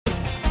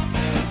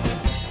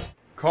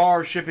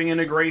Car shipping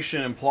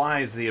integration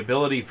implies the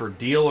ability for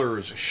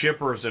dealers,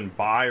 shippers, and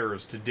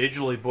buyers to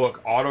digitally book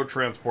auto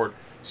transport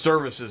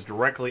services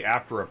directly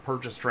after a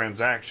purchase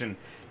transaction,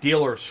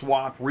 dealer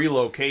swap,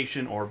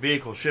 relocation, or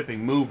vehicle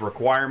shipping move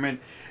requirement,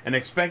 and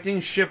expecting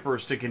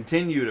shippers to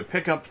continue to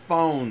pick up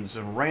phones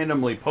and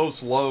randomly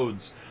post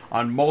loads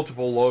on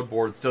multiple load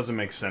boards doesn't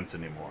make sense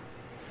anymore.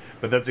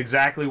 But that's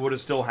exactly what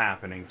is still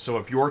happening. So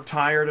if you're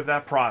tired of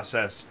that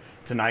process,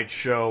 tonight's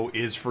show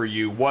is for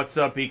you. What's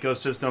up,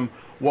 ecosystem?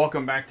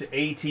 Welcome back to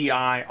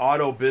ATI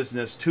Auto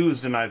Business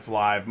Tuesday Nights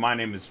Live. My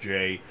name is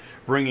Jay,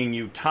 bringing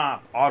you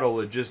top auto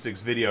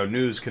logistics video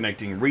news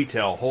connecting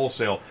retail,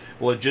 wholesale,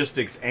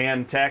 logistics,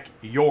 and tech,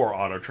 your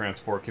auto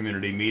transport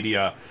community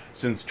media.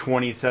 Since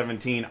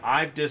 2017,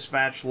 I've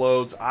dispatched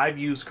loads, I've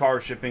used car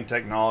shipping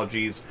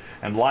technologies,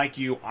 and like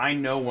you, I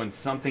know when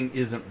something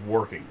isn't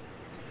working.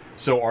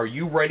 So are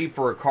you ready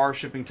for a car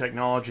shipping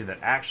technology that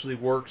actually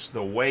works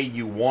the way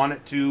you want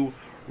it to?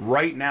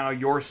 Right now,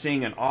 you're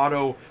seeing an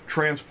auto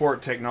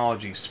transport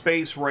technology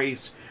space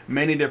race,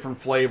 many different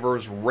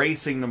flavors,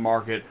 racing the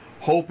market,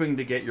 hoping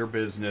to get your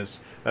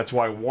business. That's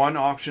why One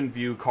Auction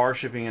View Car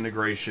Shipping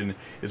Integration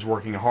is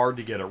working hard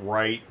to get it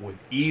right with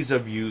ease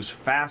of use,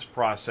 fast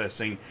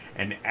processing,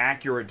 and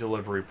accurate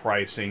delivery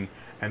pricing.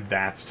 And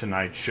that's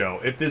tonight's show.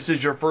 If this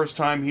is your first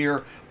time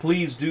here,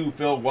 please do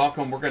feel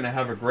welcome. We're going to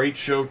have a great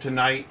show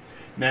tonight.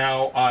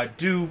 Now,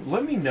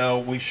 let me know.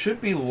 We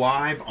should be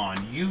live on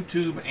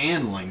YouTube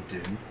and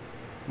LinkedIn,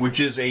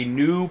 which is a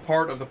new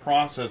part of the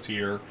process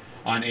here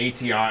on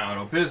ATI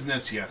Auto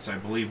Business. Yes, I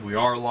believe we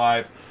are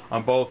live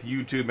on both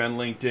YouTube and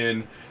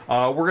LinkedIn.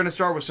 We're going to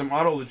start with some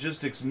auto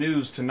logistics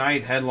news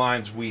tonight.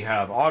 Headlines: we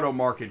have auto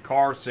market,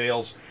 car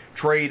sales,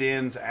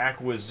 trade-ins,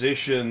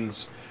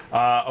 acquisitions.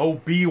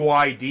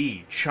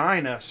 BYD,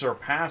 China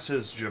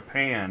surpasses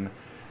Japan.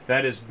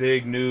 That is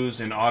big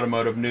news in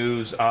automotive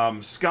news.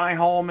 Sky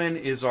Hallman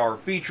is our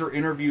feature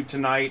interview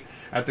tonight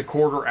at the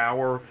quarter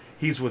hour.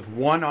 He's with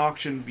One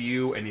Auction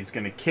View, and he's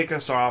going to kick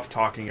us off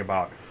talking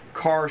about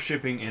car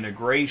shipping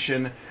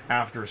integration.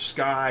 After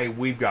Sky,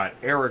 we've got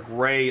Eric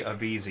Ray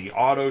of Easy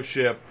Auto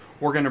Ship.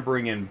 We're going to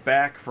bring in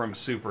Beck from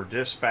Super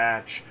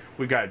Dispatch.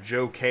 We've got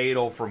Joe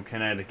Cadle from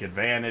Kinetic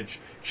Advantage.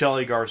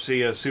 Shelly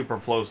Garcia,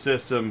 Superflow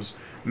Systems.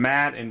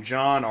 Matt and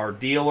John are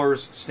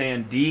dealers.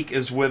 Stan Deek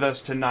is with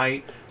us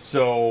tonight.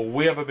 So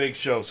we have a big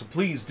show. So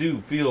please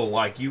do feel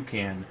like you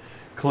can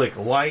click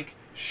like,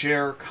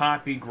 share,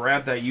 copy,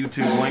 grab that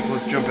YouTube link.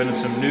 Let's jump into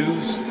some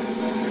news.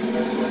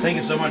 Thank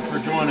you so much for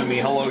joining me.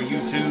 Hello,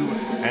 YouTube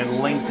and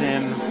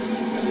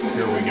LinkedIn.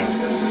 Here we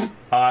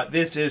go.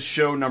 This is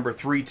show number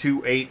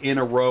 328 in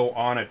a row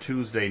on a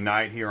Tuesday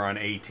night here on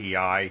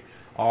ATI.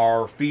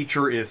 Our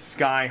feature is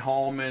Sky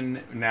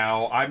Hallman.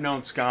 Now, I've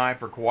known Sky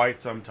for quite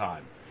some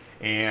time,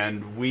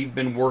 and we've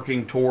been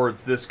working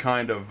towards this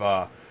kind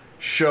of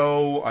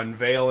show,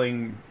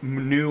 unveiling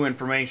new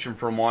information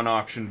from One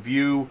Auction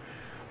View.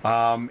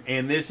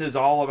 And this is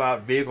all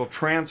about vehicle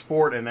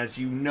transport, and as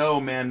you know,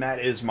 man, that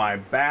is my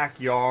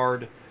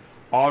backyard.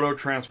 Auto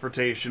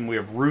transportation. We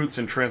have roots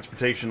in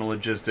transportation and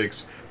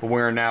logistics, but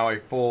we're now a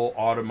full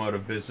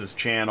automotive business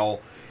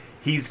channel.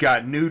 He's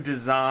got new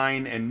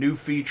design and new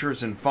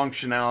features and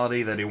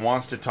functionality that he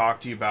wants to talk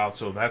to you about,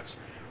 so that's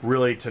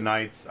really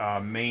tonight's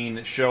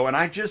main show. And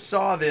I just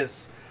saw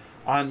this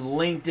on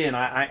LinkedIn.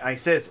 I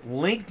says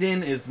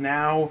LinkedIn is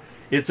now,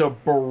 it's a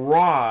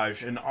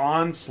barrage, an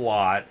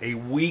onslaught, a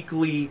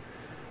weekly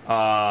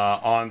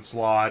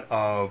onslaught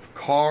of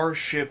car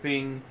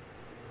shipping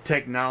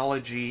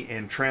technology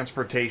and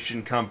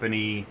transportation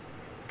company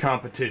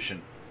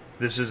competition.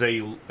 This is a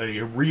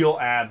real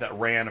ad that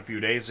ran a few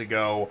days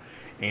ago,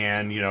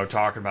 and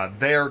talking about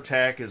their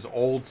tech is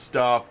old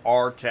stuff,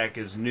 our tech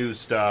is new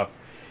stuff.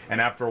 And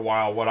after a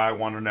while, what I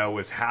want to know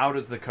is, how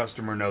does the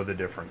customer know the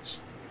difference?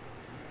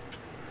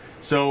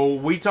 So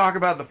we talk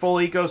about the full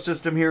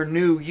ecosystem here: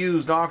 new,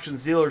 used,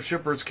 auctions, dealers,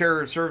 shippers,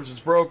 carriers, services,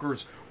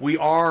 brokers. We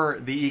are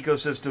the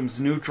ecosystem's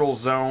neutral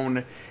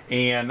zone,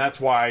 and that's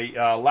why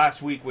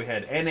last week we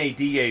had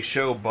NADA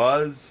show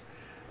buzz.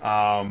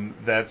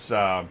 That's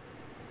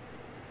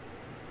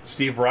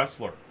Steve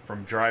Ressler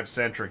from Drive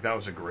Centric. That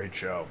was a great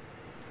show.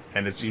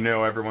 And it's,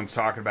 everyone's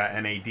talking about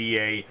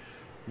NADA.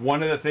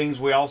 One of the things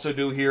we also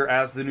do here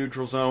as the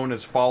neutral zone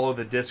is follow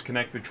the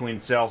disconnect between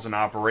sales and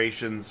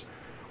operations.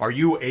 Are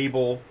you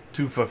able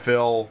to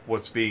fulfill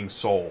what's being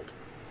sold?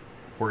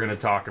 We're going to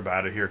talk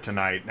about it here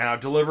tonight. Now,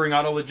 delivering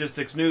auto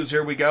logistics news,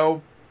 here we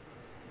go.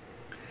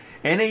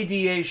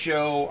 NADA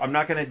show, I'm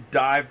not going to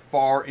dive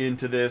far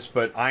into this,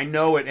 but I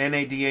know at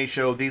NADA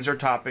show, these are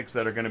topics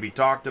that are going to be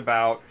talked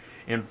about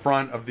in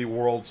front of the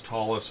world's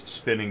tallest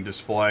spinning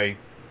display.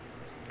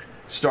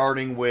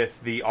 Starting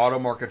with the auto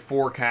market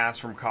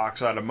forecast from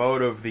Cox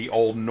Automotive, the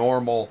old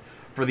normal.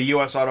 For the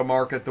U.S. auto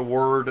market, the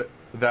word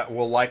that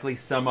will likely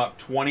sum up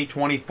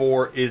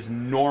 2024 is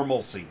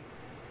normalcy.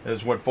 That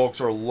is what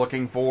folks are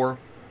looking for,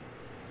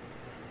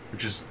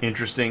 which is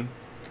interesting.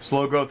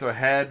 Slow growth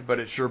ahead, but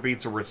it sure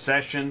beats a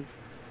recession.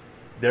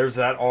 There's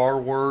that R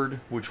word,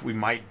 which we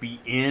might be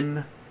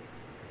in.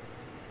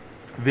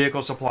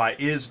 Vehicle supply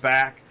is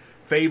back.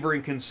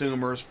 favoring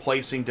consumers,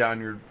 placing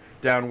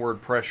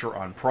downward pressure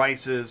on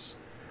prices.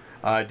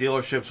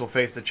 Dealerships will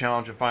face the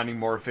challenge of finding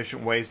more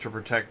efficient ways to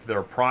protect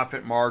their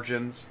profit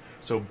margins.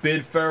 So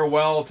bid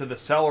farewell to the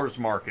seller's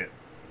market.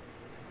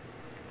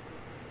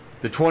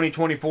 The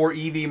 2024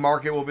 EV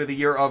market will be the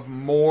year of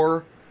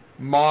more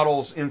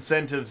models,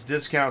 incentives,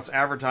 discounts,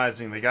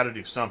 advertising. They got to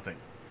do something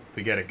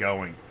to get it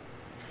going.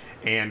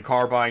 And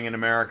car buying in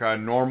America,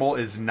 normal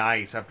is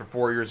nice. After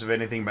 4 years of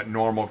anything but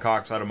normal,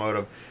 Cox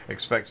Automotive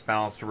expects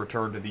balance to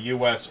return to the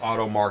U.S.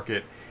 auto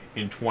market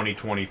in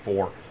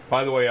 2024.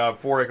 By the way,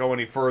 before I go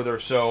any further,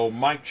 so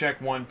mic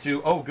check 1,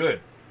 2. Oh, good.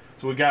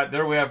 So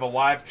we have a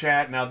live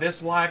chat. Now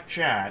this live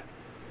chat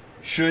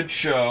should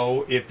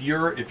show, if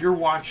you're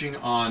watching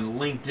on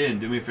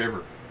LinkedIn, do me a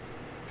favor,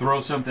 throw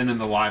something in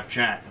the live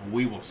chat and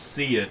we will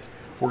see it.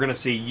 We're going to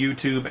see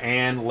YouTube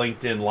and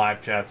LinkedIn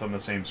live chats on the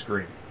same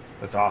screen.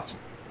 That's awesome.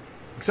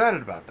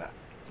 Excited about that.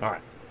 All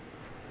right.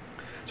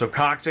 So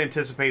Cox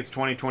anticipates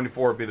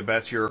 2024 will be the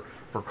best year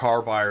for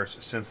car buyers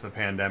since the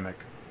pandemic.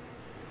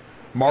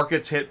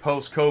 Markets hit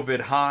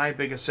post-COVID high.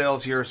 Biggest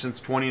sales year since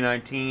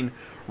 2019.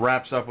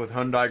 Wraps up with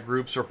Hyundai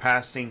Group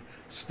surpassing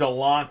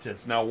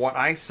Stellantis. Now, what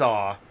I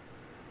saw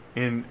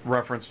in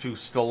reference to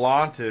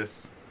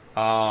Stellantis,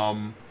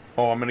 I'm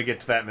going to get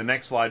to that in the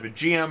next slide, but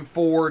GM,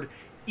 Ford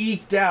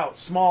eked out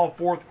small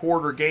fourth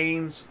quarter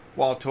gains,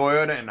 while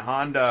Toyota and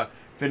Honda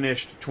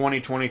finished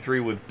 2023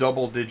 with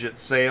double-digit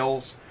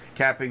sales,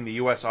 capping the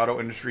U.S.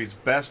 auto industry's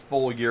best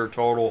full-year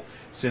total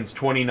since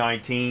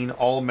 2019.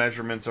 All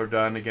measurements are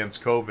done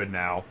against COVID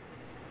now.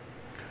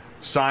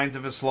 Signs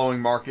of a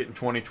slowing market in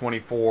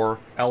 2024,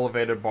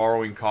 elevated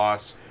borrowing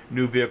costs,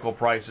 new vehicle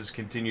prices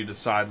continue to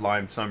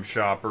sideline some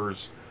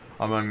shoppers.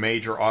 Among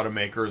major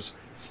automakers,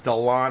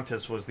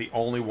 Stellantis was the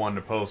only one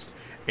to post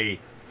a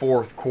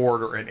fourth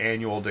quarter and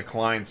annual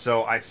decline.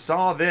 So I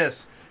saw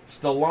this.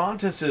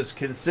 Stellantis is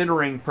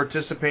considering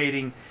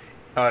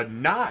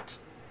not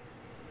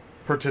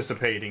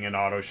participating in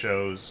auto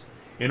shows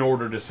in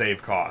order to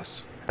save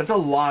costs. That's a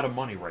lot of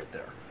money right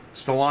there.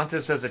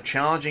 Stellantis has a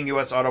challenging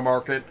U.S. auto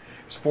market,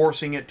 is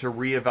forcing it to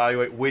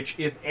reevaluate which,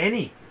 if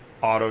any,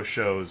 auto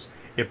shows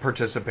it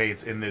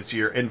participates in this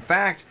year. In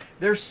fact,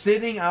 they're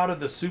sitting out of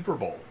the Super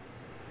Bowl.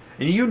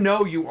 And you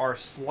know you are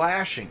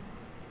slashing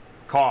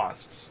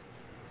costs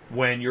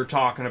when you're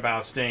talking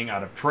about staying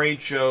out of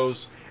trade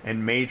shows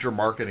and major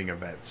marketing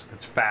events.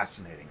 That's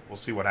fascinating. We'll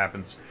see what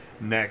happens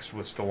next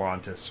with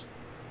Stellantis.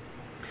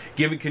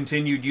 Given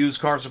continued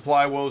used car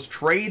supply woes,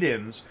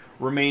 trade-ins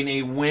remain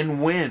a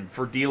win-win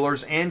for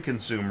dealers and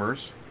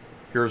consumers.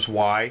 Here's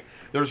why.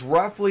 There's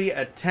roughly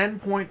a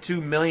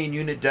 10.2 million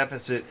unit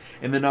deficit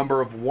in the number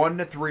of 1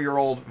 to 3 year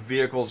old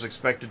vehicles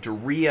expected to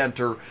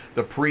re-enter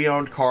the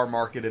pre-owned car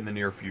market in the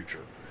near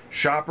future.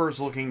 Shoppers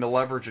looking to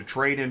leverage a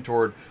trade-in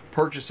toward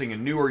purchasing a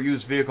new or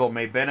used vehicle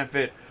may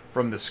benefit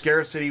from the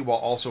scarcity while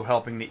also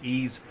helping to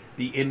ease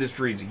the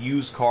industry's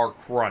used car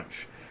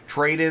crunch.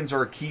 Trade-ins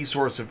are a key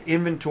source of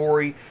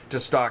inventory to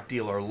stock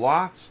dealer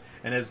lots,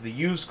 and as the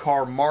used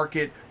car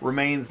market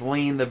remains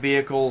lean, the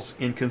vehicles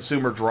in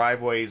consumer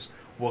driveways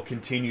will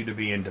continue to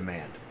be in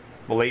demand.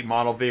 The late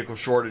model vehicle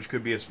shortage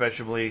could be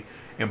especially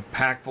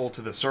impactful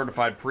to the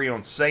certified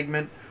pre-owned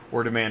segment,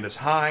 where demand is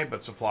high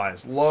but supply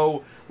is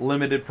low.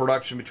 Limited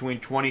production between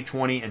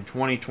 2020 and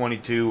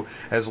 2022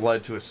 has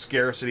led to a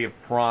scarcity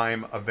of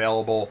prime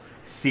available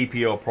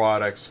CPO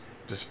products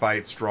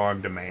despite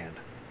strong demand.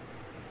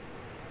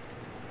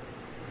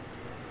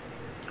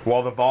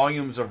 While the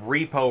volumes of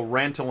repo,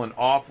 rental, and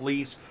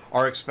off-lease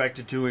are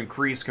expected to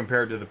increase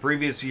compared to the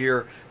previous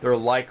year, they're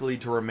likely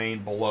to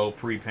remain below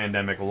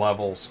pre-pandemic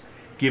levels,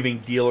 giving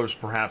dealers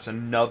perhaps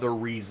another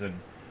reason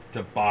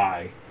to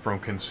buy from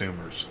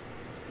consumers.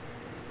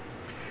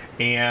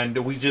 And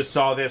we just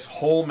saw this,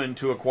 Holman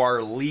to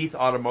acquire Leith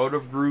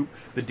Automotive Group.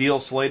 The deal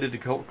slated to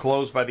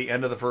close by the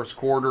end of the first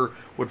quarter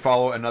would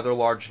follow another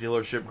large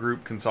dealership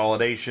group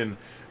consolidation,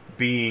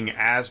 being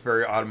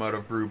Asbury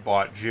Automotive Group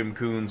bought Jim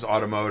Coons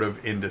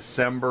Automotive in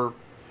December.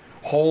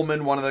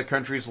 Holman, one of the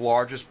country's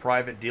largest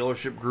private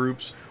dealership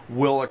groups,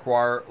 will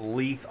acquire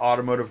Leith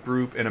Automotive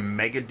Group in a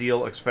mega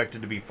deal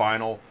expected to be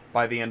final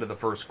by the end of the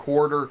first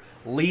quarter.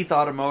 Leith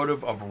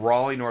Automotive of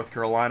Raleigh, North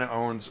Carolina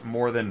owns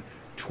more than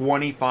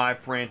 25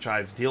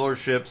 franchise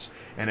dealerships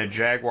and a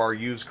Jaguar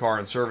used car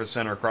and service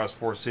center across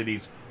 4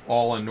 cities,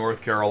 all in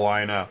North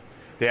Carolina.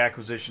 The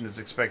acquisition is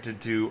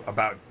expected to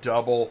about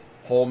double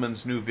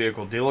Holman's new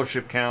vehicle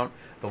dealership count.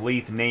 The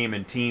Leith name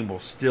and team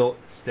will still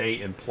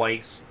stay in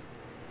place.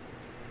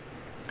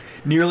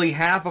 Nearly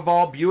half of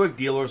all Buick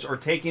dealers are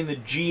taking the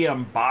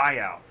GM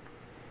buyout.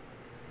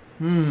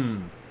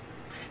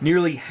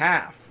 Nearly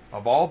half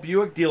of all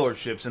Buick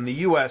dealerships in the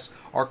U.S.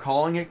 are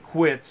calling it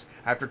quits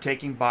after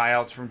taking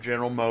buyouts from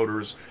General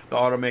Motors. The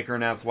automaker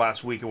announced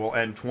last week it will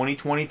end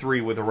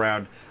 2023 with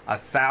around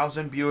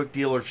 1,000 Buick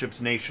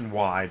dealerships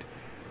nationwide,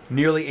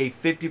 nearly a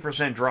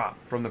 50% drop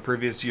from the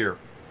previous year.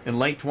 In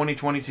late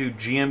 2022,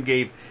 GM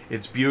gave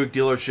its Buick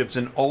dealerships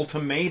an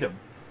ultimatum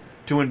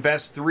to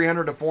invest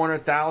 $300,000 to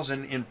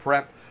 $400,000 in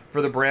prep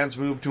for the brand's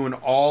move to an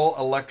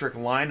all-electric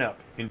lineup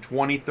in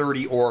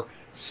 2030 or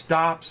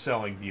stop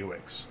selling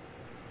Buicks.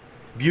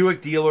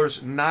 Buick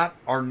dealers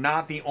are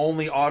not the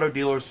only auto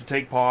dealers to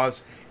take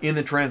pause in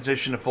the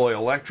transition to fully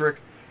electric.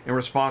 In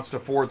response to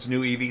Ford's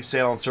new EV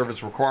sale and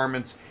service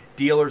requirements,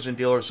 dealers and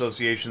dealer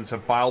associations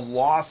have filed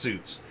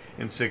lawsuits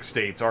in 6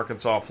 states: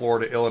 Arkansas,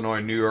 Florida, Illinois,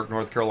 New York,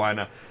 North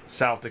Carolina,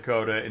 South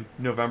Dakota. In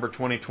November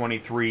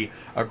 2023,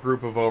 a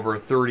group of over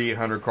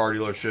 3,800 car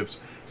dealerships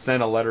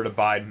sent a letter to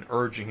Biden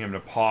urging him to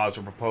pause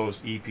a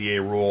proposed EPA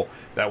rule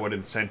that would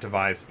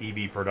incentivize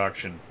EV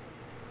production.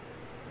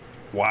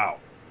 Wow.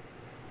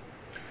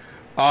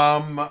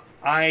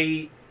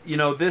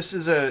 This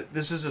is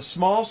a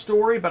small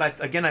story, but I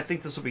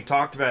think this will be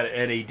talked about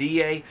at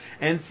ADA.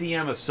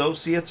 NCM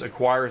Associates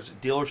acquires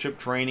dealership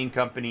training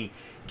company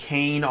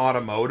Kane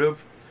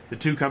Automotive. The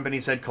two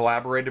companies had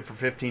collaborated for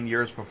 15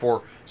 years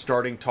before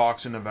starting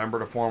talks in November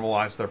to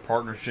formalize their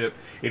partnership.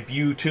 If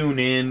you tune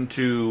in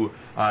to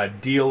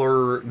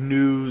dealer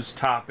news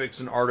topics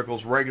and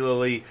articles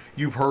regularly,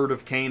 you've heard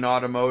of Kane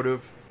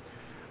Automotive.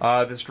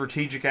 The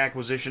strategic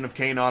acquisition of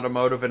Kane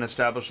Automotive, an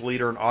established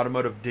leader in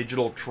automotive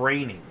digital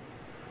training,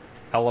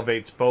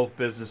 elevates both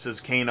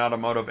businesses. Kane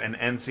Automotive and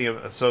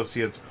NCM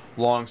Associates'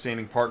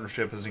 long-standing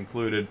partnership has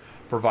included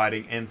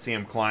providing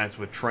NCM clients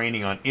with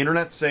training on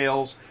internet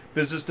sales,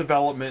 business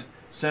development,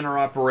 center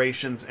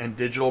operations, and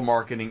digital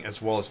marketing,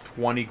 as well as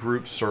 20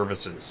 group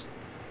services.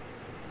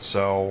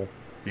 So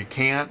you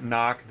can't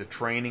knock the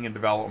training and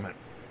development.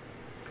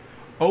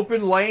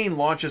 Open Lane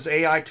launches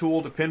AI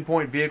tool to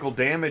pinpoint vehicle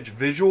damage,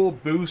 Visual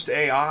Boost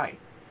AI.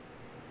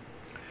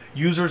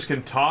 Users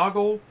can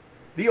toggle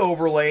the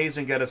overlays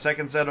and get a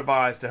second set of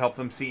eyes to help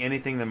them see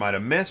anything they might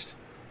have missed,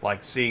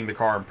 like seeing the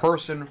car in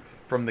person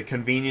from the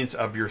convenience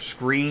of your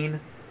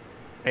screen.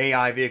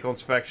 AI vehicle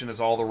inspection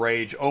is all the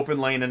rage. Open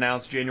Lane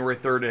announced January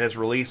 3rd it has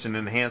released an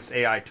enhanced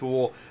AI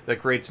tool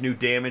that creates new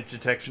damage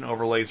detection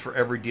overlays for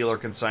every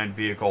dealer-consigned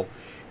vehicle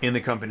in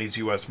the company's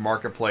U.S.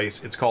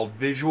 marketplace. It's called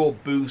Visual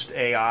Boost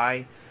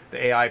AI.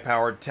 The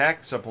AI-powered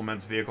tech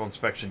supplements vehicle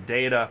inspection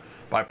data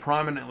by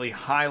prominently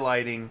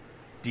highlighting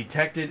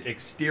detected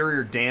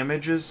exterior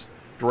damages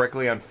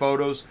directly on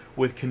photos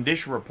with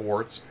condition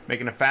reports,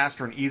 making it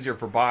faster and easier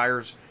for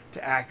buyers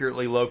to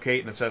accurately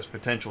locate and assess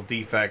potential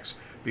defects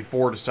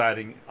before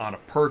deciding on a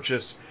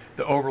purchase.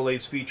 The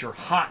overlays feature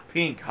hot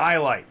pink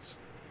highlights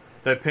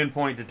that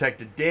pinpoint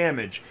detected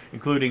damage,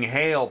 including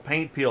hail,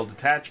 paint peel,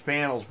 detached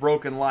panels,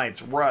 broken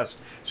lights, rust,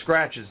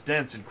 scratches,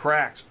 dents, and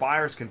cracks.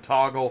 Buyers can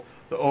toggle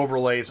the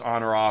overlays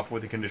on or off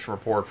with a condition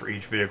report for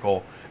each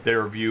vehicle they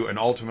review and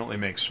ultimately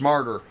make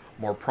smarter,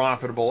 more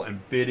profitable,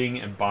 and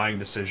bidding and buying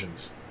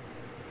decisions.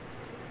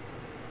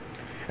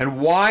 And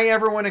why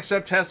everyone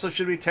except Tesla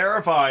should be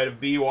terrified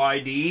of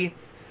BYD.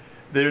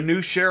 The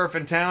new sheriff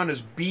in town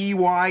is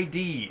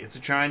BYD. It's a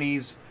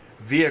Chinese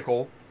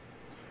vehicle.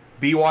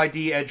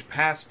 BYD edged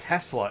past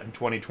Tesla in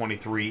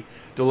 2023,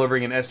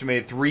 delivering an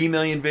estimated 3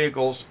 million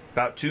vehicles,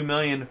 about 2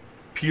 million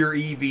pure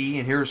EV.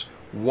 And here's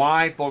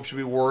why folks should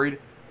be worried.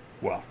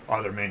 Well,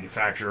 other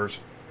manufacturers.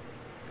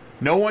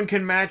 No one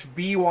can match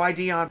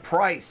BYD on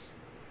price.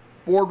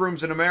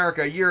 Boardrooms in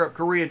America, Europe,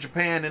 Korea,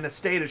 Japan in a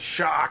state of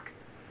shock.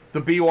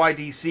 The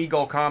BYD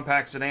Seagull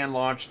compact sedan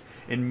launched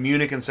in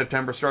Munich in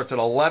September starts at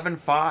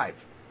 $11,500.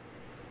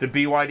 The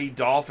BYD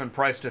Dolphin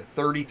priced at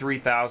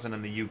 $33,000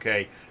 in the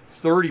UK,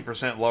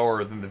 30%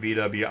 lower than the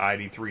VW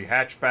ID3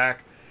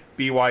 hatchback.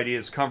 BYD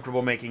is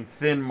comfortable making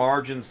thin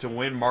margins to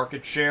win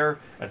market share.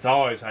 That's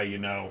always how you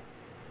know.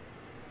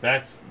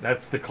 That's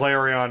the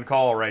clarion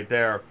call right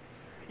there.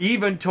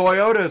 Even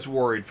Toyota is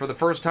worried. For the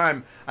first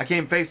time, I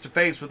came face to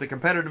face with the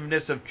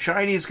competitiveness of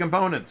Chinese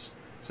components,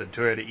 said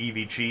Toyota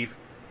EV chief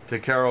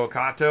Takaro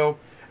Kato.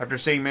 After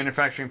seeing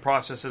manufacturing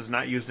processes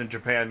not used in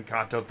Japan,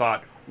 Kato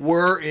thought,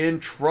 we're in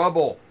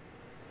trouble.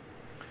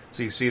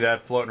 So you see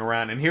that floating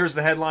around. And here's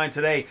the headline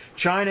today.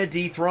 China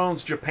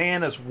dethrones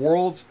Japan as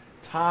world's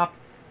top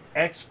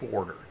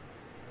exporter.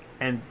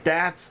 And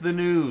that's the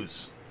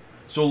news.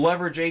 So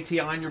leverage ATI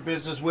in your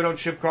business. We don't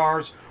ship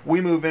cars. We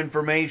move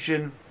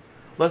information.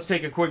 Let's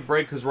take a quick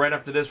break because right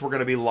after this, we're going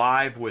to be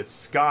live with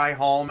Sky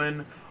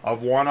Hallman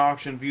of One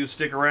Auction View.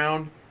 Stick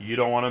around. You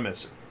don't want to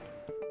miss it.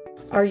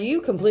 Are you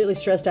completely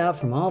stressed out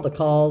from all the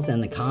calls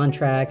and the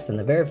contracts and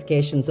the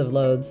verifications of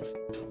loads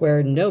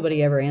where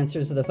nobody ever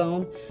answers the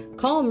phone?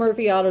 Call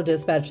Murphy Auto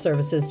Dispatch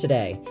Services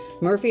today.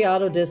 Murphy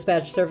Auto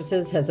Dispatch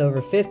Services has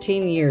over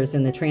 15 years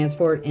in the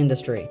transport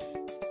industry.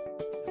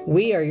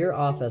 We are your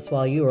office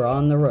while you are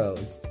on the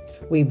road.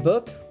 We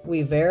book,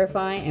 we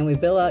verify, and we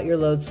bill out your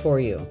loads for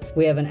you.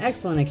 We have an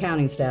excellent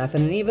accounting staff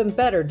and an even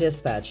better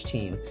dispatch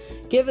team.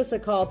 Give us a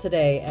call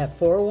today at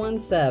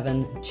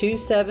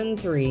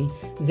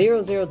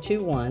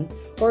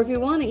 417-273-0021, or if you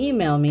want to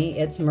email me,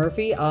 it's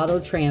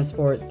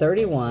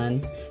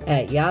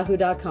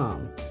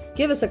murphyautotransport31@yahoo.com.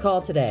 Give us a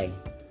call today.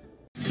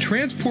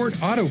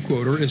 Transport Auto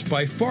Quoter is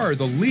by far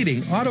the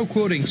leading auto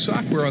quoting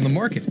software on the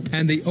market,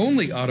 and the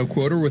only auto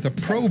quoter with a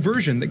pro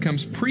version that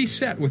comes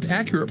preset with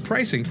accurate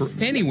pricing for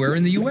anywhere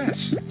in the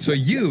U.S., so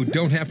you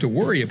don't have to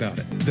worry about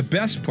it. The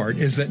best part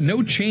is that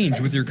no change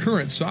with your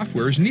current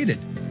software is needed.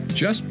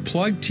 Just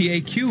plug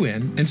TAQ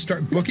in and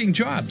start booking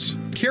jobs.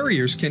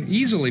 Carriers can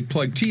easily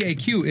plug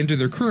TAQ into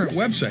their current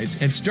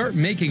websites and start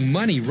making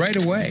money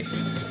right away.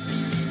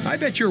 I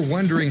bet you're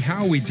wondering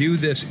how we do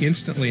this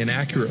instantly and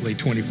accurately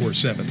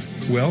 24/7.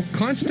 Well,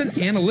 constant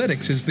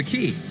analytics is the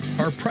key.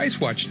 Our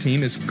Price Watch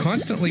team is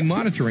constantly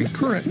monitoring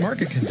current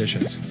market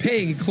conditions,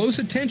 paying close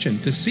attention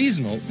to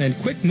seasonal and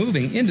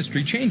quick-moving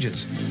industry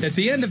changes. At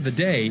the end of the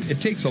day, it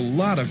takes a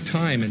lot of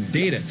time and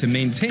data to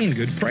maintain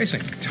good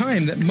pricing,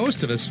 time that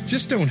most of us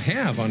just don't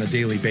have on a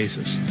daily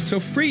basis. So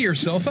free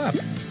yourself up.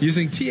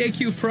 Using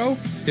TAQ Pro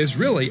is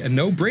really a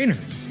no-brainer.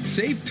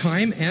 Save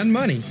time and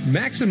money,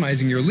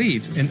 maximizing your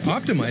leads and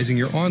optimizing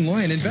your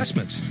online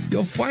investments.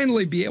 You'll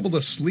finally be able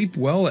to sleep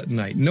well at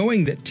night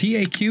knowing that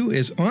TAQ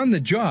is on the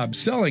job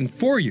selling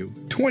for you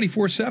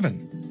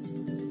 24/7.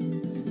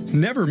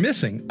 Never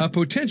missing a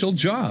potential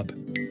job.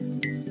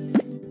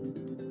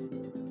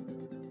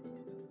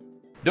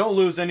 Don't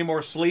lose any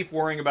more sleep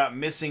worrying about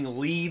missing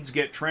leads.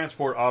 Get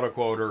Transport Auto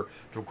Quoter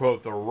to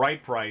quote the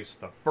right price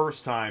the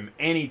first time,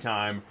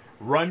 anytime.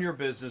 Run your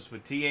business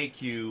with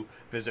TAQ.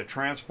 Visit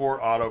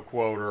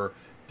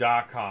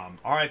transportautoquoter.com.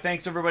 All right,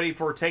 thanks everybody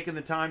for taking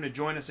the time to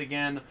join us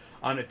again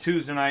on a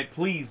Tuesday night.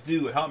 Please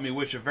do help me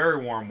wish a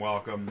very warm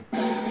welcome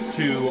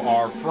to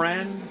our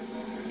friend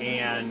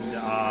and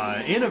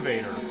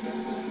innovator,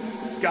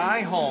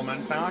 Sky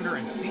Hallman, founder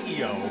and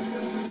CEO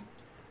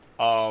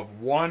of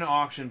One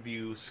Auction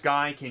View.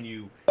 Sky, can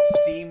you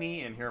see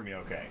me and hear me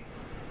okay?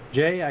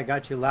 Jay, I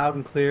got you loud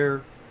and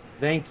clear.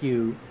 Thank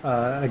you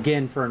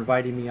again for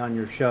inviting me on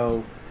your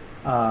show.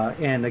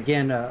 And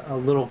again, a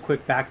little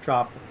quick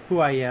backdrop of who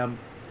I am.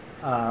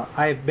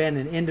 I've been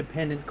an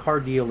independent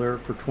car dealer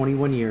for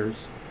 21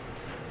 years.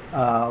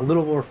 A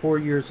little over 4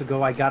 years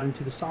ago, I got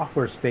into the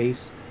software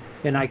space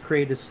and I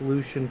created a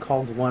solution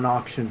called One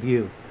Auction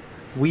View.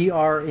 We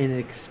are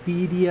an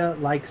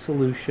Expedia-like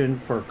solution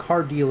for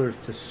car dealers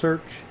to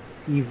search,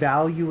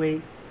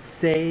 evaluate,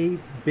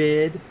 save,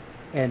 bid,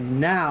 and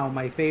now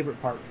my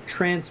favorite part,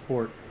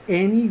 transport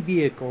any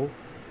vehicle,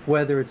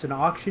 whether it's an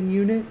auction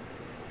unit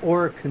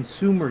or a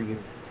consumer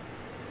unit.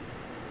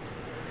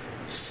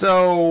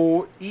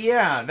 So,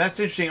 yeah, that's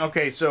interesting.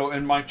 Okay, so,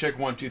 and mic check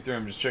 1, 2, 3,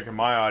 I'm just checking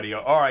my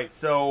audio. All right,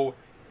 so,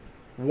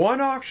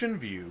 One Auction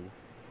View,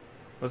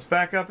 let's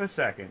back up a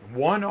second.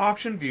 One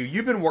Auction View,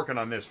 you've been working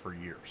on this for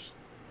years.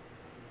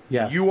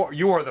 Yes.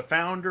 You are the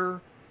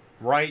founder,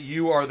 right?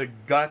 You are the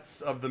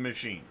guts of the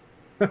machine,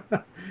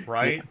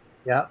 right?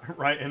 Yeah.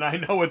 Right, and I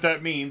know what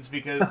that means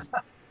because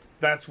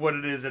that's what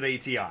it is at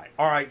ATI.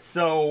 All right,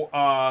 so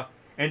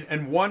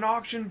and One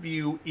Auction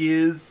View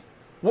is,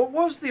 what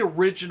was the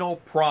original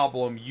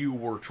problem you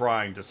were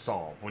trying to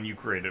solve when you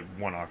created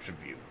One Auction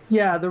View?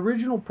 Yeah, the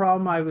original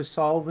problem I was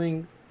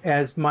solving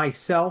as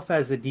myself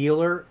as a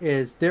dealer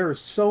is there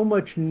is so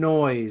much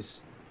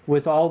noise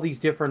with all these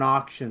different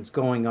auctions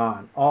going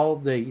on. All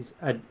these,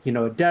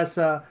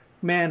 ADESA,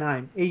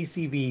 Mannheim,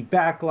 ACV,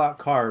 Backlot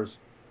Cars,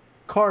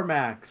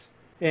 CarMax,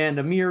 and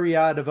a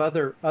myriad of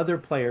other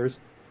players.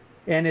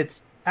 And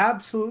it's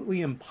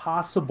absolutely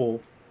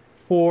impossible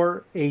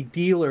for a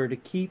dealer to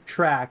keep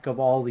track of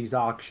all these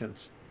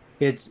auctions.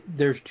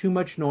 There's too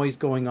much noise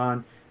going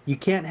on. You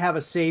can't have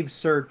a save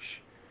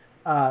search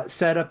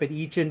set up at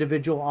each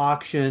individual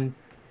auction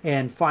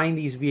and find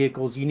these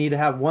vehicles. You need to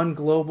have one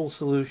global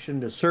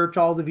solution to search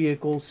all the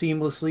vehicles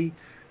seamlessly,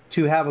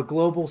 to have a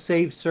global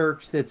save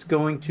search that's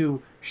going to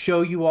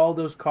show you all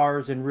those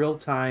cars in real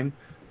time,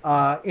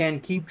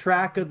 and keep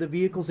track of the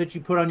vehicles that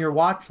you put on your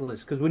watch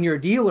list. Because when you're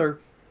a dealer,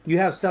 you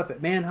have stuff at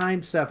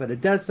Mannheim, stuff at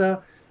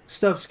ADESA,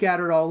 stuff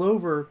scattered all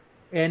over,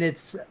 and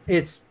it's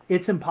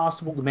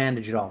impossible to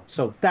manage it all.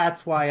 So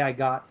that's why I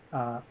got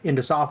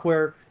into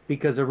software,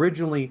 because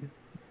originally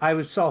I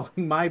was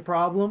solving my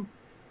problem,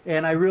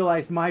 and I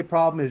realized my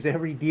problem is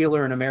every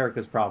dealer in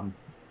America's problem.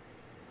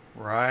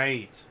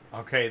 Right.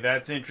 Okay,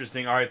 that's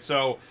interesting. All right,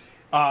 so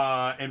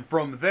and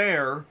from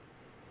there,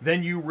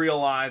 then you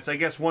realize, I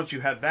guess once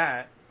you had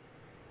that,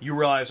 you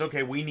realize,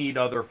 okay, we need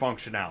other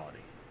functionality.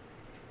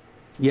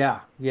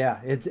 Yeah,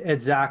 it's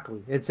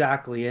exactly.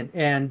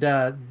 And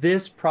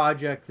this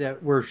project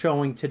that we're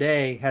showing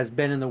today has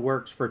been in the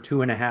works for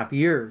 2.5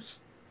 years.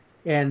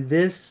 And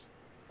this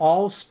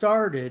all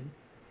started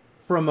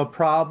from a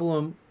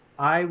problem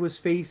I was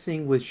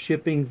facing with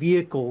shipping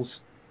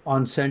vehicles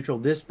on Central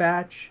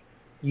Dispatch,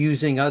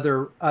 using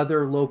other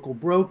local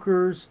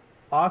brokers,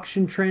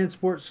 auction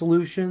transport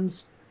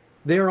solutions.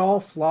 They're all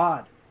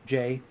flawed,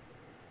 Jay.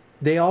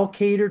 They all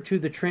cater to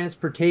the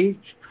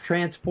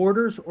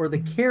transporters or the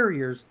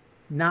carriers,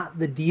 not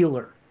the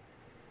dealer.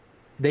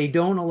 They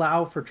don't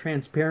allow for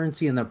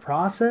transparency in the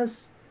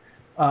process.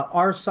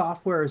 Our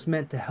software is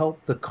meant to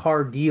help the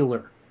car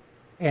dealer,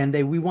 and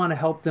we want to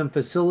help them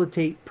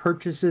facilitate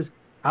purchases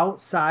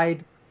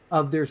outside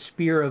of their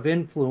sphere of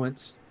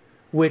influence,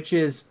 which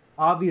is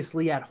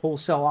obviously at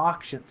wholesale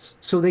auctions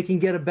so they can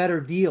get a better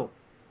deal.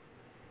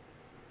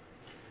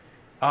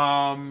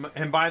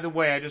 And by the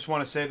way, I just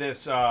want to say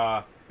this.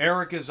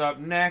 Eric is up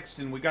next,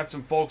 and we got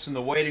some folks in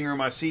the waiting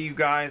room. I see you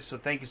guys, so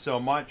thank you so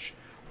much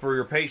for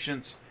your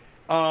patience.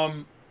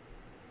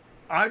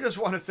 I just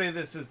want to say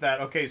this is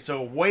that, okay,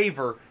 so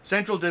waiver,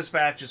 Central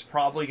Dispatch is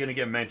probably going to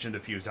get mentioned a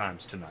few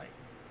times tonight.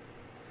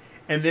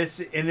 And this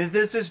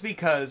is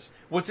because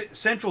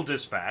Central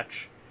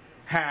Dispatch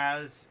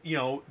has,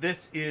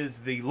 this is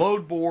the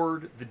load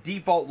board, the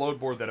default load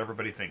board that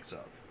everybody thinks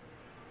of.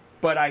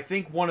 But I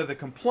think one of the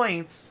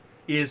complaints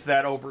is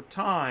that over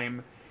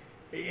time,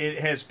 it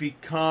has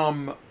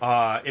become,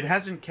 it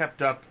hasn't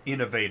kept up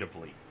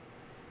innovatively.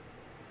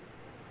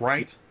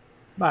 Right?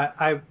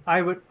 I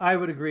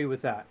would agree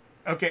with that.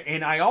 Okay,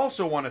 and I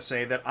also want to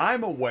say that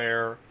I'm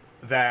aware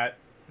that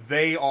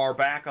they are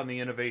back on the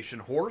innovation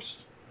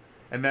horse,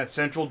 and that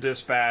Central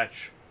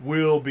Dispatch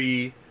will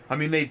be,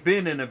 they've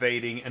been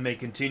innovating, and they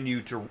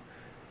continue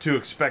to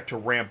expect to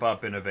ramp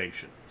up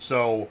innovation.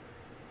 So,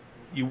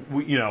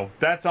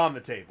 that's on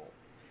the table.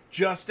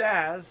 Just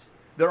as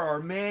there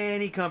are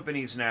many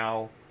companies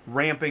now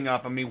ramping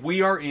up.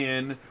 We are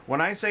in,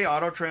 when I say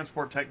auto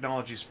transport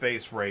technology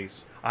space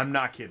race, I'm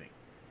not kidding.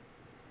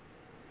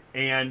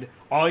 And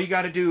all you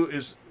got to do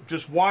is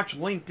just watch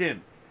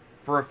LinkedIn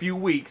for a few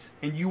weeks,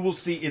 and you will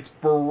see it's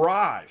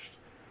barraged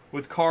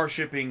with car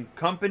shipping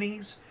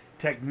companies,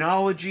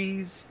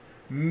 technologies,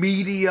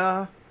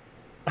 media.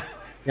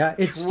 Yeah,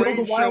 it's still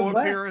the Wild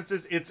West.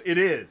 Appearances. It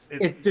is.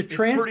 It's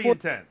pretty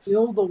intense.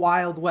 Still the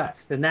Wild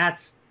West, and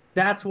that's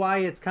why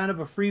it's kind of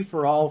a free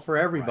for all for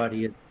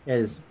everybody.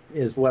 Right.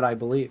 Is what I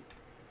believe.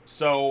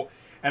 So,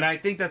 and I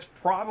think that's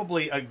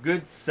probably a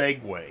good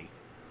segue.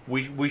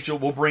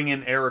 We'll bring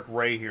in Eric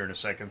Ray here in a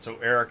second. So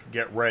Eric,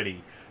 get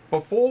ready.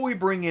 Before we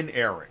bring in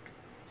Eric,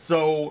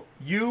 so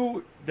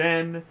you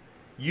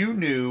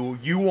knew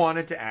you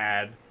wanted to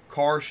add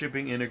car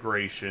shipping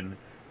integration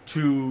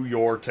to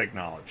your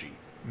technology.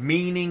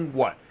 Meaning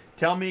what?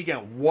 Tell me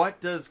again, what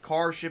does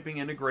car shipping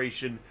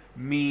integration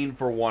mean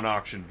for One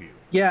Auction View?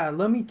 Yeah,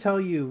 let me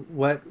tell you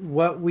what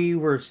we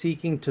were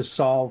seeking to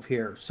solve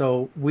here.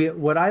 So we're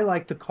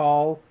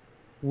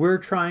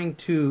trying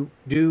to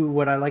do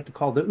what I like to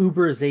call the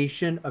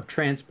Uberization of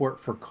transport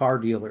for car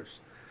dealers.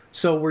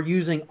 So we're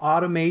using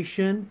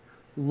automation,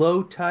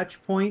 low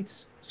touch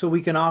points, so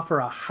we can offer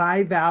a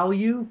high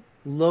value,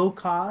 low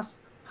cost,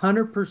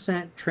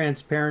 100%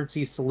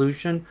 transparency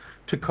solution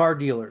to car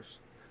dealers.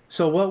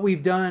 So what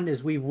we've done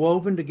is we've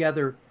woven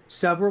together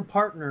several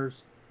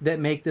partners that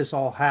make this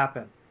all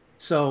happen.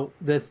 So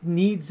the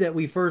needs that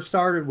we first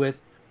started with,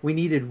 we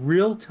needed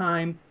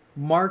real-time,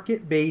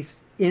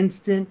 market-based,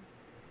 instant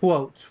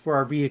quotes for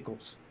our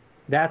vehicles.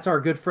 That's our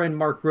good friend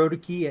Mark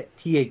Rodeke at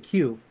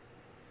TAQ.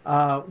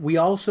 We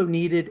also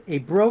needed a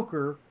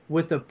broker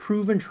with a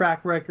proven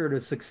track record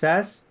of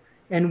success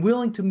and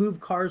willing to move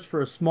cars for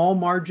a small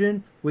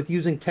margin with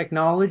using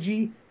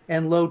technology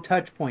and low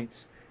touch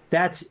points.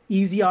 That's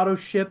Easy Auto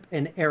Ship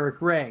and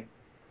Eric Ray.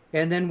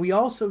 And then we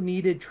also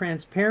needed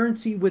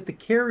transparency with the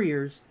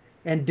carriers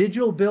and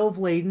digital bill of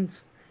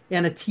ladings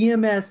and a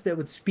TMS that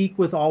would speak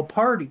with all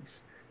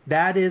parties.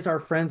 That is our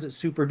friends at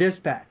Super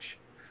Dispatch.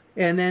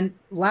 And then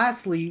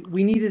lastly,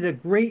 we needed a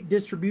great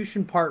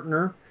distribution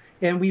partner,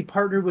 and we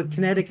partnered with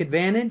Kinetic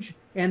Advantage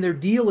and their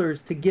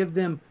dealers to give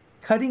them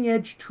cutting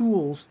edge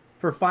tools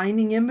for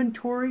finding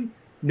inventory,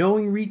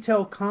 knowing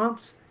retail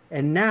comps,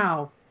 and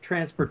now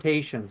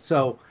transportation.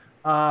 So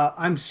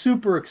I'm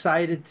super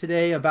excited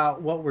today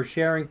about what we're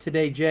sharing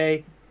today,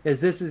 Jay, as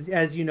this is,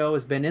 as you know,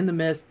 has been in the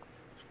mist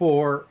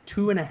for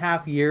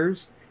 2.5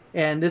 years.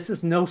 And this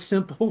is no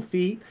simple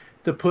feat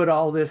to put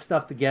all this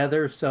stuff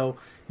together. So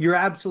you're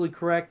absolutely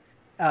correct.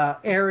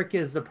 Eric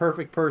is the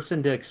perfect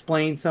person to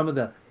explain some of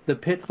the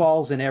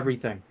pitfalls and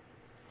everything.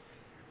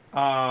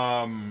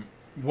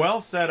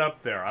 Well set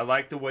up there. I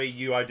like the way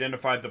you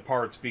identified the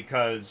parts,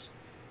 because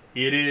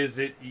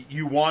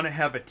you want to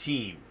have a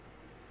team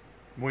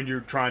when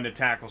you're trying to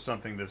tackle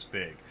something this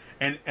big.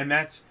 And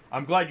that's,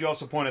 I'm glad you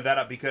also pointed that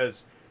out,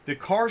 because the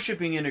car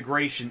shipping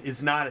integration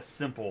is not a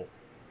simple,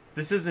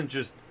 this is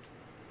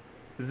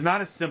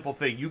not a simple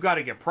thing. You got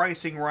to get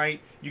pricing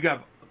right. You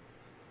got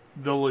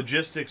the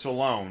logistics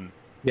alone.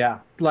 Yeah.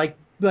 Like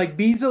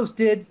Bezos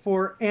did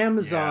for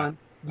Amazon,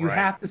 you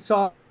have to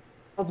solve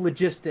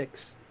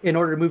logistics in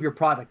order to move your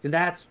product. And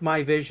that's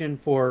my vision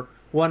for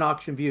One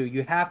Auction View.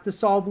 You have to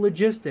solve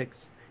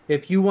logistics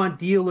if you want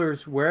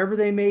dealers, wherever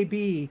they may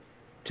be,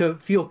 to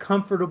feel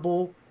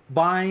comfortable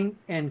buying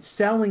and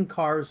selling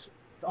cars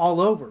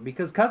all over,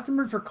 because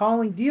customers are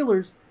calling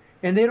dealers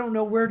and they don't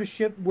know where to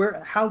ship,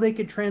 how they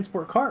could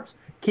transport cars.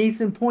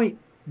 Case in point,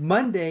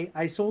 Monday,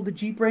 I sold a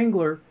Jeep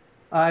Wrangler.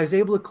 I was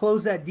able to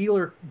close that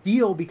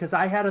deal because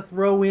I had to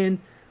throw in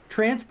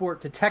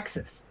transport to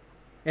Texas.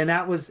 And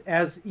that was,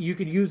 as you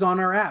could use on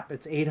our app,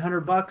 it's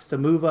 $800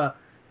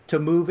 to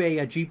move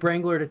a Jeep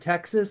Wrangler to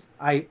Texas.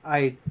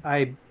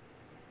 I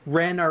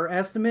ran our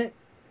estimate,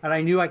 and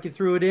I knew I could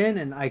throw it in,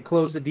 and I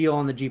closed the deal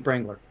on the Jeep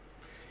Wrangler.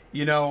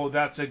 You know,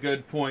 that's a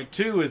good point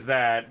too, is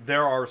that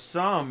there are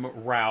some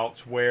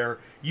routes where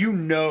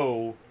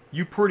you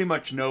pretty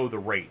much know the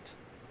rate.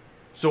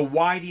 So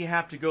why do you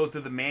have to go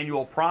through the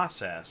manual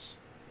process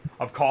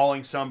of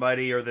calling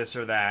somebody or this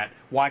or that?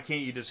 Why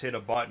can't you just hit a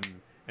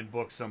button and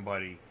book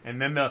somebody? And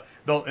then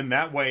in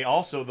that way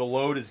also the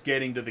load is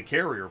getting to the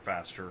carrier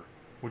faster,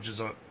 which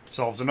is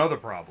solves another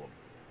problem.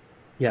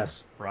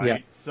 Yes. Right. Yeah.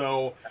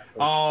 So,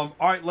 all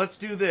right, let's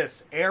do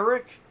this.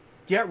 Eric,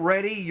 get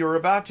ready. You're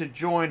about to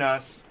join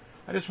us.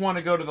 I just want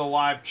to go to the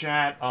live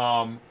chat.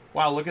 Wow,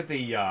 look at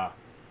the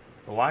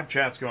live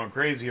chat's going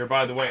crazy here.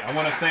 By the way, I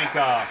want to thank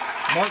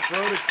Mark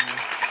Brodicki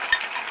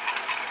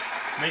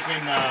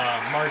making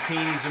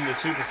martinis in the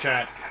super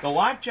chat. The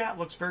live chat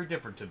looks very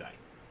different today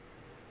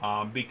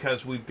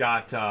because we've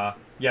got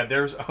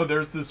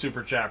there's the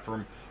super chat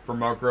from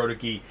Mark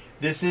Brodicki.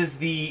 This is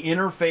the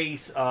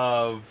interface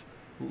of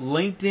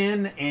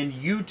LinkedIn and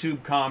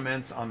YouTube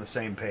comments on the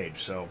same page.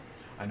 So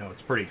I know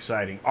it's pretty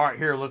exciting. All right,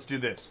 here, let's do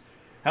this.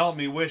 Help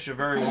me wish a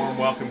very warm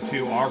welcome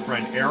to our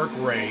friend Eric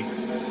Ray.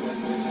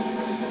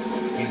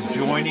 He's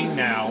joining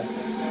now.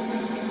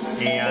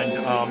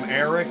 And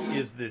Eric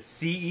is the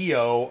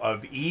CEO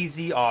of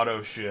Easy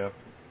Auto Ship.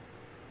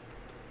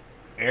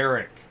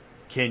 Eric,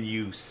 can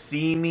you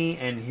see me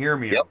and hear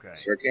me okay?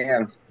 Sure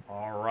can.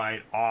 All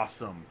right,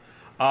 awesome.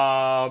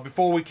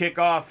 Before we kick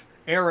off,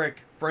 Eric,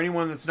 for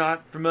anyone that's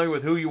not familiar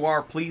with who you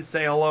are, please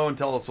say hello and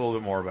tell us a little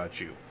bit more about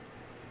you.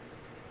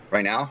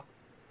 Right now?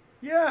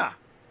 Yeah.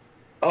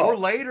 Oh. Or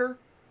later,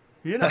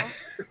 you know.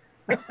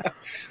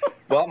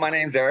 Well, my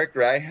name's Eric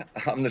Ray.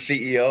 I'm the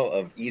CEO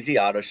of Easy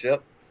Auto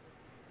Ship,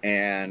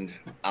 and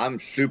I'm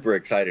super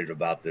excited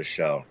about this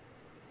show.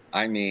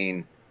 I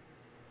mean,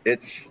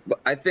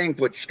 I think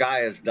what Sky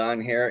has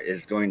done here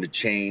is going to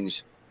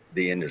change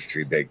the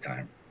industry big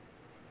time.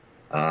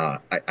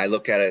 I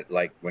look at it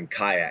like when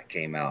Kayak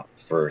came out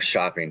for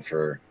shopping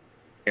for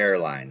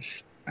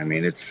airlines. I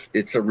mean,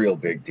 it's a real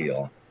big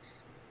deal,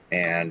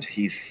 and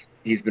he's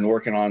been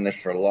working on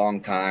this for a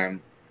long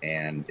time,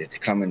 and it's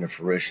coming to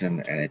fruition,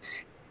 and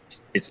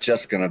it's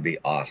just going to be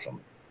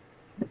awesome.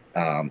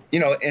 You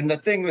know, and the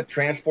thing with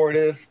transport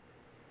is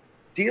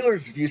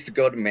dealers used to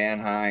go to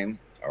Mannheim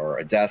or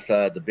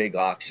Odessa, the big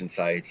auction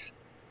sites,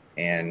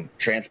 and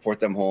transport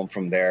them home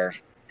from their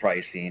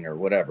pricing or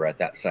whatever at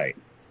that site.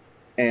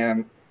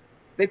 And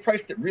they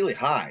priced it really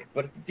high,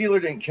 but the dealer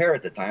didn't care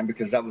at the time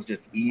because that was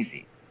just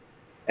easy.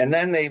 And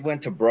then they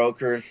went to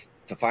brokers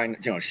to find,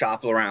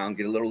 shop around,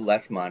 get a little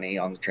less money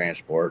on the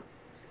transport,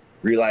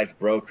 realized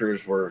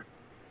brokers were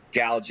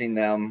gouging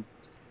them,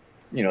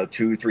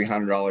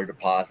 $200-$300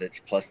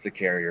 deposits plus the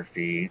carrier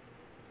fee,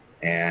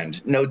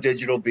 and no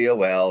digital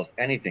BOLs,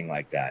 anything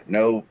like that.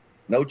 No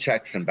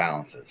checks and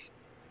balances.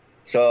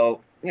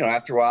 So,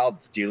 after a while,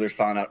 dealers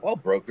found out,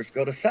 brokers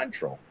go to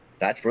Central.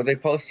 That's where they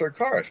post their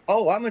cars.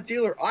 Oh, I'm a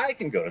dealer. I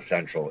can go to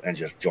Central and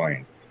just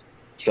join.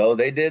 So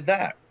they did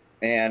that.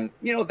 And,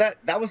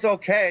 that was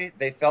okay.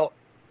 They felt,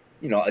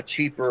 a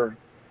cheaper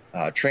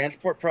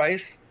transport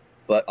price,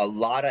 but a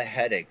lot of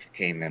headaches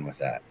came in with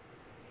that.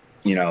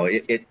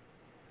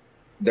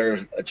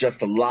 There's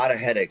just a lot of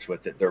headaches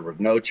with it. There were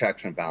no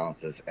checks and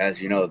balances.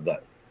 As you know,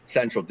 the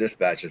Central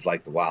Dispatch is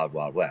like the Wild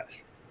Wild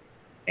West.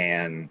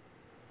 And,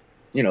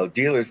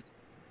 dealers,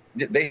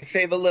 they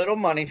save a little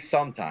money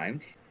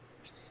sometimes,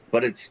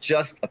 but it's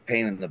just a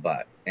pain in the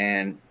butt.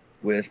 And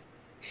with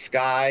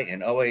Sky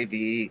and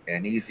OAV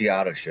and Easy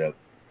Auto Ship,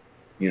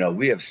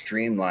 we have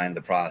streamlined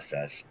the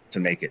process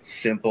to make it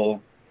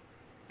simple,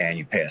 and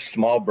you pay a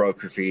small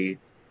broker fee,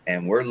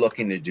 and we're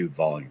looking to do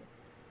volume.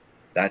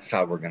 That's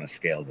how we're going to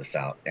scale this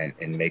out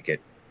and make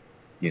it,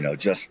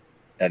 just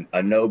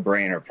a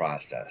no-brainer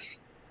process.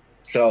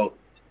 So,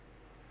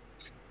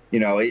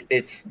 and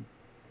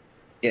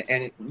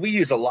we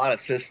use a lot of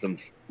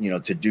systems,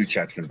 to do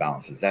checks and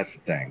balances. That's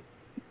the thing.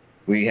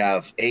 We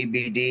have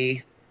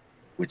ABD,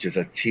 which is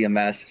a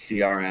TMS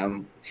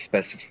CRM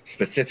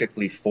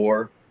specifically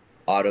for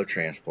auto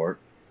transport.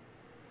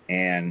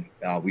 And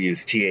we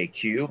use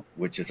TAQ,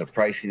 which is a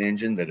pricing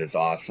engine that is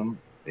awesome.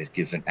 It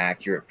gives an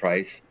accurate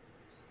price,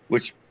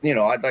 which,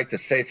 I'd like to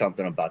say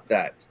something about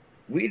that.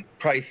 We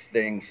price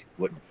things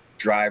what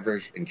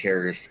drivers and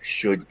carriers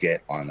should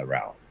get on the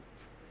route.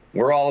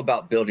 We're all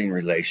about building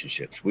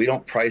relationships. We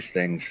don't price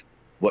things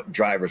what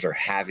drivers are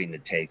having to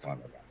take on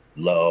the route,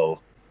 low,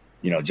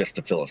 just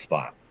to fill a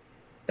spot.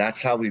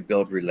 That's how we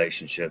build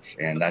relationships,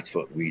 and that's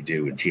what we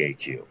do in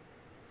TAQ.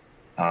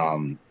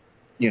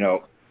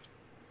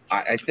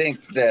 I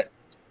think that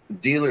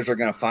dealers are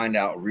going to find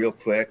out real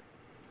quick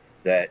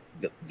that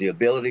the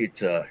ability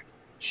to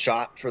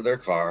shop for their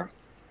car,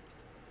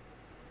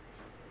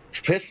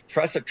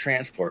 press a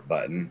transport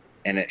button,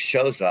 and it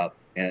shows up,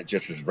 and it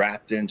just is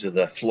wrapped into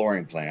the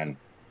flooring plan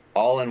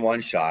all in one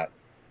shot,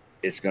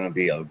 is going to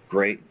be a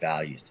great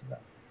value to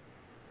them.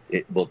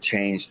 It will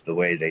change the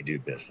way they do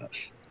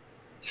business.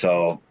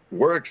 So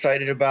we're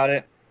excited about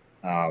it.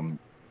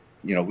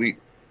 We,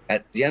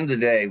 at the end of the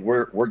day,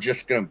 we're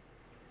just going to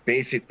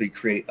basically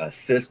create a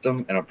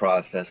system and a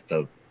process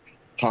to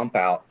pump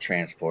out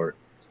transport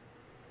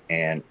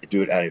and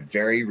do it at a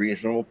very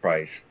reasonable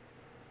price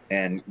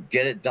and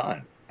get it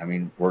done. I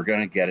mean, we're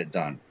going to get it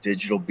done.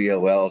 Digital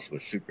BOLs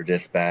with Super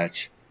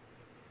Dispatch,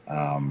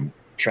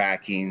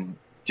 tracking,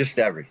 just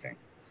everything.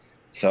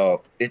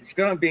 So it's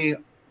going to be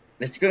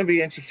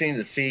interesting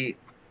to see,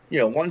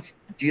 once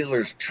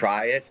dealers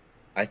try it,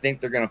 I think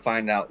they're going to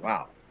find out,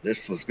 wow,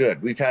 this was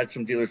good. We've had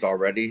some dealers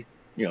already,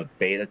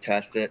 beta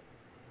test it.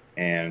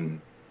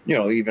 And,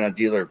 even a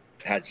dealer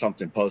had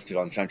something posted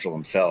on Central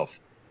himself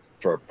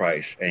for a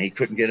price and he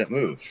couldn't get it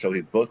moved. So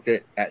he booked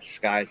it at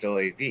Sky's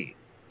OAV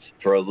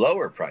for a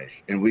lower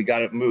price and we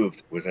got it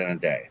moved within a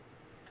day.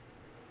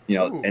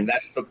 Ooh. And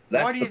that's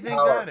why do you the think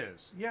power. that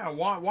is? Yeah.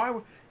 Why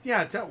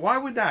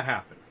would that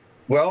happen?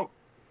 Well,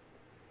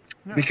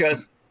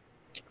 because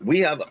we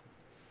have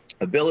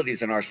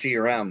abilities in our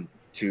CRM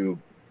to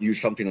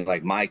use something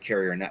like My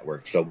Carrier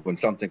Network. So when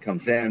something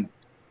comes in,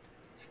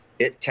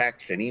 it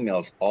texts and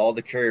emails all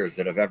the carriers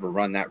that have ever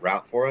run that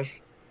route for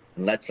us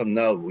and lets them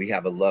know we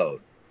have a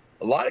load.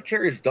 A lot of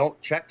carriers don't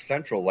check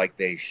Central like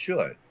they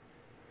should.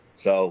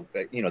 So,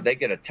 they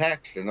get a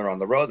text and they're on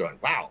the road. They're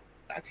like, wow,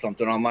 that's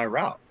something on my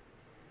route.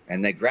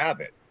 And they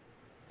grab it,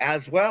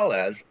 as well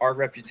as our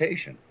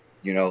reputation.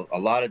 A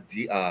lot of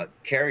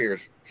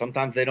carriers,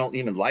 sometimes they don't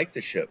even like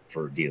to ship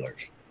for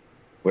dealers,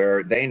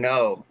 where they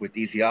know with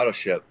Easy Auto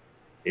Ship,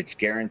 it's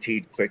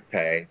guaranteed quick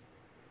pay.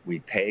 We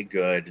pay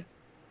good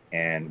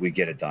and we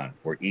get it done.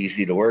 We're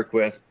easy to work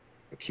with.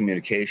 The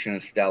communication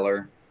is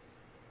stellar.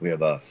 We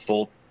have a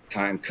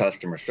full-time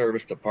customer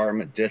service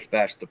department,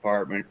 dispatch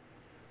department,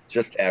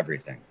 just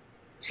everything.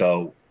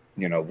 So,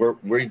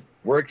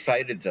 we're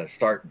excited to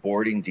start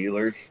boarding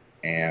dealers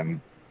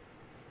and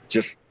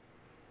just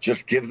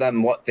give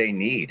them what they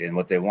need and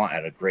what they want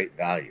at a great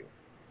value.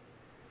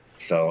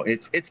 So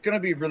it's going to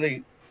be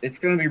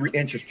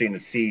interesting to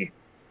see,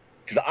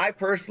 because I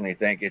personally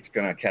think it's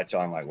going to catch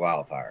on like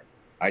wildfire.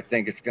 I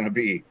think it's going to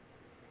be,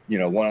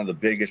 one of the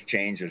biggest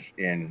changes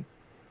in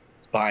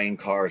buying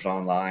cars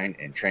online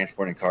and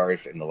transporting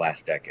cars in the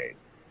last decade.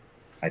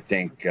 I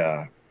think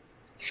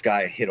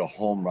Sky hit a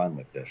home run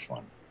with this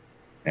one,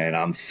 and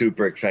I'm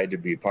super excited to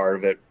be part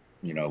of it.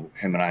 Him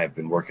and I have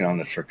been working on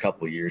this for a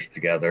couple of years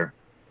together,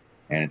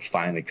 and it's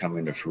finally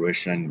coming to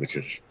fruition, which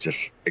is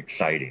just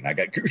exciting. I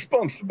got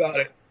goosebumps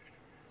about it.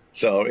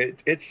 So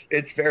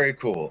it's very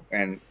cool.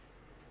 And,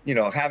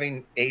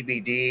 having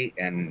ABD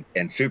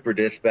and Super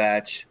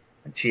Dispatch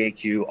and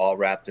TAQ all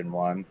wrapped in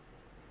one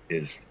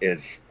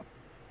is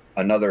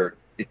another,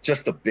 it's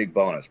just a big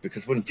bonus,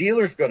 because when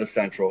dealers go to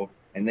Central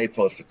and they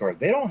post a car,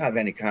 they don't have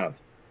any kind of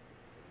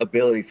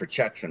ability for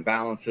checks and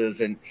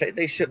balances, and say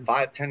they ship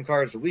 5-10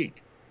 cars a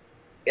week.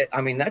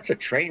 That's a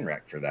train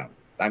wreck for them.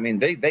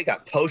 They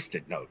got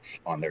Post-it notes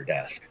on their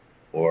desk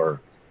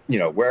or,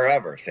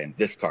 wherever, saying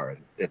this car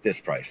is at this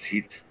price.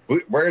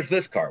 Where's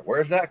this car?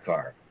 Where's that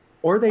car?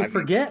 Or they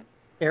forget,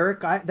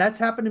 Eric. That's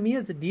happened to me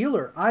as a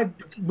dealer. I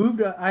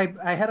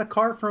had a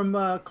car from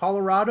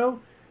Colorado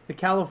to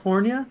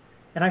California,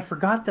 and I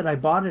forgot that I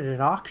bought it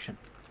at auction.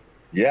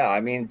 Yeah,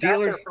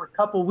 dealers for a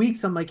couple of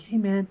weeks. I'm like, hey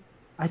man,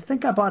 I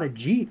think I bought a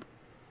Jeep,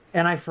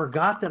 and I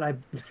forgot that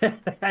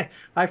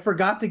I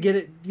forgot to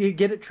get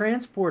it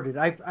transported.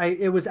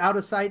 It was out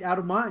of sight, out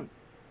of mind.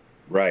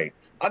 Right.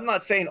 I'm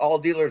not saying all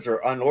dealers are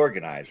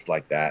unorganized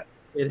like that,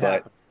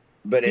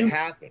 but it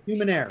happens.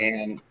 Human error.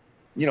 And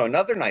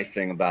another nice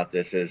thing about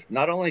this is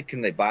not only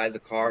can they buy the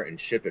car and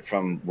ship it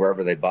from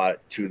wherever they bought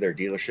it to their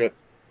dealership,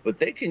 but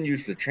they can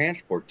use the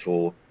transport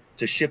tool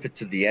to ship it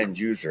to the end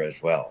user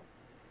as well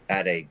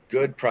at a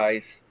good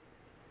price,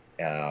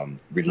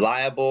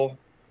 reliable,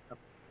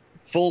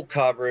 full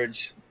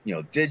coverage,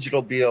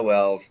 digital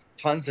BOLs,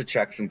 tons of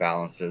checks and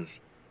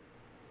balances.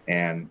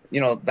 And,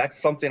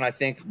 that's something I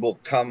think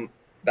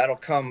that'll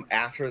come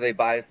after they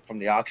buy from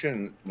the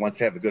auction. Once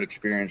they have a good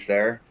experience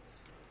there,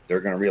 they're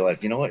going to realize,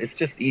 it's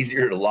just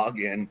easier to log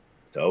in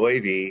to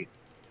OAV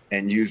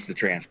and use the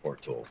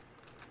transport tool.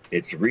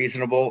 It's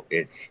reasonable,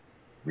 it's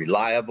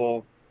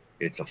reliable,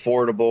 it's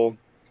affordable,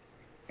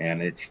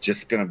 and it's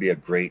just going to be a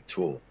great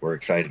tool. We're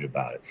excited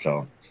about it.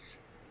 So,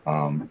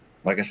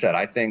 like I said,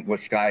 I think what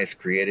Sky has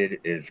created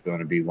is going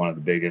to be one of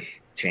the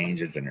biggest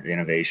changes and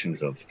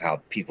innovations of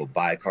how people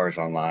buy cars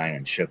online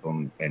and ship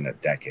them in a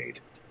decade.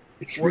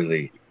 It's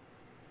really...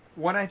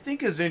 What I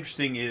think is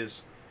interesting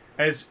is,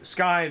 as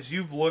Sky, as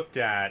you've looked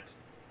at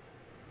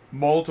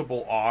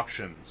multiple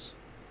auctions,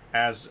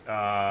 as,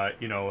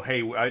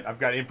 hey, I've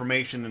got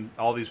information in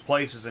all these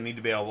places, I need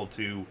to be able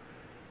to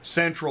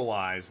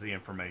centralize the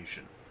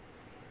information.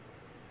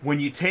 When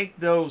you take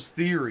those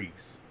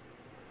theories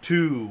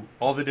to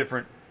all the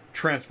different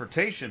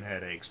transportation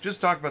headaches,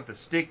 just talk about the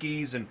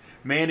stickies and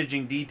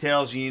managing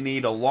details, you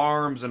need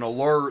alarms and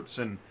alerts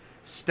and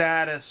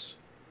status,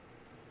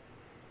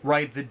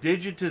 right? The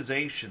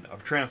digitization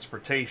of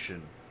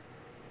transportation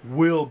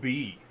will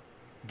be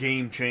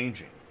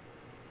game-changing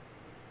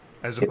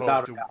as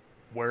opposed to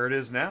where it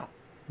is now.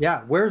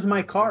 Yeah, where's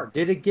my car?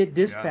 Did it get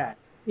dispatched?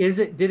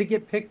 Yeah. Did it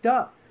get picked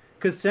up?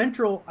 Because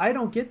Central, I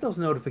don't get those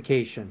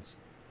notifications.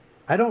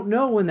 I don't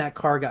know when that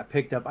car got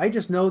picked up. I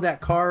just know that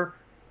car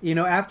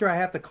after I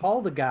have to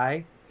call the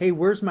guy, hey,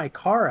 where's my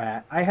car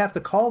at? I have to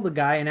call the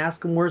guy and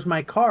ask him, where's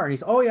my car? And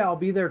he's, oh, yeah, I'll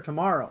be there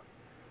tomorrow.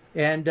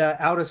 And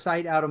out of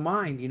sight, out of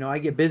mind. I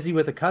get busy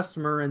with a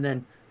customer, and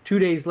then 2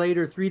 days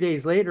later, 3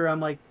 days later, I'm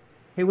like,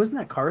 hey, wasn't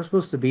that car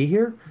supposed to be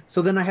here?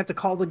 So then I have to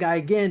call the guy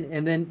again,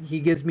 and then he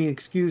gives me an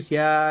excuse.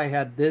 Yeah, I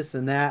had this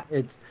and that.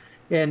 It's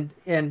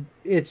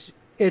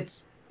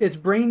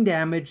brain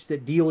damage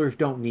that dealers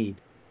don't need.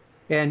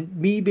 And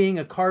me being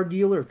a car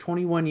dealer of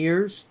 21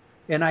 years,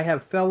 and I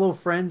have fellow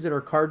friends that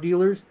are car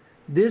dealers,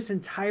 this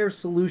entire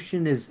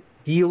solution is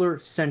dealer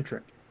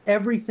centric.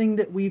 Everything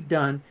that we've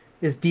done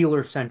is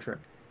dealer centric.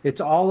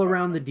 It's all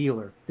around the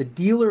dealer. The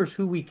dealer is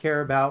who we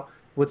care about,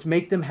 what's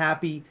make them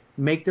happy,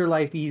 make their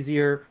life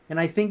easier. And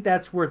I think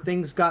that's where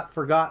things got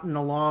forgotten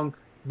along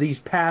these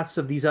paths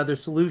of these other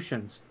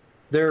solutions.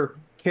 They're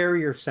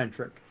carrier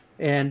centric.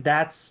 And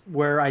that's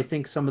where I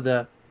think some of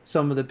the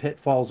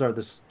pitfalls are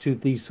to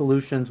these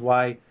solutions,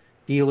 why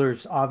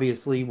dealers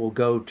obviously will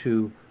go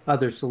to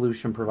other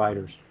solution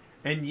providers.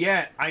 And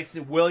yet, I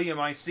said, William,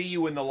 I see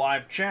you in the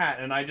live chat,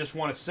 and I just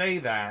want to say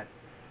that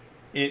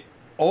it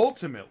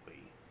ultimately,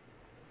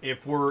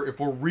 if we're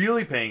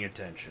really paying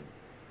attention,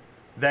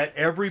 that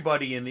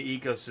everybody in the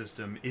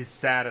ecosystem is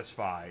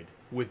satisfied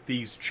with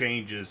these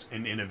changes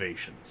and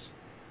innovations,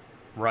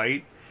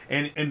 right?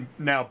 And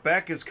now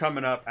Beck is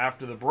coming up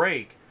after the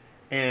break,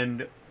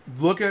 and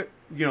look at,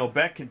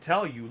 Beck can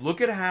tell you,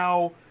 look at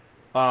how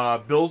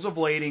bills of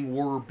lading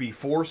were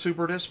before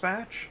Super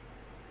Dispatch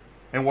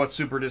and what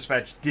Super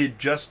Dispatch did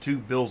just to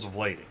bills of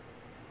lading.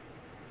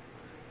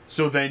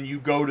 So then you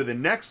go to the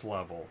next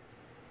level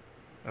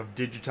of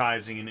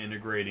digitizing and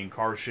integrating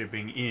car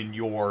shipping in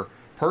your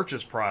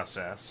purchase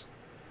process,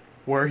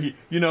 where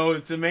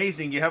it's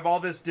amazing. You have all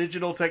this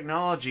digital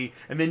technology,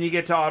 and then you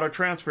get to auto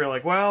transfer. You're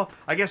like, well,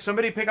 I guess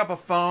somebody pick up a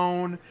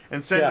phone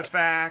and send a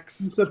fax.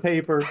 Piece of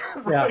paper.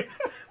 Right?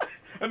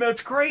 And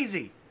that's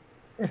crazy.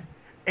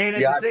 And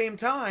at the same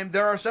time,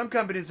 there are some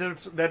companies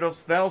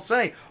that'll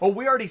say, oh,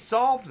 we already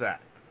solved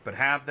that. But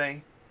have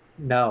they?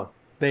 No,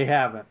 they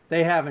haven't.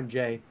 They haven't,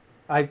 Jay.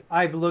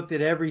 I've looked at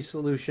every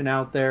solution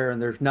out there,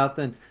 and there's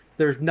nothing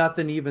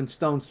even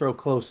stone's throw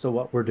close to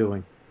what we're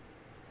doing.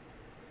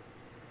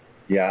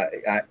 Yeah,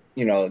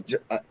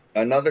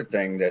 another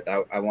thing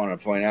that I want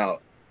to point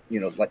out,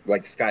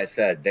 like Sky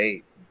said,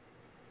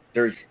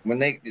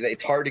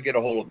 it's hard to get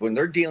a hold of when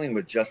they're dealing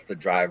with just the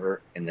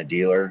driver and the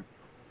dealer.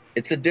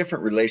 It's a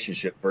different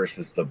relationship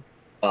versus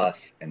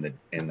us and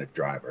the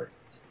driver,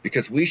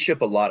 because we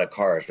ship a lot of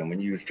cars and we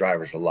use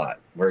drivers a lot,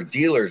 where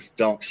dealers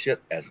don't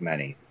ship as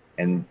many.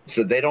 And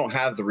so they don't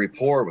have the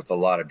rapport with a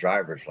lot of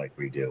drivers like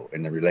we do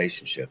in the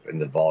relationship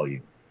and the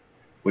volume,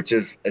 which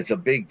it's a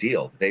big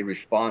deal. They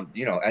respond,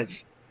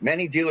 as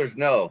many dealers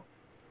know,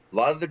 a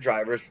lot of the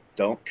drivers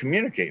don't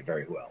communicate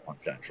very well on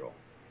Central,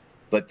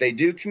 but they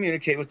do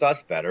communicate with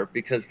us better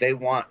because they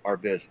want our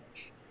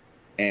business.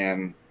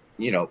 And,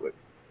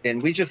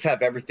 and we just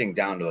have everything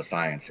down to a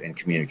science and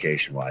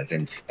communication wise.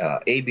 And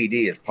ABD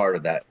is part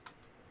of that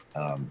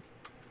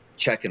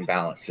check and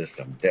balance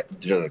system.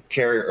 The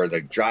carrier or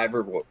the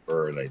driver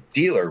or the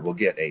dealer will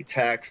get a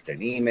text,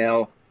 an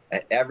email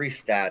at every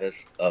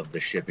status of the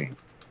shipping,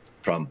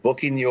 from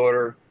booking the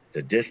order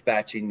to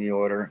dispatching the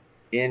order,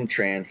 in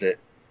transit,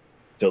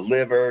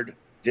 delivered,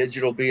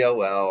 digital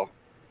BOL.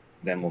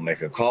 Then we'll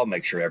make a call,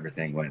 make sure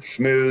everything went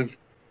smooth,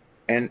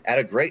 and at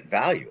a great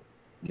value.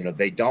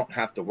 They don't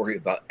have to worry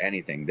about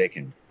anything. They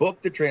can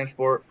book the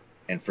transport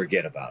and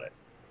forget about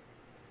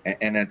it.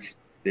 And it's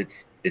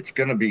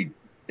gonna be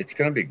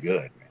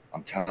good, man.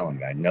 I'm telling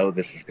you, I know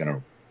this is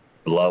gonna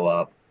blow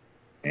up,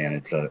 and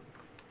it's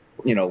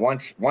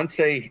once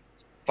they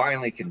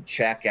finally can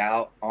check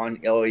out on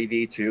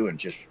LEV2 and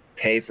just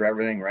pay for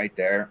everything right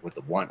there with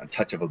a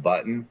touch of a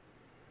button.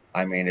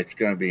 I mean, it's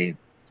gonna be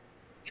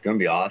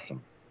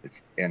awesome.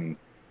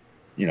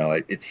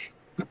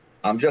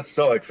 I'm just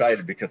so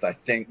excited, because I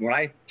think when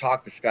I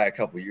talked to Sky a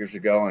couple of years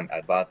ago and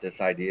I bought this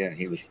idea and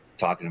he was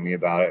talking to me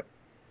about it,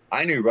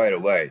 I knew right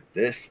away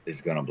this is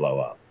going to blow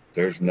up.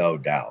 There's no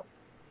doubt.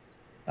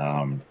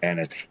 And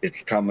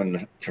it's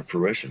coming to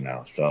fruition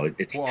now. So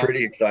it's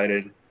pretty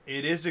excited.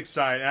 It is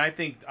exciting. I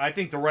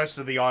think the rest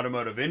of the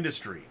automotive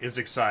industry is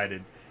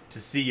excited to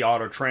see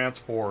auto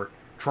transport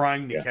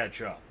trying to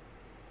catch up.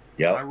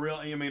 Yeah.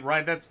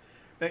 Right.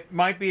 That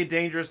might be a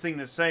dangerous thing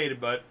to say,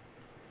 but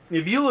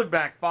if you look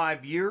back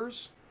 5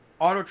 years,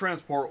 auto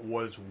transport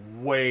was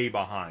way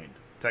behind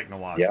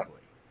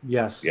technologically.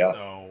 Yes. Yeah.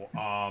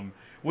 So,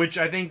 which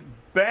I think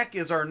Beck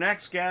is our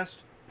next guest.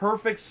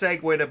 Perfect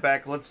segue to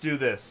Beck. Let's do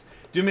this.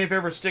 Do me a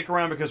favor, stick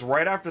around, because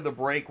right after the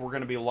break, we're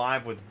going to be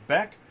live with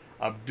Beck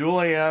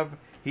Abdullayev.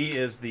 He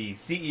is the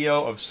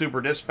CEO of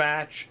Super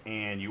Dispatch,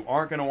 and you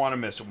aren't going to want to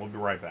miss it. We'll be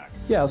right back.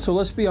 Yeah, so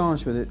let's be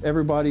honest with it.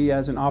 Everybody,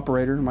 as an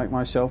operator, like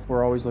myself,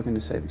 we're always looking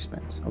to save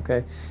expense,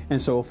 okay?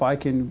 And so if I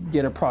can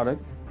get a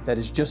product that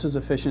is just as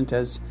efficient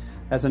as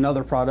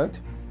another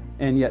product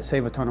and yet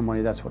save a ton of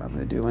money, that's what I'm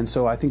going to do. And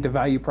so I think the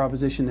value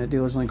proposition that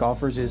DealersLink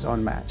offers is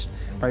unmatched,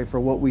 right?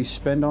 For what we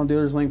spend on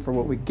DealersLink, for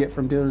what we get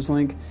from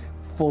DealersLink,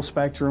 full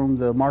spectrum,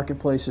 the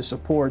marketplace's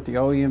support, the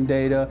OEM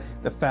data,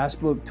 the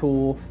Fastbook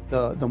tool,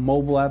 the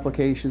mobile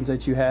applications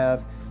that you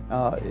have.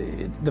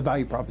 The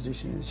value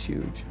proposition is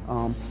huge.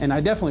 And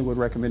I definitely would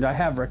recommend, I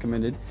have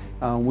recommended,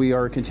 we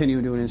are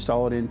continuing to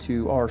install it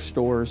into our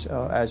stores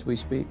as we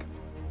speak.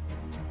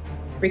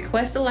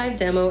 Request a live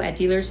demo at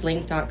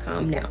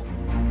dealerslink.com now.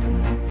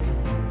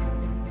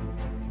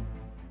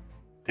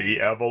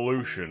 The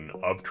evolution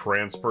of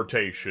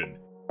transportation.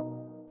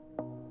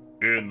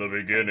 In the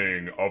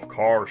beginning of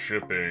car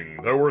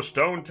shipping, there were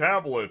stone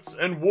tablets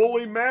and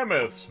woolly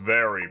mammoths,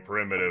 very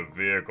primitive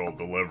vehicle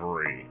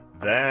delivery.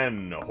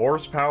 Then,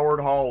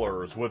 horse-powered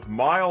haulers with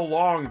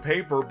mile-long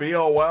paper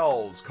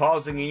BOLs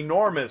causing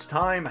enormous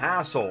time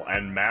hassle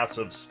and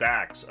massive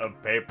stacks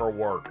of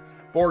paperwork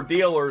for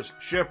dealers,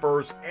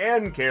 shippers,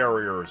 and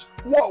carriers.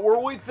 What were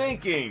we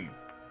thinking?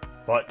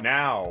 But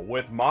now,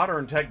 with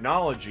modern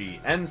technology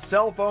and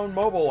cell phone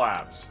mobile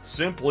apps,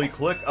 simply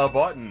click a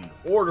button,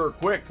 order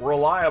quick,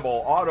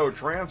 reliable auto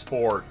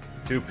transport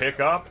to pick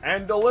up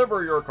and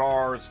deliver your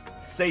cars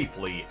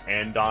safely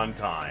and on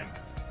time.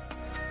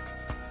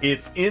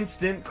 It's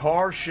instant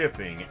car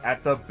shipping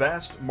at the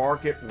best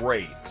market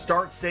rate.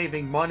 Start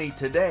saving money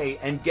today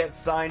and get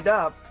signed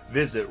up.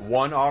 Visit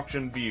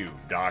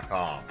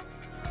oneauctionview.com.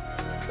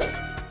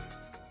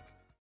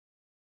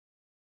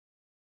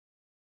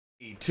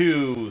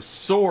 To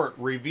sort,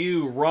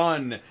 review,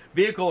 run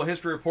vehicle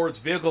history reports,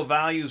 vehicle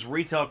values,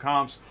 retail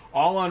comps,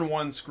 all on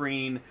one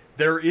screen.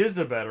 There is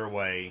a better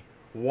way.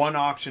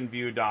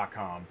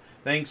 oneauctionview.com.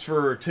 Thanks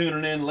for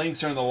tuning in.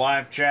 Links are in the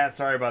live chat.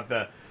 Sorry about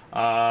the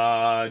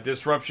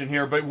disruption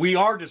here, but we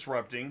are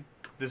disrupting.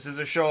 This is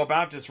a show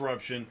about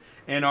disruption,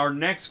 and our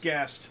next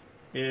guest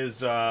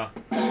is a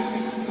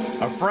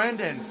friend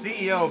and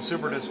CEO of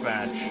Super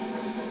Dispatch,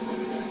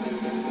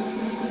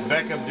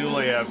 Vek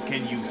Abdullayev.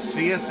 Can you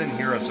see us and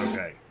hear us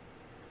okay?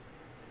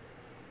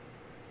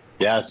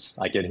 Yes,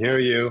 I can hear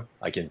you.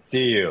 I can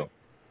see you.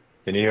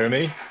 Can you hear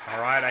me? All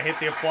right, I hit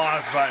the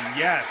applause button.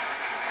 Yes,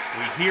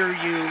 we hear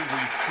you,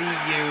 we see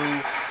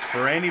you.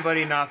 For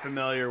anybody not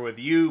familiar with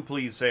you,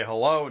 please say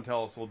hello and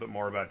tell us a little bit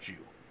more about you.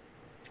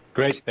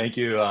 Great. Thank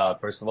you.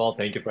 First of all,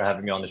 thank you for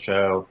having me on the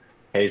show.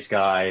 Hey,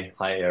 Sky.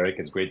 Hi, Eric.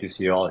 It's great to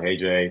see you all. Hey,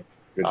 Jay.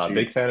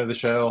 Big fan of the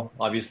show.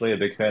 Obviously, a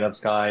big fan of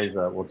Sky's.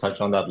 We'll touch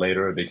on that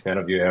later. A big fan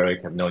of you,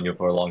 Eric. I've known you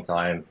for a long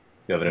time.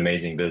 You have an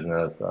amazing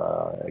business,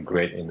 a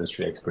great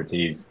industry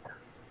expertise.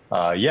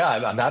 Yeah,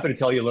 I'm happy to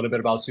tell you a little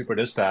bit about Super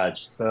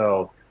Dispatch.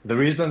 So the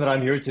reason that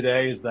I'm here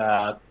today is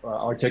that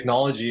our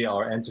technology,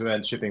 our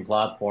end-to-end shipping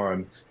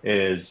platform,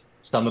 is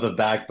some of the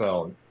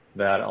backbone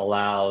that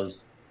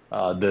allows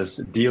this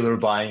dealer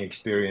buying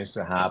experience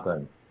to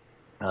happen.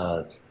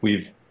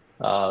 We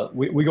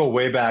go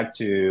way back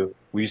to,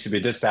 we used to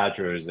be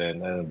dispatchers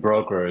and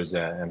brokers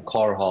and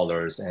car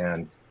haulers,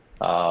 and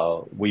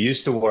we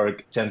used to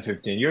work 10,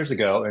 15 years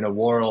ago in a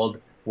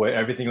world where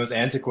everything was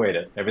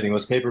antiquated, everything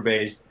was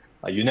paper-based.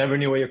 You never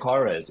knew where your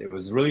car is. It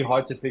was really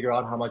hard to figure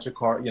out how much a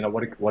car,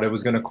 what it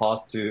was going to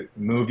cost to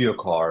move your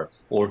car,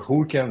 or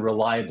who can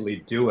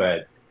reliably do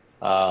it,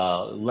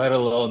 let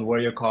alone where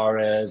your car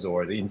is,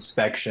 or the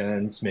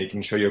inspections,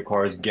 making sure your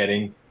car is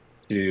getting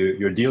to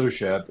your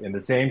dealership in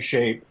the same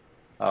shape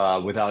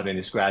without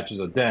any scratches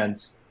or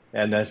dents,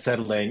 and then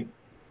settling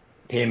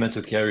payments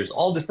with carriers.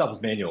 All this stuff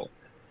is manual.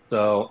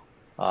 So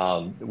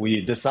we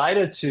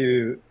decided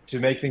to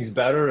make things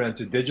better and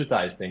to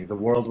digitize things. The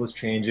world was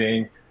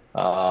changing.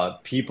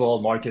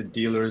 People, market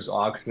dealers,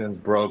 auctions,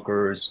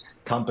 brokers,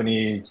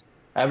 companies,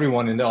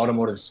 everyone in the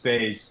automotive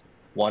space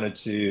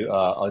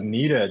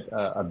needed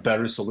a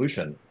better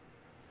solution.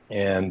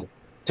 And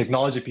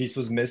technology piece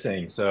was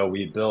missing. So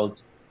we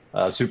built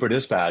Super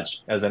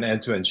Dispatch as an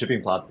end-to-end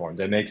shipping platform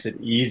that makes it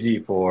easy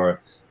for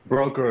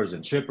brokers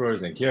and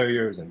shippers and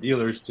carriers and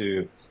dealers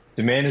to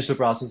manage the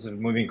process of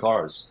moving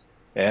cars.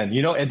 And,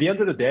 at the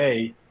end of the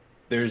day,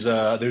 there's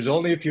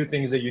only a few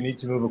things that you need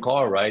to move a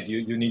car, right?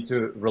 You need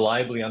to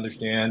reliably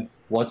understand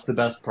what's the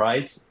best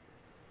price,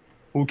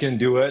 who can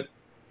do it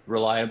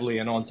reliably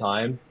and on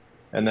time,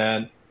 and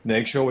then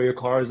make sure where your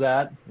car is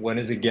at. When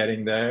is it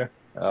getting there?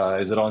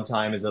 Is it on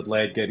time? Is it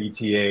late? Get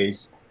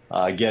ETAs,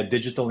 get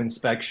digital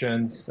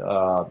inspections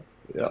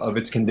of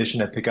its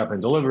condition at pickup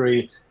and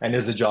delivery, and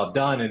is the job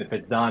done? And if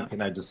it's done,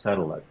 can I just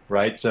settle it,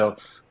 right? So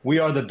we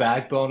are the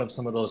backbone of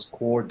some of those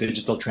core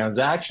digital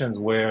transactions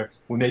where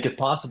we make it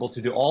possible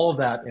to do all of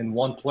that in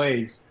one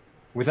place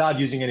without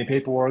using any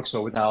paperwork,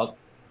 so without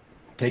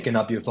picking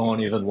up your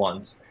phone even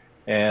once.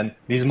 And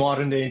these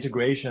modern day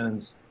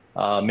integrations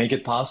make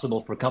it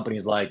possible for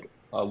companies like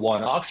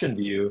One Auction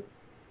View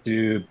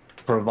to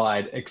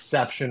provide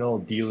exceptional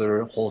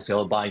dealer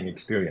wholesale buying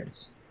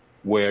experience,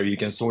 where you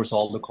can source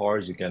all the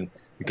cars. You can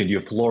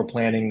do floor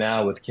planning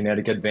now with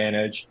Kinetic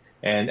Advantage.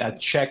 And at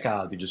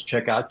checkout, you just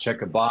check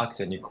a box,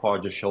 and your car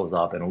just shows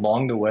up. And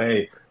along the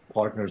way,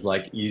 partners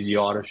like Easy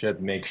Auto Ship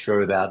make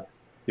sure that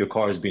your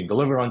car is being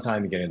delivered on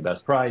time, you're getting the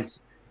best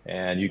price,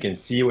 and you can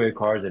see where your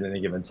car is at any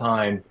given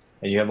time.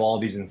 And you have all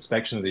these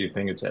inspections at your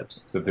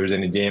fingertips. So if there's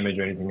any damage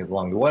or anything is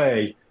along the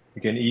way,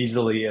 you can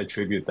easily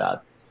attribute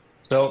that.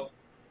 So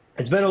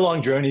It's been a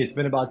long journey. It's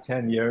been about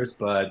 10 years,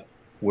 but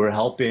we're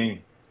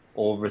helping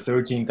over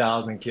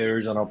 13,000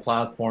 carriers on our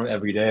platform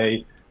every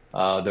day.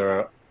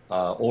 There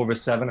are over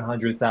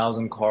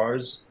 700,000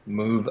 cars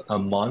move a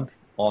month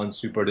on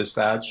Super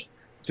Dispatch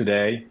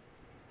today.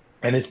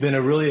 And it's been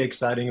a really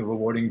exciting and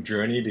rewarding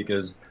journey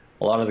because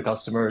a lot of the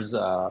customers,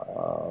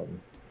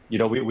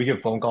 we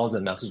get phone calls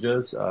and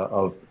messages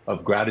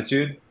of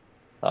gratitude,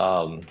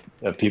 of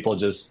people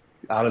just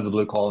out of the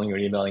blue calling or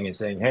emailing and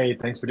saying, "Hey,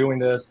 thanks for doing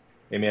this.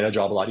 It made our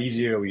job a lot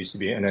easier. We used to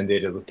be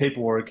inundated with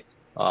paperwork,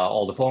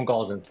 all the phone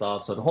calls and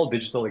stuff. So the whole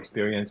digital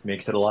experience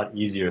makes it a lot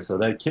easier. So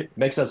that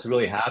makes us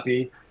really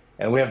happy.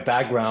 And we have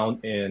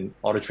background in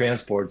auto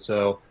transport.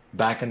 So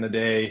back in the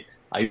day,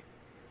 I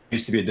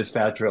used to be a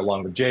dispatcher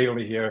along with Jay over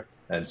here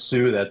and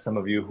Sue, that some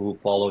of you who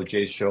follow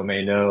Jay's show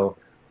may know.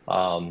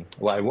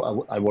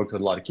 I worked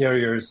with a lot of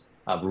carriers.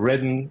 I've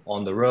ridden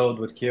on the road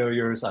with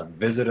carriers. I've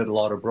visited a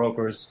lot of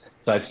brokers.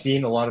 So I've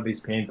seen a lot of these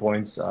pain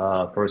points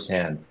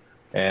firsthand.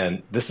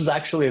 And this is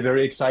actually a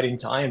very exciting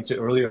time to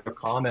earlier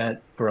comment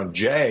from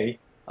Jay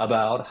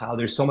about how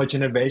there's so much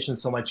innovation,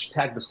 so much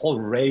tech, this whole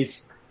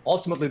race.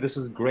 Ultimately, this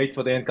is great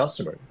for the end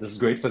customer. This is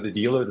great for the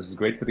dealer. This is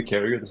great for the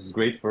carrier. This is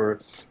great for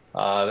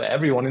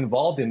everyone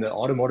involved in the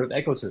automotive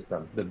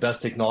ecosystem. The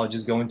best technology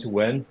is going to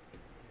win.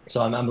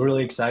 So I'm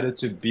really excited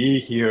to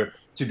be here,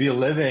 to be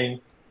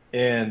living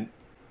in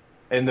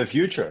the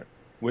future,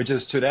 which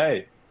is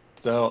today.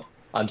 So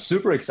I'm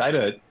super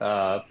excited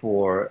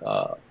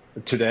for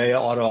today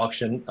Auto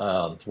Auction,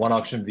 One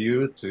Auction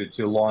View,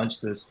 to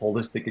launch this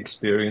holistic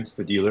experience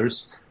for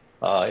dealers.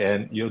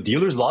 And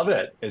dealers love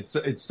it.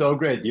 It's so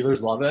great.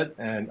 Dealers love it,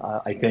 and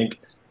I think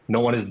no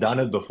one has done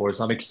it before.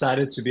 So I'm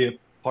excited to be a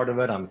part of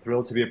it. I'm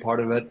thrilled to be a part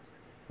of it.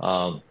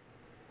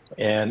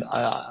 And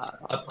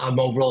I'm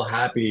overall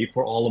happy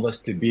for all of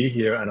us to be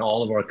here and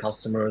all of our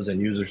customers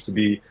and users to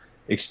be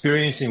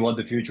experiencing what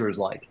the future is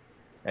like.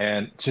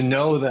 And to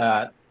know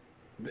that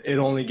it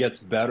only gets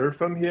better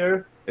from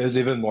here is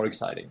even more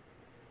exciting.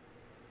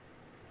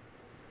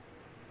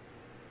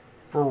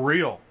 For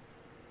real.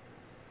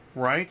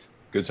 Right?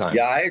 Good time.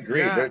 Yeah, I agree.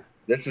 Yeah.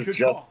 This is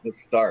just the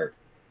start.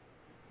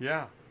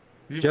 Yeah.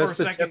 Just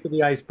the tip of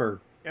the iceberg.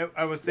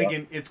 I was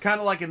thinking, it's kind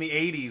of like in the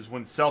 80s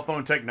when cell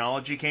phone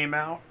technology came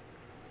out,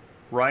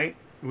 right?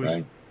 It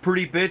was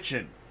pretty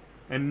bitchin',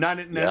 and not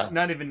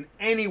even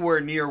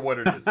anywhere near what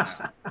it is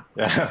now.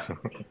 Yeah.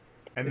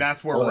 And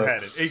that's where we're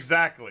headed.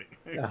 Exactly.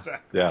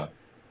 Yeah.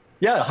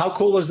 Yeah, how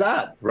cool was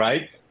that,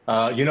 right?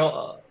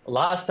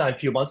 Last time, a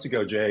few months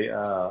ago, Jay,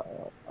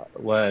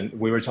 when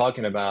we were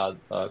talking about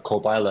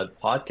Copilot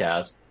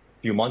podcast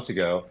a few months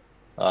ago,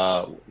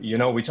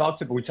 we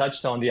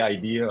touched on the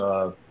idea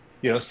of,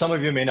 some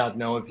of you may not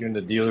know if you're in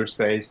the dealer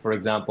space, for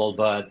example,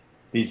 but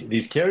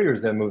these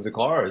carriers that move the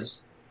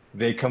cars,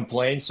 they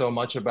complain so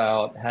much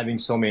about having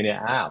so many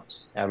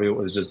apps. It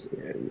was just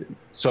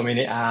so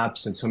many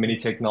apps and so many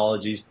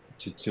technologies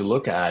to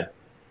look at,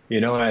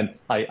 and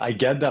I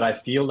get that. I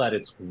feel that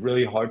it's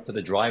really hard for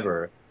the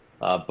driver,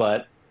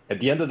 but at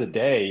the end of the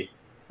day,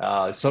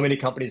 so many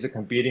companies are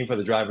competing for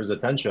the driver's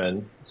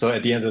attention. So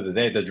at the end of the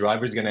day, the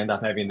driver is going to end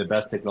up having the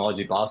best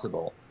technology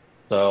possible.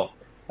 So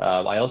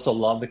I also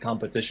love the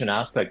competition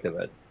aspect of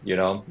it.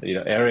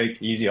 Eric,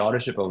 Easy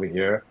Autoship over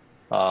here.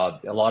 A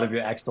lot of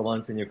your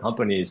excellence in your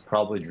company is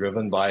probably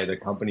driven by the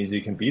companies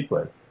you compete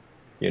with.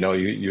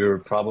 You're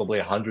probably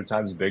 100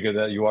 times bigger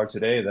than you are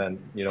today than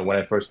when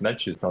I first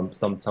met you some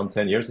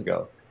 10 years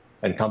ago,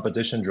 and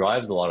competition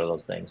drives a lot of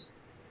those things.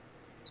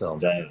 So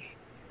it does.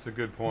 It's a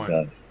good point. It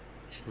does.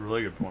 It's a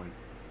really good point.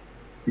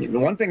 The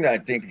one thing that I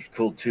think is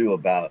cool too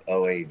about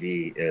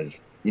OAV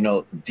is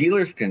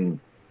dealers can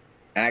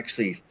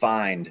actually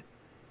find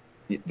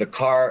the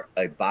car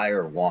a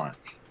buyer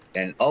wants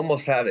and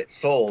almost have it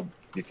sold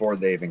before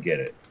they even get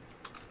it.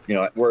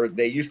 Where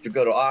they used to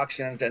go to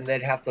auctions and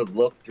they'd have to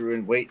look through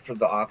and wait for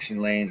the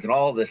auction lanes and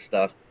all this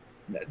stuff.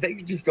 They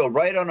could just go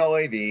right on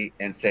OAV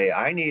and say,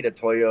 I need a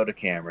Toyota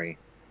Camry,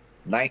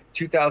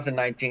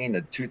 2019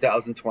 to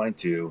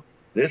 2022,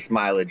 this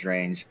mileage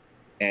range,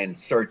 and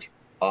search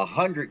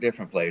 100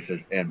 different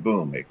places, and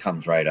boom, it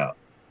comes right up.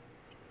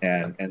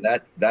 And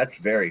that's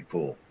very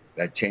cool.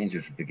 That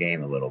changes the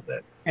game a little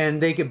bit.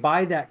 And they could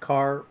buy that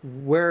car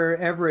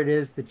wherever it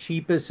is the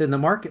cheapest in the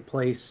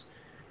marketplace.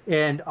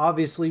 And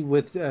obviously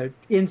with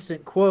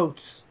instant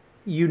quotes,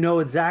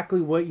 exactly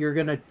what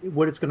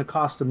it's going to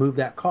cost to move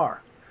that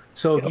car.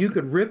 So if you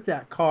could rip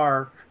that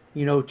car,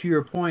 to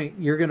your point,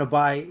 you're going to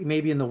buy,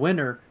 maybe in the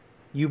winter,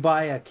 you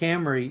buy a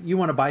Camry, you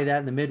want to buy that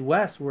in the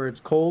Midwest where it's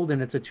cold and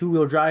it's a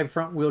two-wheel drive,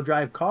 front-wheel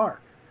drive car.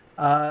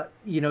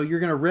 You're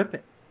going to rip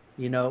it,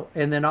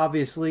 And then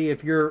obviously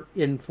if you're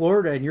in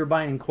Florida and you're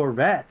buying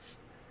Corvettes,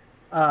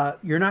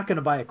 you're not going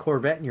to buy a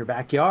Corvette in your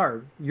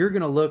backyard. You're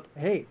going to look,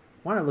 hey,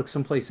 why not look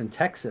someplace in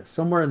Texas,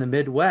 somewhere in the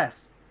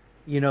Midwest?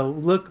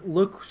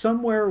 Look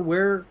somewhere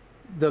where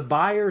the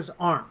buyers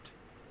aren't.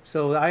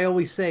 So I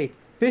always say,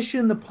 fish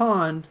in the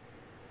pond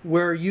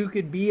where you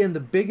could be in the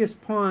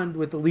biggest pond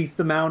with the least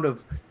amount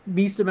of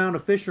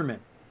fishermen.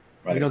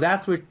 Right.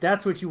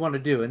 That's what you want to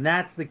do, and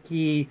that's the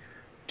key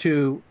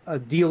to a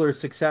dealer's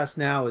success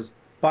now is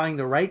buying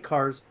the right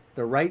cars,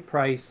 the right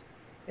price,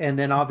 and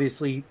then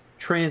obviously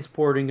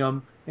transporting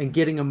them and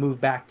getting them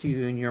moved back to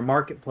you in your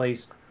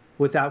marketplace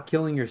without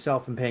killing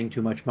yourself and paying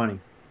too much money.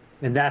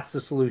 And that's the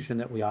solution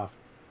that we offer.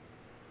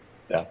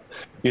 Yeah.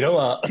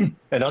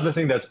 Another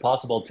thing that's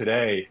possible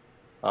today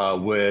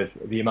with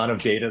the amount of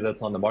data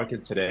that's on the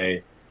market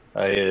today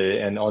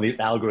and all these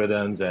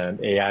algorithms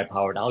and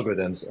AI-powered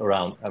algorithms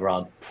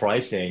around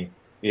pricing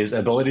is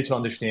ability to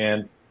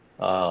understand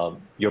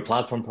your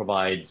platform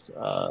provides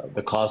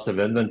the cost of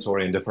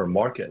inventory in different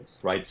markets,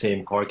 right?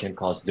 Same car can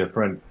cost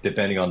different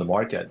depending on the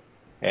market.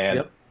 And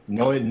Yep.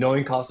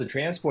 knowing cost of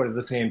transport at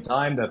the same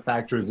time that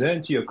factors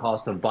into your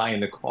cost of buying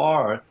the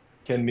car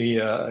can be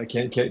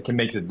can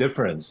make the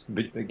difference,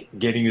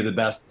 getting you the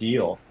best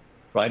deal,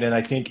 right? And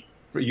I think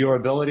for your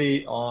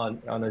ability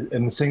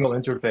in a single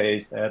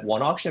interface at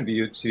One Auction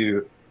View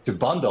to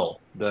bundle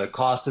the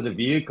cost of the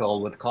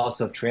vehicle with cost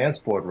of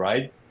transport,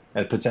 right?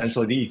 And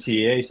potentially the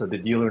ETA, so the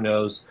dealer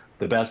knows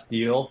the best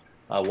deal,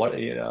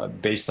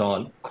 based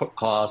on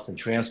cost and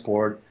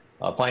transport,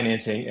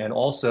 financing, and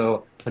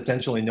also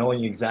potentially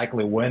knowing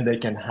exactly when they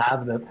can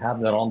have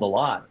that on the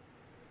lot.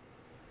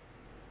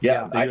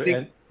 Yeah, I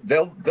think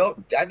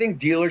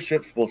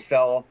dealerships will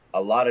sell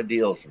a lot of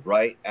deals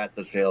right at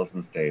the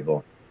salesman's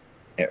table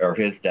or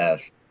his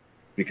desk,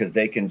 because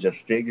they can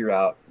just figure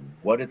out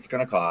what it's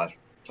going to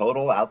cost,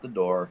 total out the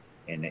door,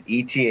 and an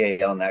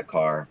ETA on that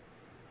car.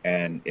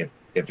 And if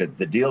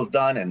the deal's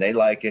done and they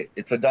like it,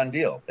 it's a done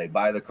deal. They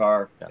buy the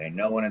car, they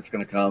know when it's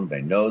going to come,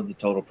 they know the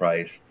total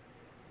price.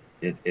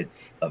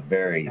 It's a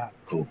very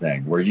cool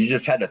thing where you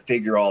just had to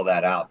figure all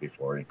that out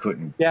before. You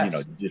couldn't,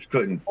 you just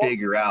couldn't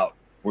figure out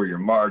where your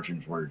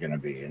margins were going to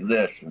be and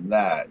this and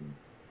that.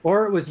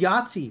 Or it was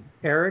Yahtzee,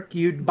 Eric.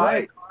 You'd buy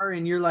a car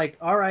and you're like,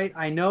 all right,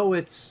 I know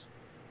it's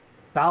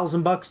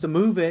 $1,000 to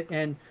move it.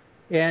 And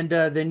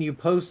then you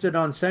post it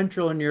on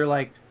Central and you're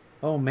like,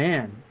 oh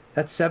man,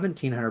 that's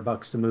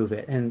 $1,700 to move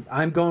it. And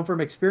I'm going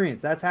from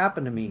experience. That's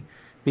happened to me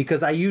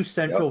because I used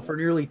Central for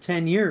nearly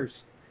 10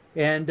 years.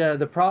 And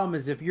the problem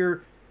is if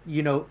you're,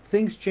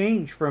 things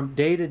change from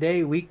day to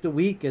day, week to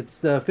week. It's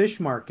the fish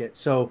market.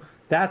 So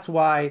that's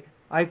why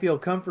I feel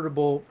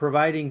comfortable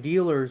providing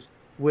dealers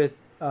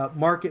with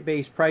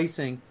market-based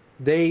pricing.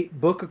 They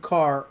book a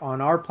car on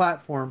our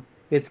platform,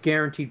 it's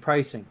guaranteed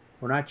pricing.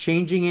 We're not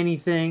changing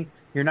anything.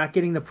 You're not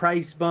getting the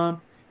price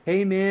bump.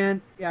 Hey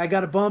man, I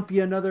got to bump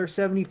you another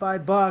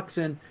 $75,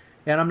 and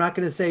I'm not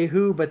going to say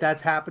who, but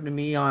that's happened to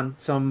me on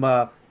some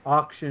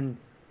auction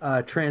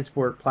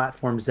transport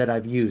platforms that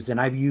I've used, and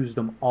I've used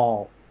them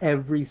all,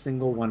 every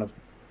single one of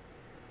them.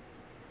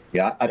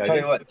 Yeah, I tell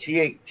you what,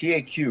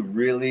 TAQ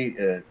really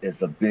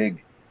is a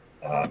big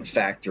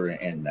factor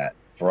in that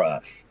for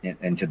us,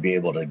 and to be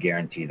able to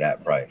guarantee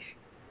that price,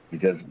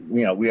 because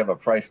we have a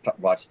price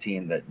watch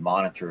team that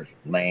monitors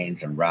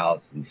lanes and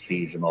routes and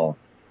seasonal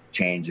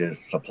changes,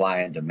 supply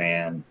and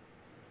demand,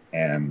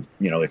 and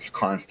it's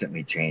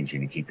constantly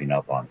changing and keeping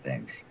up on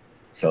things.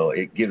 So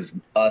it gives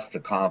us the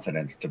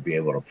confidence to be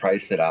able to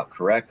price it out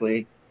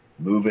correctly,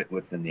 move it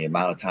within the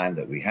amount of time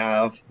that we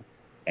have,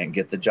 and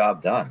get the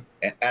job done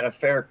at a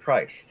fair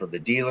price for the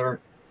dealer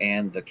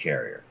and the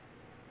carrier.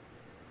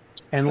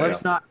 And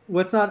let's not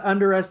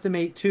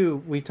underestimate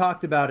too. We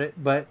talked about it,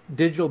 but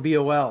digital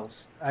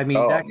BOLs. I mean,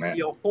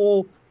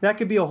 that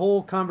could be a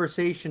whole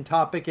conversation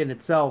topic in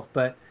itself.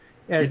 But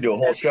you do a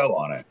whole show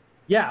on it.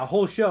 Yeah, a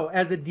whole show.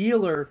 As a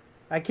dealer,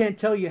 I can't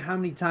tell you how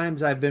many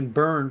times I've been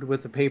burned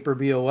with a paper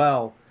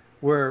BOL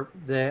where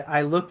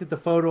I looked at the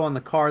photo on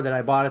the car that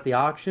I bought at the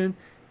auction,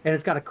 and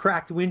it's got a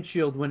cracked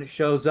windshield when it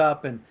shows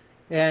up,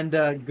 and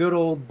good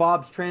old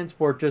Bob's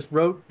Transport just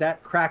wrote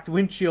that cracked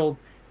windshield,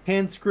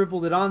 hand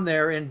scribbled it on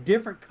there, in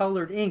different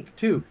colored ink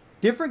too.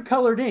 Different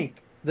colored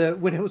ink.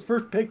 When it was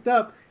first picked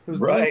up, it was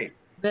blue.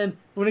 Then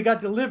when it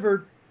got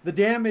delivered, the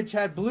damage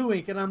had blue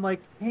ink, and I'm like,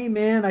 hey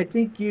man, I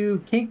think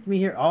you kinked me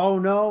here. Oh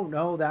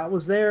no, that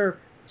was there.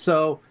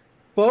 So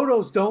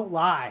photos don't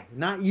lie.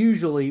 Not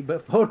usually,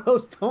 but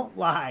photos don't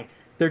lie.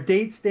 They're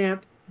date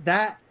stamped.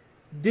 That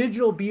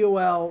digital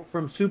BOL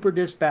from Super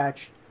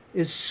Dispatch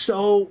is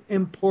so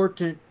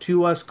important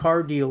to us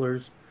car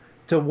dealers,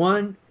 to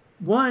one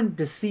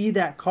to see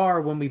that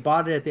car when we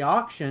bought it at the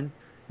auction,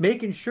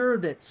 making sure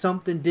that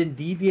something didn't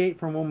deviate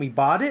from when we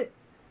bought it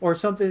or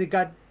something that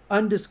got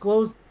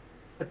undisclosed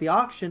at the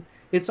auction.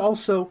 It's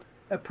also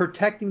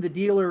protecting the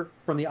dealer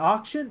from the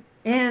auction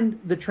and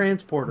the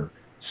transporter.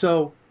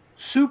 So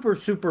super,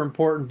 super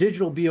important.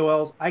 Digital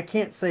BOLs, I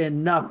can't say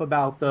enough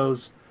about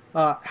those,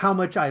 how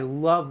much I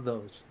love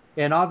those.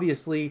 And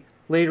obviously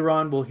later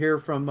on we'll hear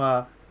from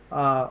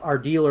our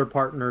dealer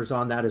partners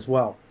on that as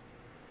well.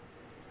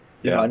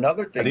 Yeah.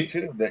 Another thing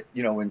too, that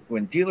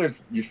when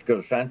dealers used to go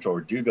to Central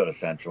or do go to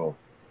Central,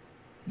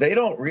 they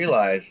don't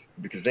realize,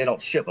 because they don't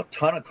ship a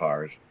ton of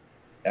cars,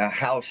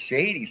 how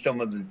shady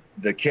some of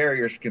the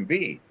carriers can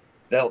be.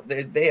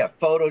 They have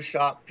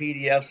Photoshop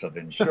PDFs of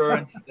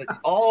insurance,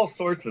 all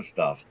sorts of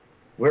stuff,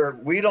 where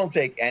we don't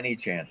take any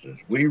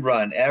chances. We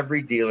run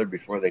every dealer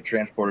before they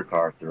transport a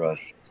car through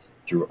us,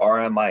 through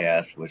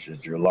RMIS, which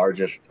is your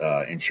largest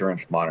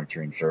insurance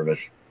monitoring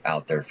service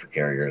out there for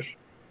carriers,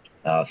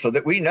 so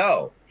that we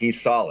know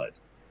he's solid.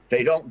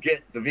 They don't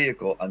get the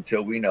vehicle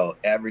until we know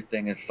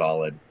everything is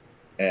solid.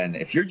 And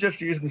if you're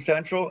just using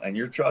Central and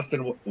you're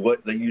trusting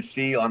what that you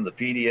see on the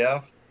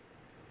PDF, I'm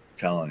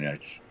telling you,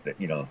 it's,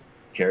 you know,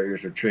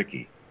 carriers are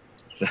tricky.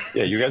 So,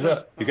 yeah, you guys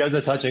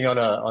are touching on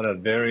a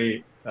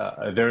very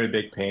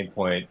big pain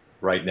point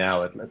right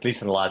now, at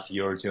least in the last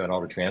year or two in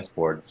auto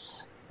transport,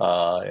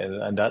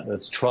 and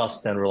that's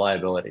trust and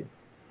reliability.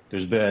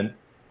 There's been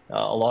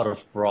a lot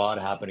of fraud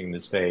happening in the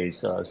space,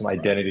 some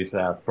identity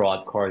theft,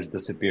 fraud, cars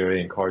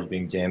disappearing, cars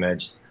being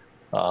damaged,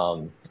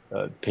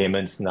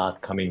 payments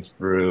not coming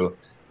through,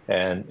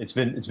 and it's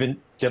been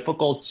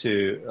difficult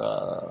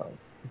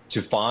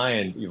to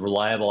find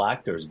reliable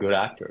actors, good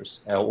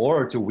actors,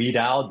 or to weed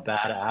out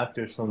bad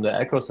actors from the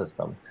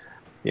ecosystem.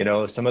 You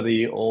know, some of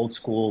the old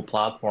school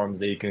platforms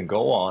that you can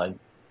go on,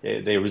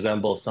 they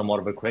resemble somewhat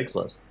of a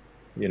Craigslist.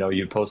 You know,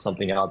 you post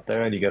something out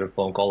there and you get a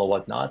phone call or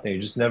whatnot, and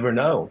you just never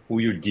know who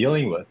you're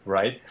dealing with,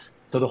 right?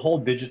 So the whole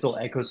digital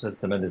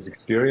ecosystem and this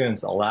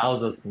experience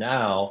allows us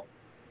now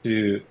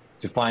to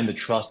find the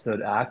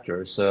trusted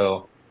actors.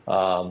 So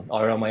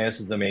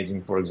RMIS is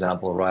amazing, for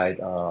example, right?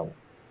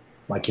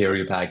 My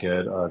carrier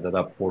packet,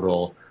 that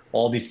portal,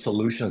 all these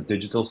solutions,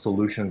 digital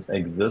solutions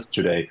exist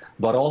today,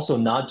 but also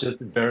not just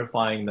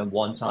verifying them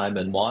one time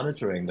and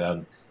monitoring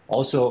them,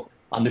 also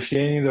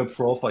understanding their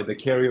profile, the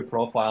carrier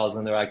profiles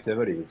and their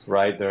activities,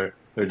 right? Their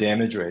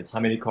damage rates, how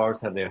many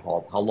cars have they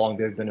hauled, how long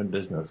they've been in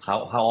business,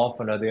 how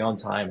often are they on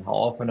time, how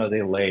often are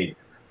they late,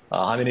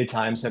 how many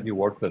times have you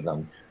worked with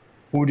them,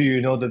 who do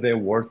you know that they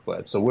work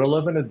with? So we're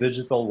living in a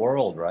digital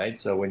world, right?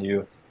 So when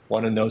you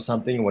want to know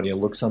something, when you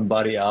look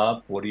somebody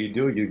up, what do?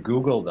 You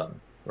Google them,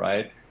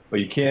 right? But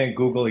you can't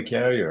Google a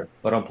carrier.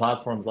 But on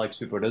platforms like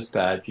Super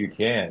Dispatch, you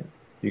can.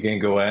 You can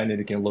go in and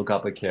you can look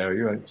up a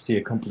carrier and see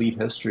a complete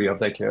history of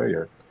that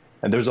carrier.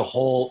 And there's a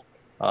whole,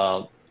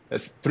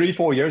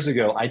 3-4 years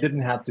ago, I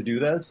didn't have to do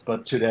this,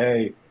 but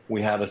today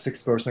we have a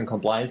 6-person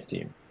compliance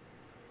team.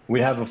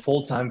 We have a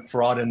full-time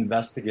fraud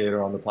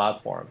investigator on the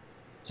platform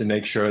to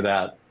make sure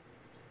that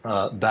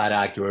bad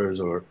actors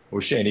or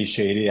any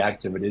shady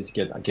activities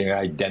get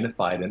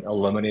identified and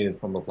eliminated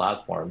from the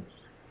platform.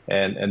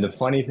 And the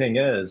funny thing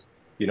is,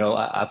 you know,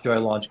 after I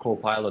launched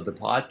Copilot, the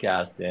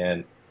podcast,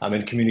 and I'm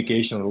in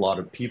communication with a lot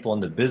of people in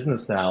the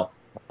business now,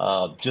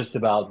 just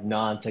about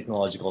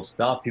non-technological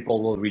stuff,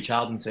 people will reach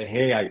out and say,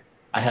 hey,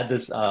 I had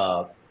this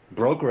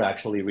broker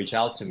actually reach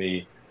out to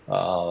me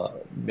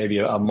maybe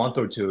a month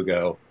or two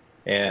ago.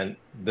 And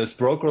this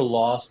broker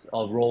lost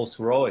a Rolls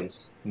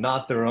Royce,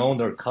 not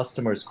their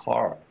customer's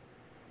car,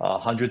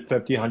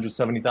 $150,000,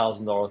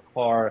 $170,000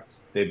 car.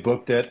 They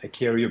booked it, a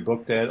carrier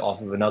booked it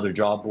off of another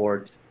job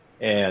board,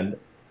 and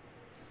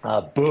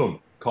boom,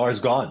 car's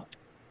gone.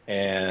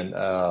 And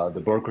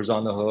the broker's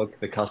on the hook,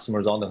 the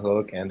customer's on the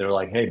hook, and they're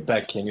like, hey,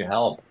 Beck, can you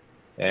help?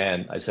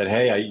 And I said,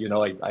 hey,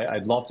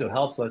 I'd love to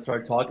help. So I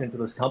started talking to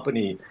this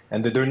company,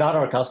 and they're not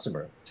our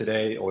customer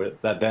today, or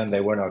that then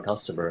they weren't our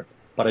customer.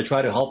 But I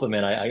tried to help them,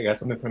 and I got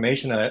some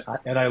information,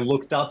 and I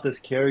looked up this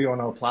carrier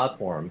on our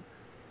platform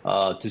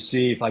to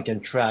see if I can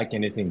track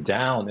anything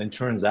down. And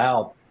turns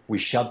out we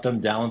shut them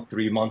down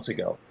 3 months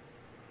ago.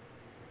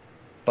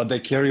 But the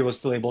carrier was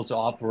still able to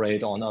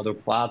operate on other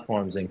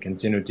platforms and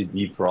continue to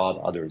defraud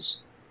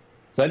others.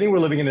 So I think we're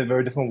living in a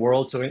very different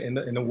world. So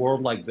in a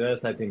world like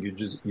this, I think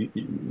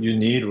you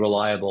need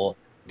reliable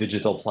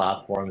digital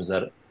platforms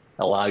that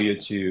allow you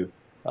to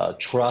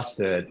trust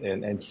it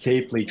and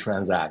safely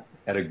transact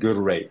at a good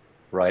rate,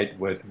 right?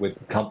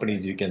 With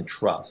companies you can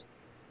trust.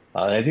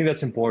 I think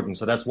that's important.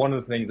 So that's one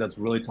of the things that's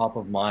really top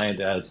of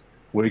mind as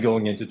we're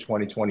going into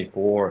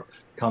 2024.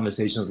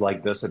 Conversations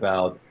like this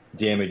about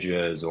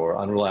damages or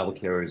unreliable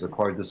carriers or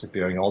cars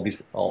disappearing, all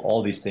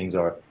these things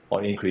are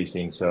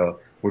increasing. So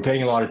we're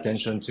paying a lot of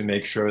attention to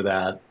make sure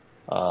that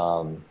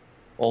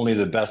only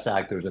the best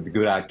actors and the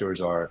good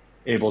actors are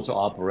able to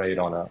operate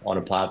on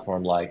a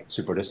platform like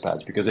Super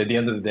Dispatch. Because at the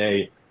end of the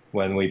day,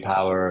 when we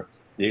power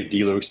the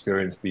dealer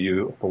experience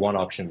view for one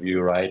auction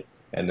view, right,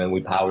 and then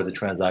we power the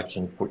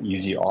transactions for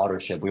easy auto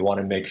ship, we want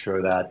to make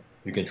sure that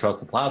you can trust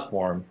the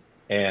platform,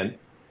 and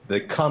the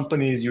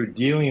companies you're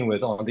dealing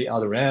with on the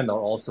other end are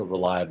also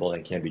reliable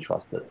and can be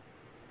trusted.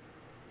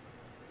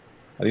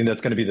 I think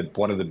that's going to be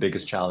one of the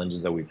biggest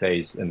challenges that we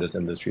face in this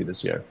industry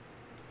this year.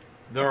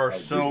 There are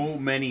so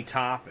many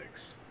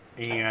topics,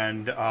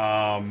 and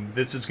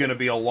this is going to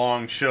be a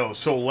long show.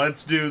 So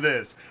let's do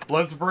this.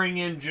 Let's bring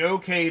in Joe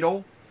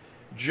Cadle.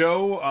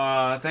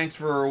 Joe, thanks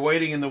for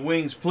waiting in the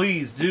wings.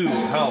 Please do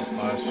help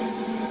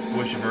us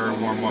wish a very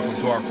warm welcome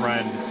to our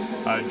friend.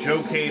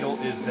 Joe Cadle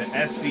is the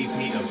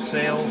SVP of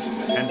Sales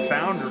and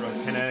founder of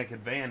Kinetic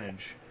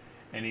Advantage,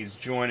 and he's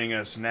joining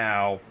us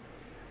now.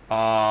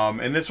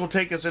 And this will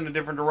take us in a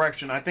different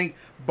direction. I think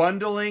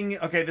bundling,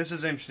 okay, this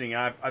is interesting.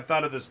 I've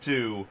thought of this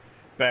too,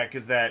 Beck,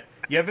 is that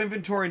you have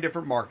inventory in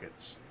different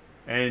markets,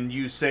 and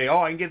you say,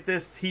 oh, I can get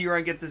this here, I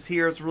can get this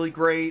here, it's really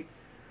great.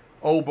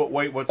 Oh, but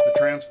wait, what's the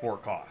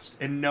transport cost?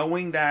 And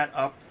knowing that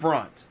up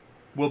front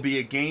will be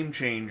a game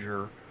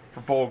changer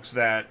for folks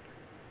that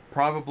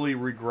probably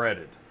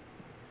regretted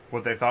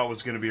what they thought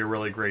was going to be a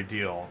really great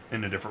deal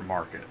in a different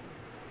market.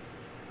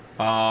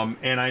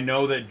 And I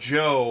know that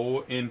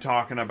Joe, in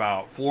talking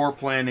about floor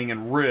planning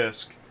and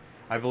risk,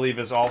 I believe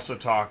is also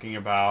talking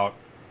about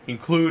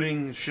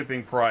including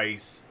shipping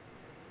price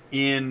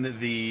in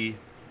the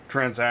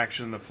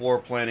transaction, the floor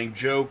planning.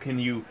 Joe, can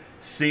you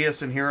see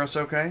us and hear us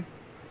okay?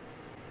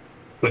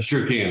 I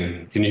sure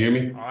can. Can you hear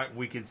me? All right,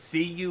 we can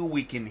see you,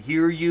 we can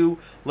hear you.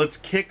 Let's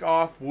kick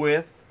off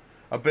with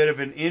a bit of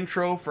an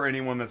intro for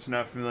anyone that's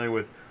not familiar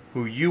with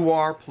who you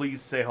are.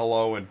 Please say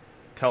hello and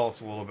tell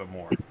us a little bit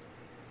more.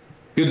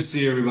 Good to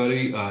see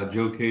everybody.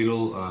 Joe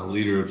Cadle,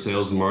 leader of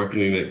sales and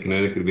marketing at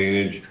Kinetic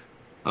Advantage.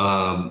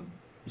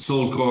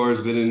 Sold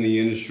cars, been in the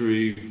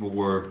industry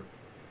for,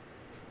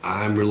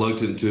 I'm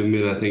reluctant to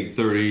admit, I think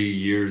 30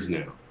 years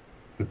now.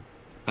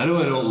 I know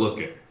I don't look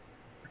it.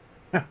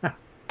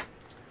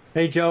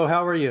 Hey, Joe,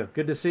 how are you?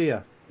 Good to see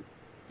you.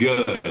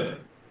 Good.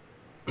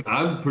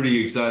 I'm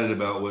pretty excited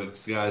about what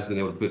Sky's been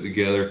able to put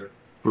together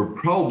for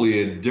probably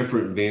a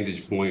different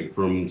vantage point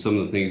from some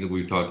of the things that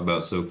we've talked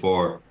about so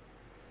far.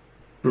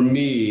 For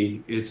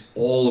me, it's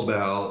all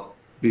about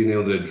being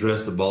able to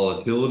address the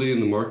volatility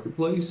in the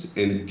marketplace,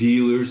 and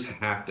dealers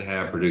have to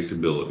have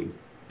predictability.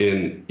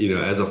 And,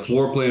 as a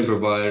floor plan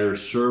provider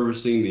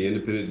servicing the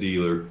independent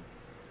dealer,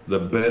 the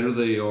better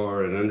they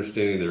are in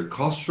understanding their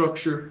cost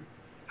structure,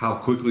 how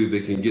quickly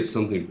they can get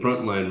something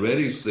frontline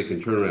ready so they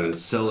can turn around and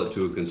sell it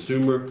to a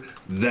consumer,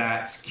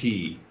 that's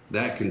key.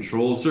 That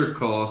controls their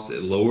cost.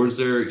 It lowers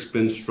their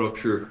expense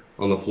structure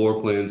on the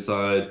floor plan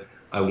side.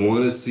 I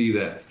want to see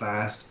that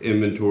fast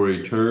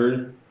inventory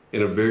turn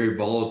in a very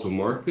volatile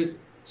market.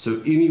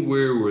 So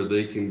anywhere where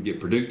they can get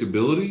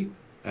predictability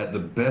at the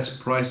best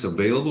price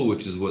available,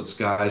 which is what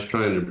Sky's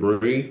trying to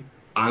bring,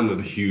 I'm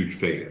a huge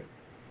fan.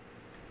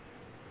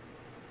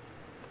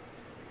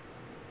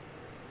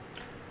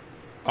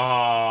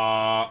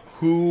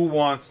 Who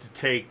wants to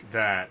take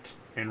that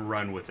and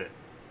run with it?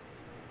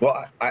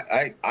 Well,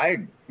 I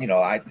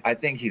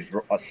think he's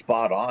a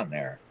spot on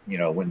there.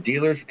 When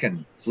dealers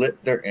can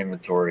flip their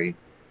inventory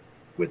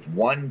with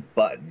one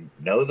button,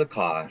 know the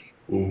cost,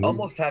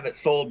 almost have it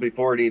sold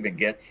before it even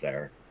gets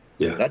there.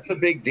 Yeah, that's a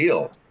big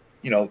deal.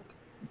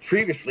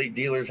 Previously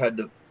dealers had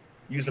to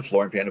use a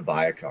flooring plan to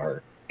buy a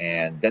car,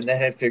 and then they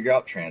had to figure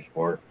out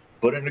transport,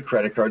 put in a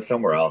credit card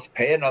somewhere else,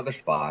 pay another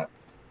spot.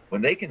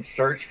 When they can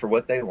search for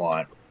what they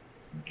want,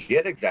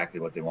 get exactly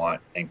what they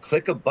want, and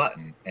click a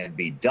button and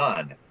be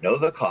done, know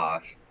the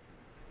cost,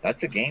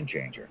 that's a game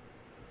changer.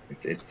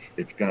 It's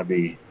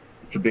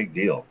a big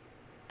deal.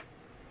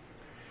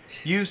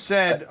 You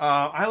said,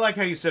 I like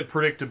how you said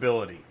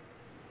predictability.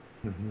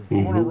 I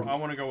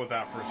want to go with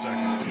that for a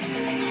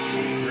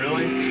second.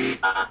 Really?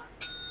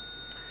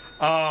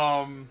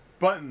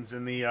 Buttons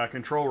in the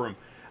control room.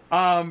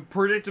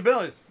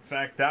 Predictability. In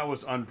fact, that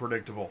was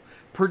unpredictable.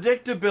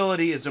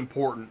 Predictability is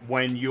important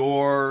when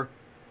you're...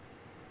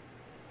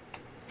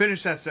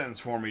 Finish that sentence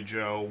for me,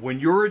 Joe. When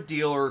you're a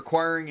dealer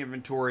acquiring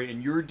inventory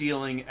and you're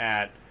dealing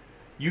at...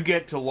 You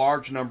get to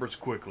large numbers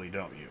quickly,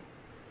 don't you?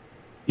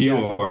 You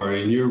are,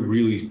 and you're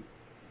really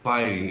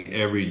fighting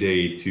every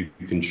day to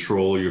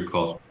control your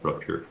cost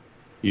structure.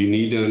 You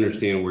need to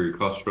understand where your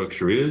cost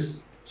structure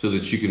is so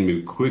that you can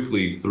move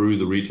quickly through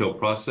the retail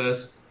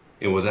process.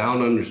 And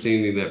without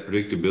understanding that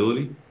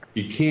predictability,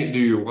 you can't do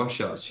your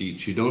washout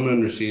sheets. You don't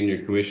understand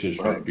your commission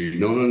structure. You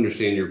don't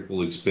understand your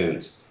full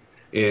expense.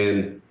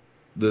 And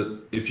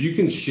if you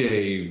can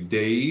shave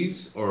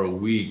days or a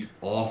week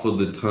off of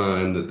the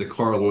time that the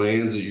car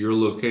lands at your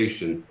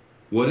location,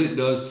 what it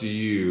does to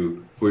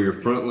you for your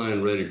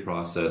frontline ready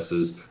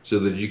processes so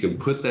that you can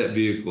put that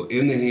vehicle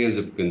in the hands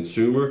of a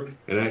consumer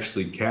and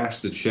actually cash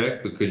the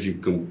check because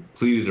you've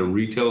completed a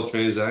retail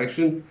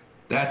transaction,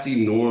 that's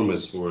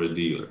enormous for a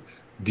dealer.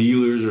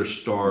 Dealers are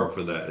starved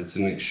for that. It's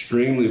an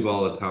extremely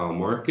volatile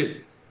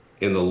market,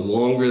 and the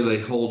longer they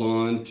hold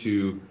on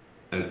to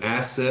an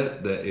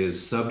asset that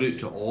is subject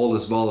to all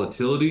this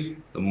volatility,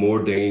 the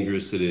more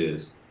dangerous it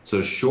is.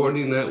 So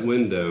shortening that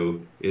window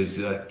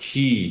is a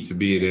key to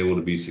being able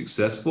to be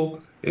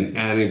successful and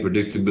adding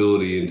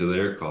predictability into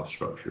their cost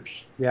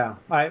structures. Yeah,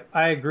 I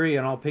agree,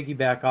 and I'll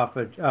piggyback off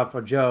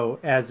of Joe.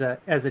 As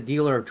a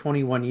dealer of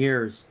 21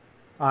 years,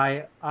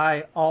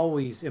 I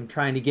always am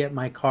trying to get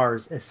my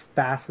cars as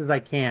fast as I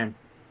can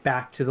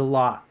back to the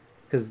lot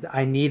because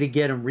I need to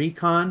get them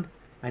reconned,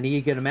 I need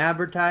to get them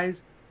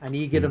advertised, I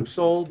need to get them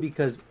sold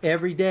because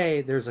every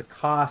day there's a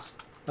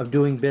cost of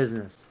doing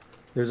business.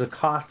 There's a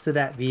cost to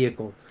that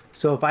vehicle.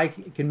 So if I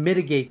can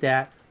mitigate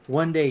that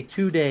 1 day,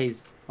 2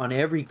 days on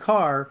every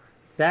car,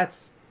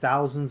 that's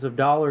thousands of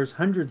dollars,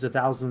 hundreds of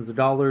thousands of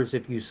dollars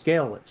if you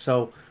scale it.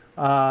 So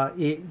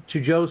to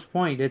Joe's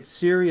point, it's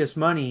serious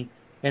money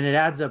and it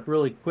adds up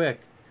really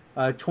quick.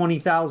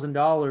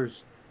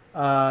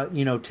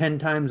 $20,000, 10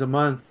 times a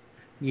month,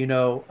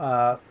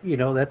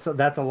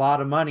 that's a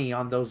lot of money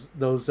on those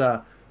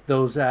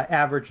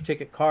average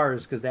ticket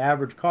cars because the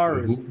average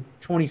car is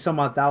 20 some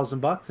odd thousand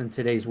bucks in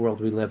today's world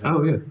we live in.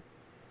 Oh yeah,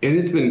 And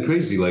it's been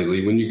crazy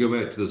lately. When you go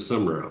back to the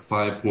summer, a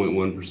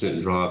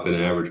 5.1% drop in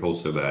average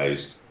wholesale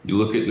values. You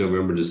look at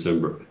November,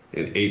 December,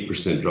 an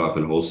 8% drop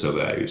in wholesale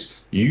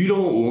values. You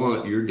don't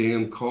want your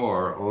damn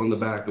car on the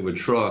back of a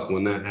truck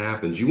when that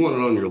happens. You want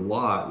it on your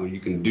lot where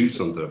you can do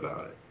something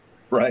about it.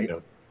 Right.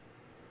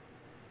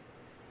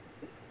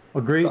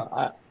 Agreed.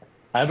 So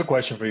I have a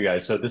question for you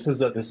guys. So this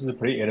is a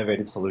pretty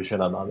innovative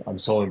solution. I'm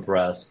so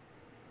impressed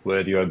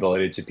with your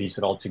ability to piece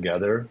it all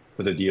together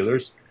for the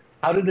dealers.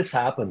 How did this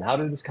happen? How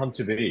did this come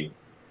to be?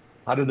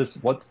 How did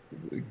this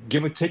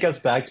take us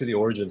back to the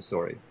origin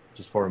story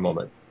just for a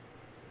moment.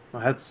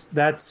 Well,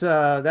 that's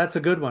a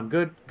good one.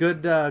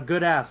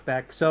 Good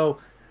aspect. So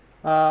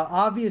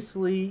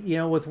obviously,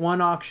 with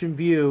one auction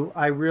view,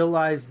 I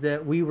realized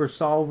that we were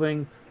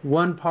solving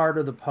one part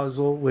of the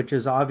puzzle, which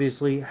is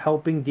obviously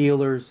helping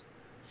dealers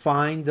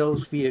find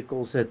those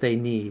vehicles that they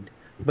need.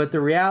 But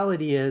the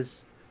reality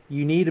is,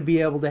 you need to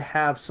be able to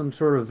have some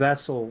sort of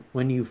vessel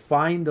when you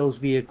find those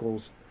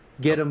vehicles,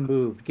 get them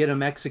moved, get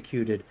them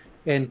executed.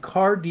 And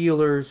car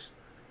dealers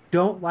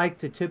don't like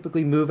to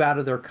typically move out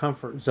of their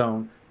comfort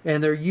zone,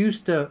 and they're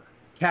used to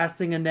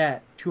casting a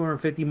net.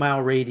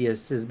 250-mile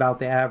radius is about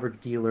the average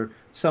dealer.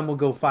 Some will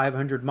go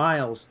 500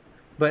 miles,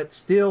 but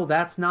still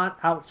that's not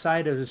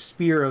outside of the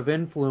sphere of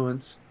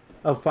influence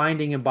of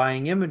finding and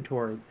buying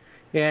inventory.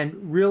 And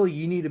really,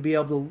 you need to be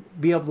able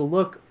to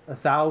look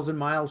 1,000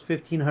 miles,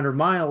 1,500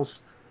 miles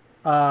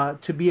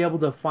to be able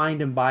to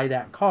find and buy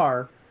that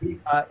car.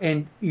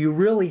 And you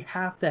really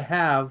have to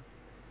have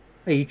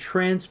a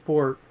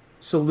transport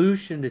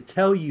solution to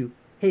tell you,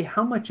 hey,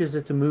 how much is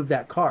it to move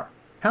that car?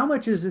 How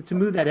much is it to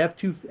move that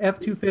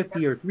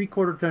F-250 or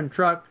 3/4 ton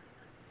truck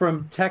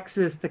from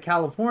Texas to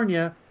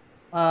California?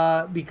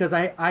 Because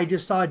I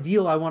just saw a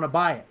deal, I want to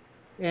buy it.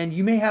 And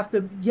you have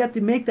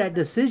to make that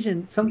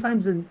decision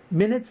sometimes in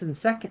minutes and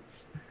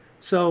seconds.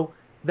 So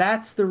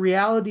that's the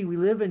reality we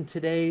live in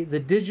today, the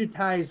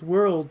digitized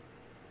world,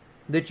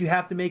 that you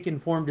have to make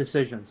informed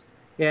decisions.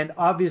 And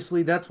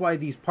obviously that's why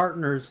these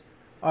partners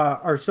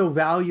are so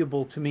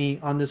valuable to me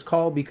on this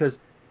call, because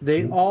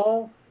they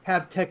all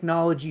have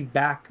technology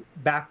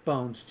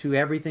backbones to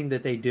everything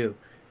that they do.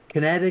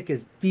 Kinetic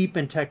is deep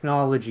in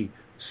technology.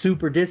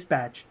 Super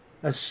Dispatch,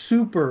 a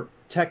super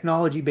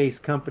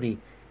technology-based company.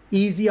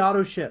 Easy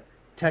Auto Ship,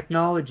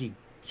 technology.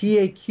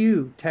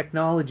 TAQ,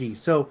 technology.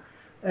 So,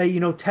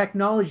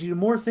 technology, the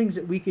more things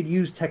that we could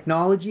use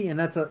technology, and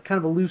that's a kind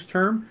of a loose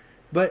term,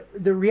 but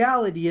the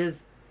reality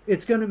is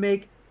it's going to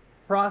make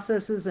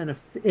processes and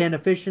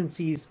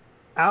efficiencies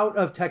out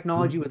of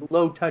technology with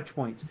low touch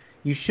points.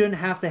 You shouldn't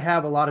have to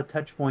have a lot of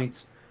touch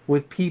points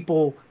with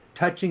people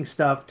touching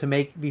stuff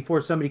before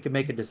somebody can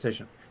make a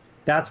decision.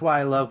 That's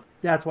why I love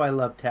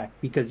tech,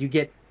 because you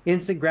get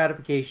instant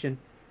gratification.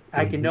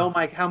 I can know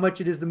how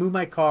much it is to move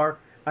my car.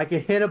 I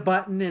can hit a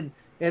button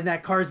and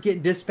that car is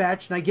getting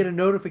dispatched, and I get a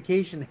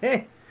notification,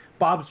 hey,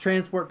 Bob's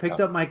Transport picked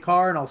up my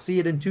car, and I'll see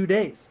it in 2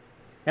 days.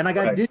 And I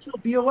got digital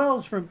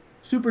BOLs from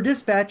Super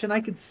Dispatch, and I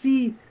could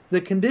see the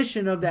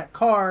condition of that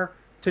car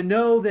to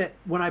know that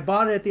when I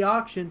bought it at the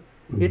auction,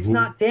 it's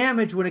not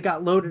damaged when it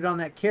got loaded on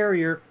that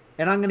carrier,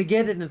 and I'm going to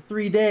get it in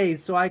 3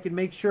 days, so I can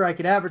make sure I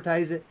could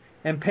advertise it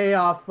and pay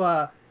off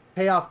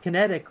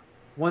Kinetic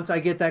once I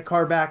get that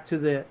car back to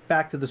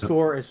the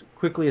store as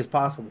quickly as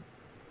possible.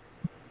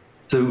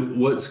 So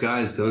what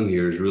Sky's done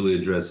here is really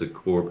address a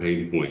core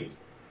pain point.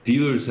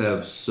 Dealers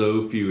have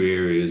so few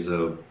areas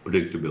of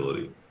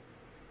predictability,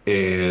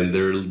 and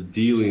they're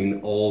dealing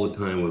all the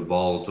time with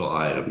volatile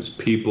items,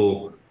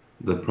 people,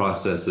 the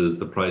processes,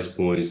 the price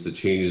points, the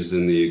changes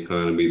in the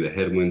economy, the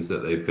headwinds that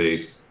they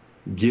face.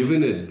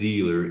 Giving a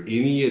dealer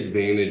any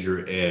advantage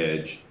or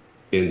edge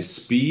in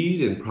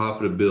speed and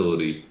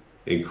profitability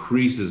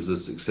increases the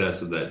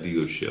success of that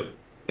dealership.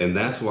 And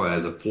that's why,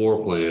 as a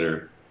floor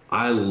planner,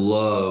 I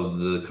love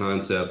the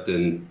concept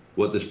and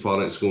what this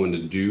product's going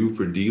to do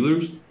for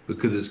dealers,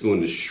 because it's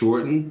going to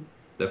shorten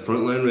that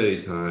frontline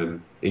ready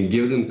time and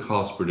give them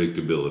cost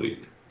predictability,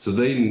 so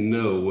they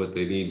know what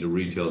they need to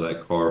retail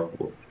that car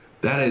for.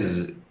 That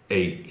is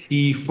a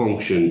key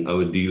function of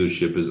a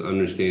dealership, is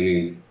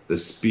understanding the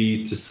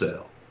speed to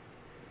sell.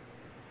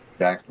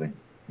 Exactly.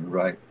 You're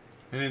right.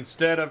 And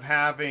instead of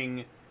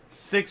having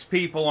 6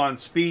 people on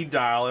speed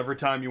dial every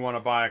time you want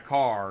to buy a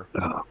car,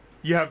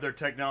 you have their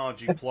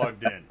technology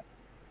plugged in.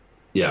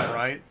 Yeah. All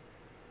right?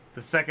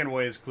 The second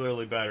way is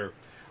clearly better.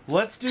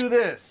 Let's do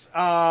this.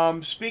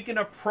 Speaking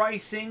of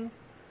pricing,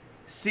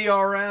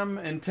 CRM,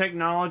 and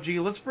technology,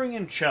 let's bring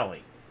in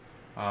Chelly.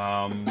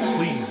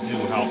 Please do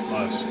help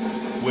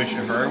us wish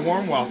a very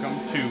warm welcome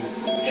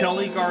to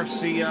Chelly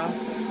Garcia.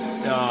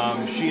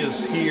 She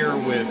is here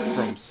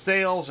from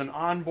sales and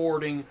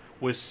onboarding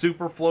with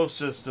Superflow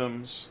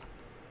Systems.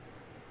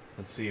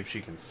 Let's see if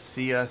she can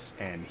see us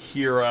and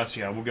hear us.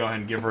 Yeah, we'll go ahead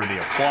and give her the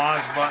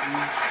applause button.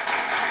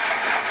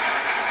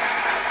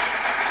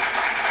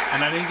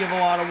 And I didn't give a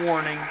lot of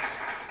warning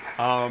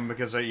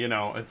because,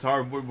 it's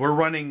hard. We're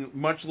running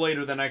much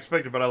later than I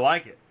expected, but I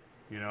like it.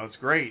 It's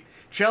great.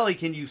 Chelly,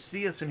 can you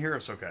see us and hear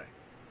us okay?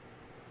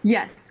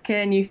 Yes.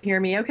 Can you hear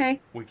me okay?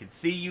 We can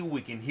see you.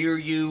 We can hear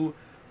you.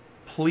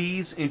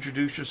 please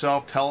introduce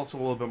yourself. Tell us a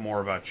little bit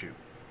more about you.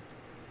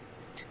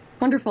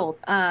 Wonderful.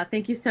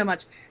 Thank you so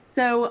much.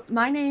 So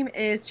my name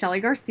is Shelly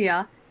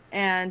Garcia,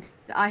 and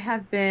I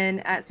have been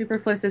at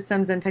Superflow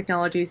Systems and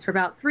Technologies for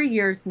about 3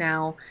 years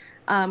now,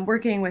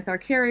 working with our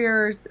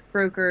carriers,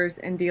 brokers,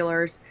 and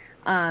dealers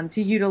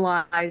to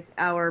utilize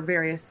our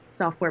various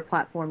software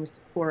platforms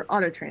for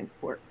auto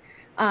transport.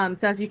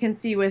 So as you can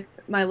see with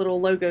my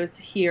little logos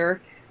here,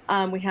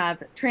 we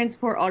have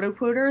Transport Auto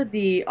Quoter,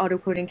 the auto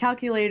quoting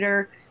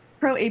calculator,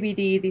 Pro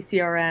ABD, the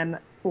CRM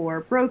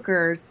for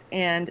brokers,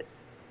 and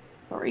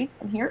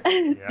I'm here,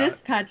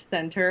 Dispatch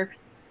Center,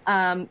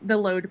 the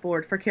load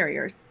board for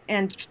carriers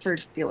and for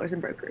dealers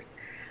and brokers.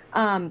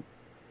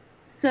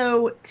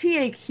 So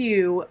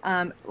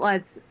TAQ,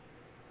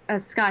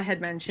 as Sky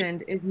had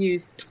mentioned, is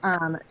used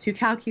to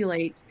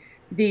calculate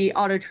the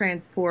auto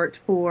transport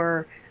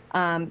for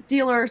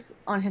dealers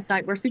on his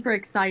site. We're super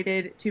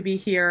excited to be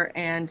here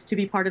and to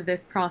be part of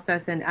this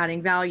process and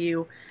adding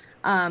value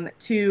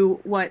to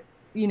what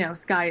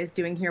Sky is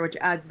doing here, which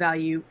adds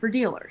value for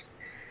dealers.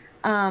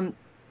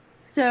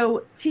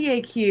 So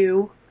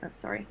TAQ,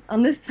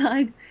 on this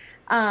side,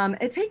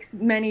 it takes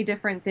many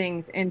different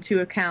things into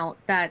account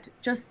that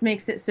just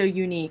makes it so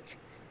unique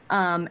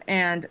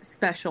and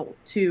special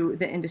to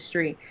the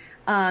industry.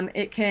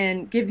 It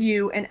can give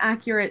you an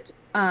accurate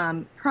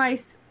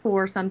price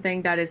for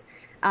something that is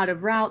out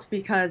of route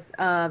because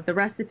of the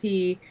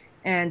recipe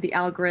and the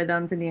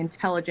algorithms and the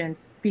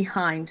intelligence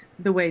behind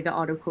the way the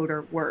auto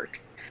quoter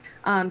works.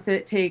 So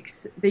it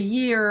takes the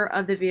year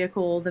of the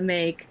vehicle, the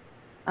make,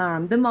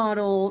 the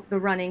model, the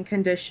running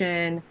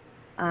condition,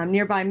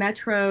 nearby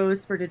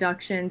metros for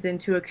deductions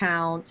into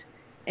account,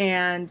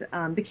 and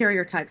the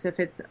carrier type, so if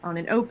it's on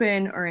an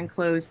open or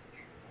enclosed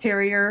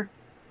carrier.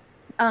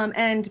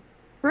 And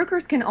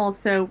brokers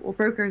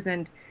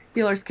and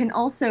dealers can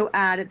also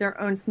add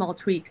their own small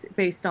tweaks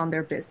based on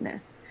their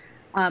business,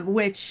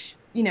 which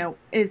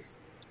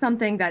is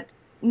something that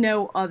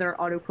no other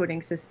auto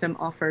quoting system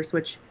offers,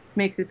 which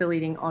makes it the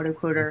leading auto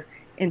quoter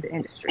in the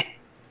industry.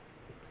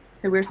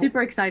 So we're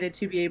super excited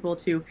to be able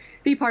to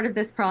be part of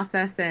this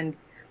process and,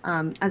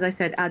 as I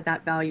said, add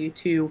that value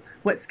to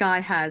what Sky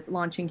has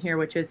launching here,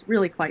 which is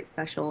really quite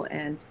special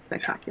and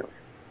spectacular.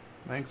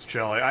 Thanks,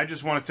 Shelly. I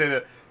just want to say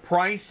that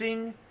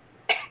pricing,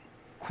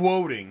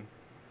 quoting,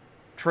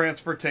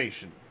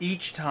 transportation,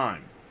 each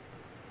time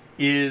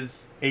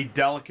is a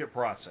delicate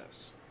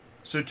process.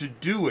 So to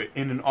do it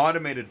in an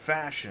automated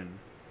fashion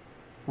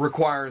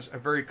requires a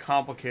very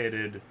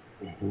complicated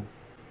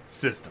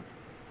system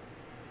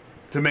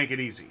to make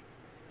it easy.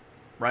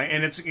 Right?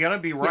 And it's got to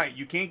be right.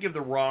 You can't give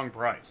the wrong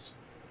price.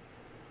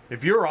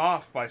 If you're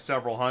off by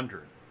several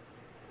hundred,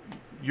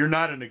 you're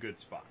not in a good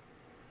spot.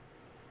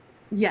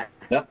 Yes.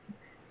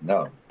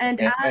 No.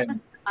 And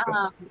as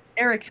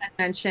Eric had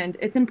mentioned,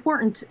 it's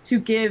important to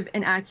give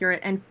an accurate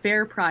and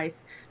fair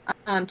price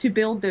to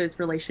build those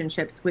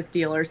relationships with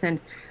dealers and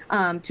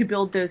to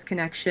build those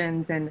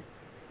connections and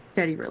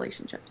steady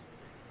relationships.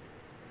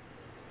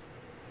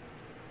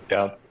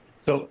 Yeah.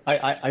 So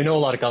I know a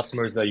lot of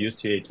customers that use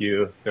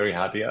TAQ, very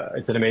happy.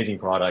 It's an amazing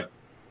product.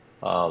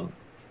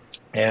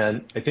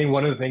 And I think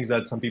one of the things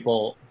that some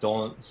people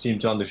don't seem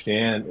to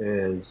understand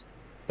is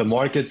the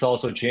market's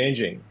also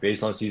changing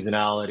based on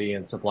seasonality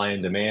and supply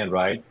and demand,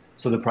 right?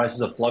 So the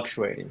prices are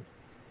fluctuating.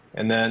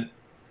 And then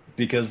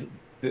because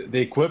the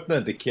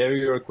equipment, the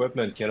carrier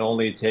equipment can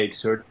only take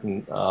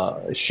certain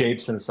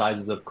shapes and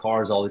sizes of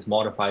cars, all these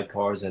modified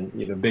cars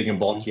and big and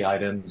bulky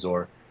items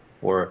or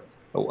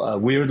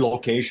weird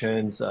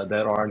locations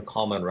that aren't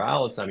common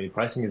routes. I mean,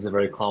 pricing is a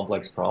very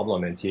complex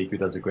problem, and TAQ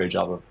does a great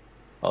job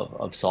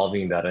of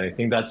solving that. And I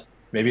think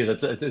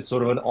it's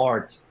sort of an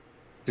art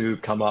to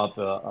come up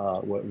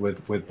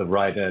with the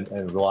right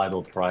and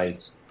reliable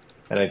price.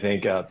 And I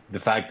think the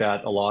fact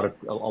that a lot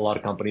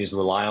of companies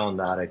rely on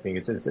that, I think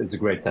it's a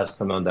great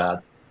testament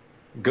that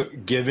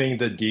giving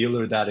the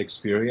dealer that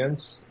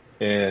experience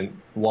in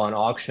one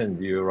auction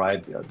view,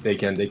 right? They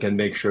can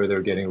make sure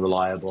they're getting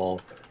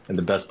reliable and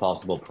the best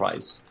possible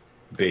price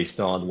based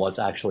on what's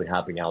actually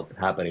happening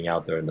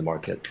out there in the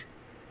market.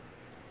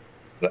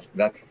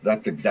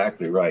 That's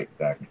exactly right,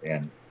 Beck.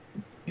 And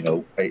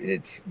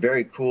it's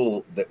very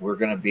cool that we're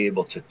going to be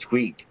able to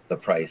tweak the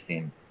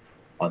pricing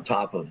on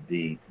top of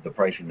the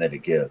pricing that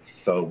it gives.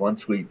 So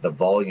once the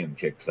volume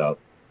kicks up,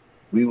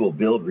 we will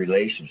build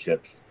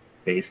relationships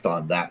based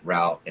on that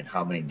route and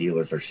how many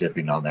dealers are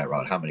shipping on that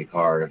route, how many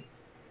cars.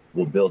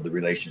 We'll build the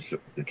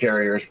relationship with the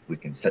carriers. We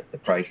can set the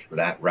price for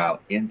that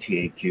route in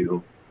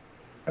TAQ.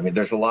 I mean,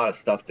 there's a lot of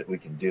stuff that we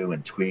can do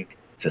and tweak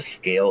to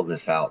scale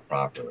this out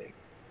properly.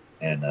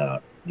 And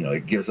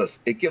it gives us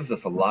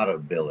a lot of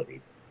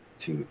ability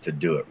to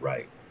do it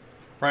right.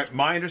 Right.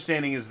 My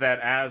understanding is that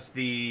as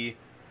the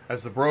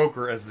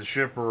broker, as the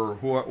shipper,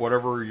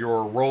 whatever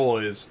your role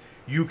is,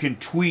 you can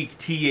tweak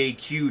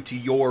TAQ to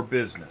your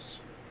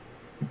business.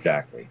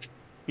 Exactly.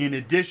 In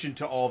addition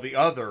to all the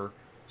other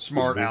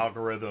smart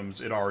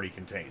algorithms it already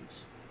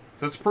contains.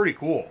 So it's pretty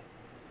cool.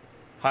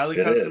 Highly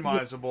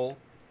customizable,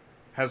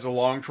 has a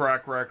long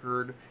track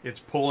record, it's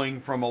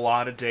pulling from a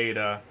lot of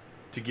data,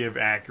 to give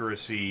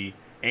accuracy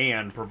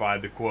and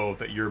provide the quote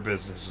that your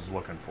business is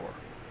looking for.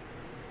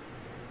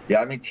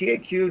 Yeah, I mean,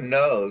 TAQ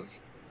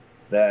knows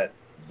that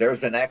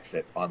there's an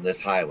exit on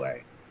this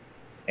highway,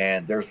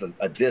 and there's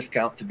a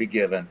discount to be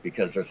given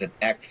because there's an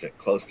exit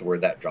close to where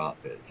that drop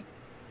is,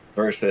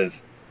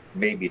 versus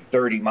maybe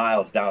 30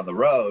 miles down the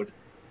road,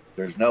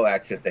 there's no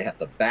exit. They have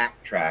to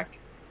backtrack,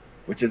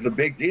 which is a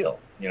big deal.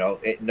 You know,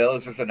 it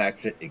knows there's an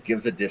exit. It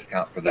gives a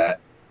discount for that.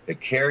 The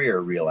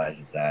carrier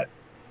realizes that,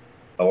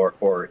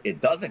 or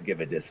it doesn't give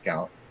a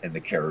discount, and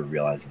the carrier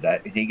realizes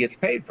that, and he gets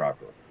paid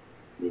properly.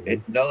 Mm-hmm.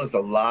 It knows a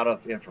lot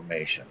of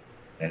information,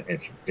 and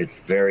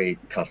it's very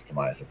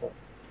customizable.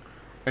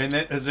 And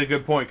that is a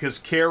good point, because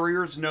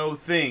carriers know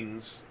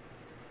things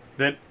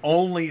that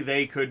only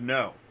they could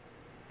know.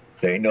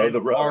 They know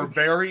the roads. Are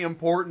very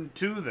important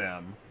to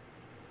them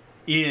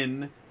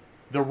in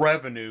the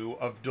revenue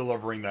of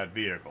delivering that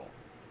vehicle.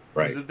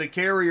 Right. Because if the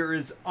carrier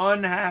is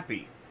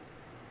unhappy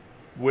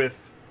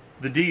with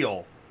the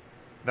deal,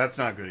 that's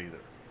not good either.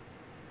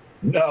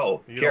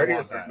 No,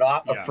 carriers are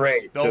not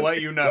afraid to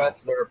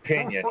express their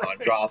opinion on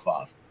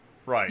drop-off.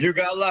 Right. You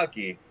got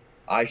lucky.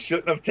 I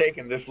shouldn't have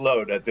taken this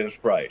load at this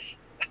price.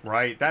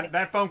 Right.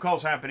 That phone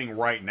call's happening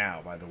right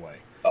now, by the way.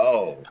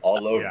 Oh,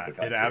 all over the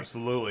country. It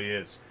absolutely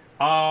is.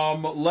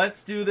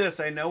 Let's do this.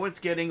 I know it's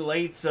getting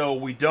late, so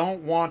we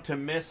don't want to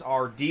miss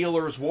our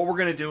dealers. What we're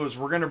going to do is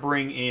we're going to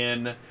bring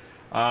in,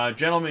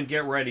 gentlemen,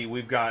 get ready.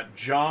 We've got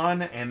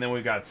John, and then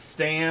we've got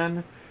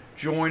Stan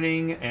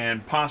joining,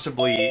 and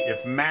possibly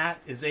if Matt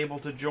is able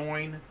to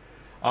join,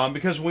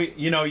 because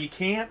you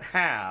can't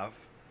have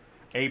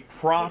a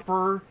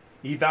proper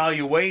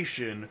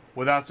evaluation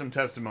without some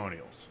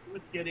testimonials.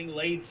 It's getting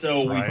late, so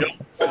we don't.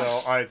 So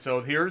all right,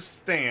 so here's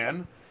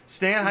Stan.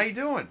 Stan, how you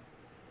doing?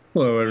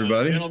 Hello,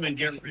 everybody. Gentlemen,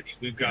 get ready.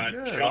 We've got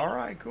John. All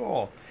right,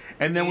 cool.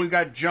 And then we've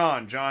got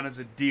John. John is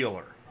a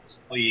dealer.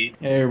 Hey,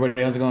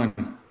 everybody. How's it going?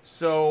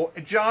 So,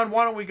 John,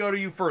 why don't we go to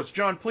you first?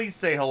 John, please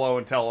say hello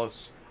and tell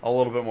us a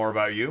little bit more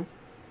about you.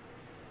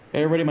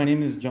 Hey, everybody. My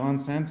name is John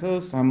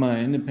Santos. I'm an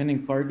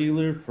independent car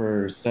dealer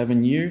for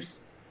 7 years.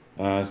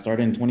 Started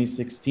in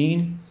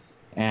 2016.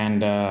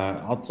 And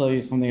I'll tell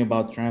you something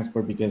about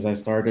transport because I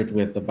started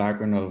with the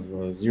background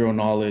of zero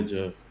knowledge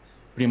of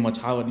pretty much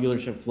how a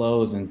dealership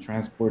flows, and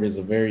transport is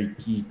a very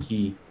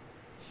key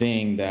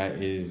thing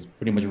that is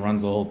pretty much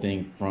runs the whole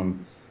thing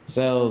from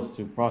sales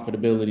to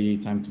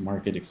profitability, time to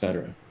market,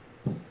 etc.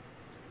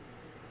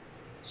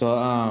 So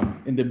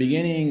in the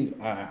beginning,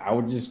 I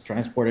would just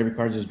transport every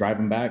car, just drive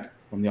them back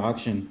from the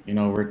auction. You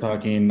know, we're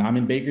talking, I'm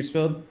in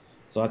Bakersfield,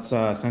 so that's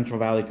Central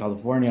Valley,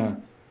 California.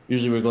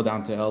 Usually we go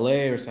down to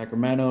LA or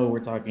Sacramento. We're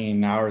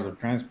talking hours of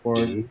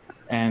transport.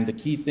 And the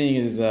key thing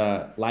is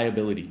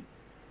liability.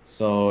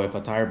 So if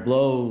a tire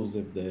blows,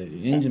 if the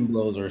engine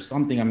blows or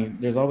something, I mean,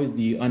 there's always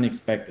the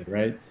unexpected,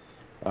 right?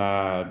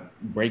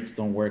 Brakes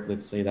don't work,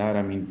 let's say that.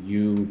 I mean,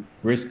 you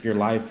risk your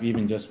life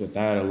even just with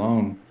that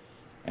alone.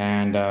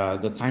 And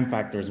the time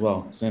factor as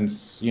well.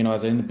 Since,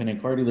 as an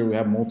independent car dealer, we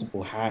have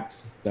multiple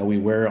hats that we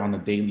wear on a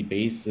daily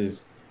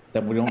basis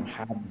that we don't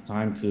have the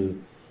time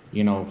to,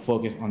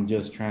 focus on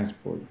just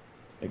transport,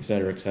 et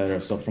cetera, et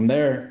cetera. So from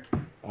there,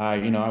 I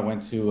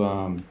went to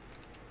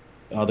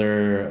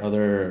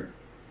other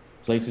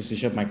places to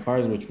ship my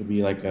cars, which would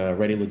be like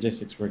Ready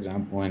Logistics, for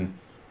example. And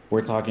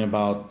we're talking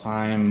about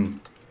time,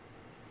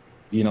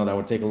 that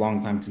would take a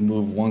long time to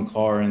move one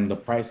car, and the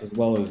price as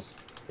well is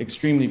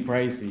extremely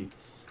pricey.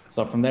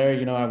 So from there,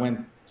 I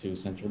went to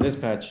Central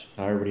Dispatch,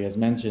 how everybody has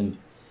mentioned.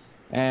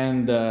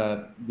 And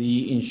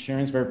the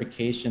insurance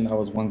verification, that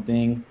was one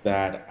thing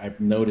that I've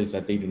noticed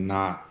that they did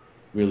not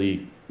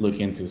really look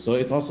into. So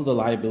it's also the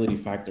liability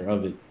factor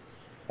of it.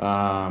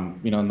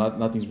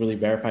 Nothing's really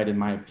verified in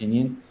my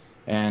opinion.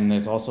 And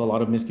there's also a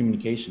lot of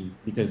miscommunication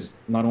because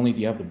not only do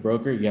you have the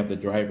broker, you have the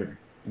driver.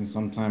 And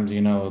sometimes,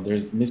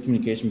 there's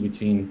miscommunication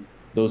between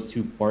those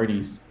two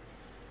parties.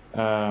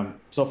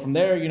 So from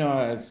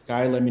there,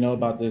 Sky let me know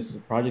about this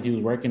project he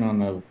was working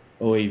on of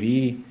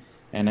OAV,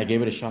 and I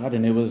gave it a shot,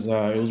 and it was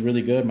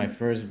really good. My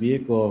first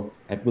vehicle,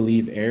 I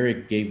believe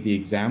Eric gave the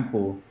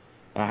example.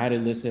 I had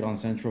it listed on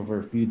Central for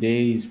a few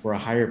days for a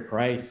higher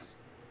price.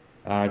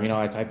 I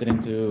typed it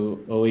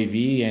into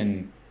OAV,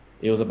 and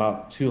it was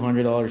about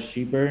 $200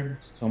 cheaper.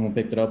 Someone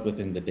picked it up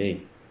within the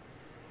day,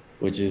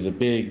 which is a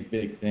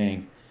big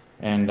thing.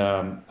 And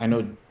I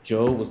know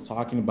Joe was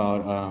talking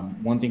about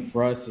one thing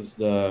for us is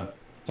the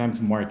time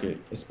to market,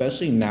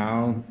 especially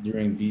now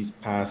during these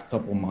past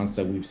couple months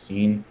that we've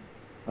seen.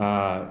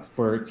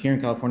 For here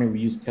in California, we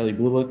use Kelley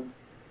Blue Book.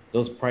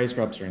 Those price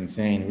drops are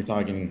insane. We're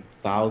talking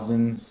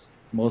thousands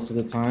most of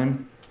the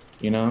time,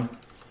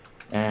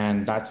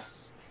 and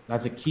that's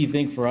a key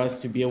thing for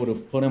us to be able to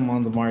put them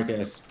on the market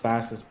as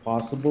fast as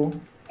possible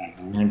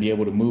and be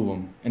able to move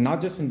them. And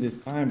not just in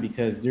this time,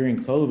 because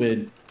during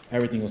COVID,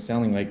 everything was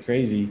selling like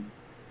crazy.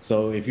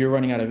 So if you're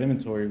running out of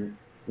inventory,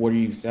 what are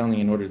you selling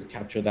in order to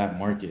capture that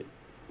market?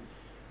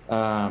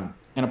 And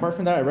apart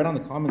from that, I read on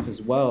the comments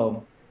as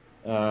well,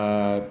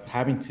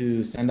 having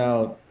to send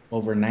out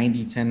over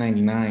 90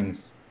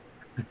 1099s,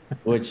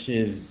 which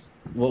is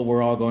what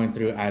we're all going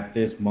through at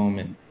this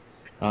moment.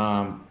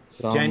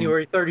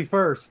 January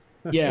 31st.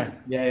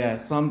 Yeah.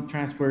 Some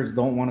transporters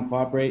don't want to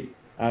cooperate.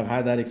 I've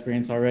had that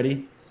experience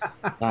already.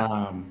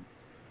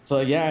 So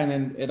yeah, and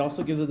then it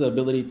also gives us the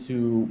ability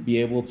to be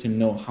able to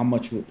know how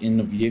much we're in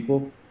the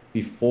vehicle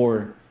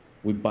before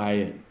we buy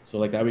it. So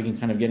like that, we can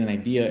kind of get an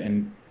idea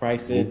and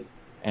price it.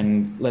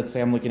 And let's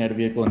say I'm looking at a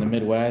vehicle in the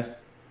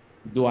Midwest.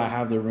 Do I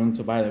have the room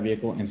to buy the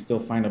vehicle and still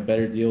find a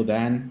better deal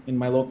than in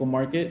my local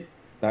market?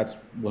 That's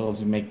what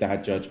helps me make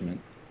that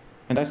judgment.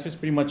 And that's just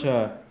pretty much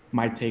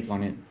my take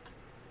on it.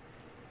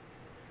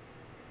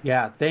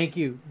 Yeah, thank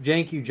you,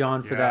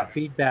 John, for that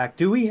feedback.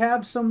 Do we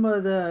have some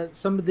of the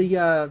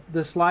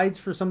slides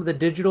for some of the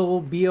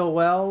digital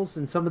BOLs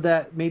and some of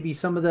that, maybe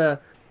some of the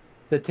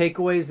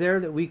takeaways there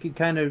that we could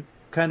kind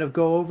of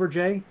go over,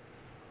 Jay?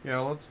 Yeah,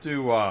 let's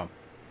do.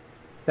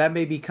 That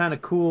may be kind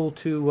of cool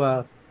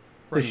to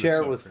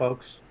share with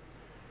folks.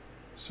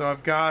 So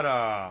I've got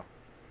a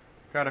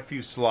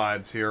few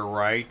slides here,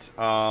 right?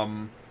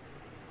 Do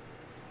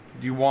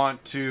you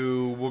want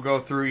to? We'll go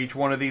through each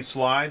one of these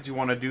slides. You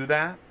want to do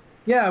that?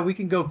 Yeah, we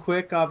can go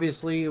quick.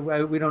 Obviously,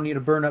 we don't need to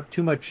burn up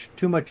too much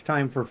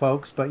time for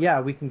folks, but yeah,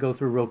 we can go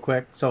through real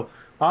quick. So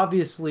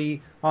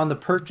obviously, on the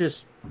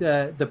purchases,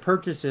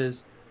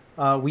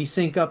 we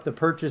sync up the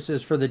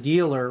purchases for the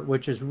dealer,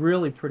 which is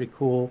really pretty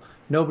cool.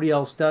 Nobody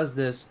else does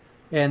this,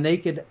 and they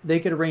could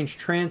arrange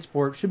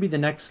transport. Should be the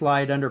next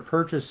slide under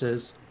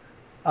purchases,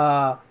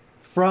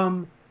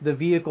 from the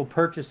vehicle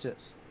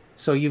purchases.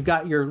 So you've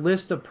got your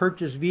list of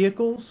purchased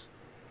vehicles,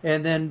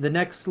 and then the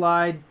next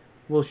slide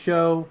will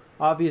show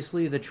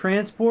obviously the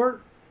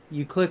transport.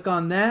 You click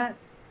on that,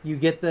 you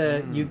get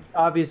the you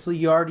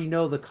already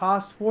know the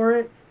cost for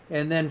it,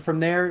 and then from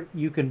there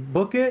you can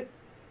book it,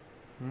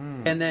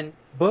 and then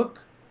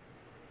book,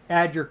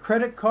 add your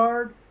credit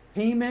card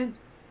payment,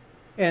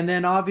 and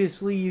then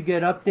obviously you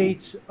get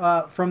updates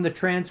from the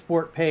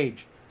transport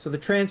page. So the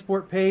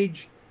transport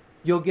page,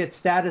 you'll get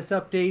status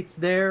updates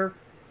there.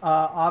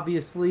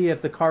 Obviously,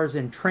 if the car's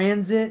in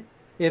transit,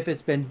 if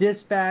it's been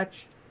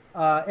dispatched,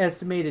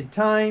 estimated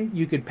time,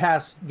 you could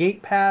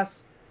gate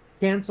pass,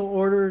 cancel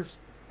orders,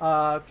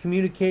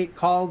 communicate,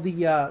 call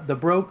the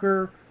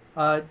broker.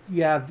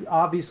 You have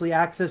obviously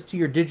access to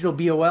your digital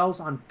BOLs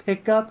on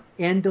pickup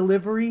and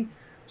delivery.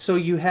 So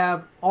you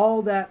have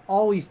all that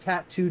always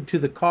tattooed to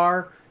the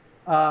car.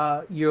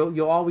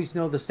 You'll always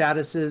know the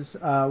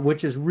statuses,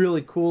 which is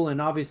really cool.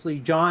 And obviously,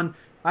 John,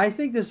 I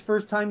think this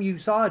first time you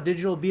saw a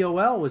digital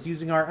BOL was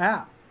using our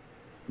app.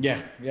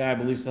 Yeah, I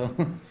believe so.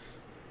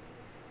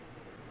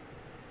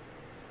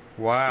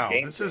 Wow,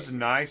 this is a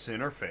nice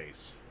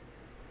interface.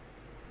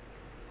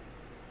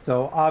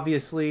 So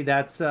obviously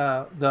that's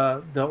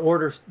the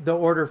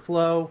order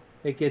flow.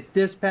 It gets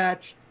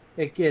dispatched,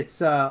 it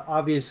gets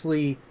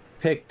obviously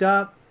picked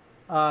up,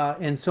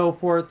 and so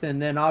forth,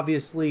 and then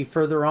obviously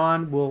further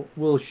on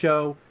we'll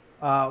show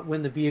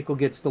when the vehicle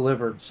gets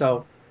delivered.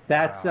 So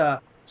that's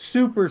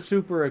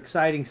super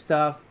exciting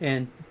stuff,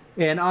 and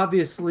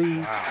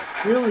obviously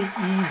really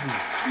easy.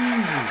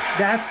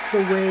 That's the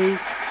way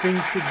things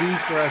should be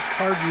for us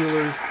car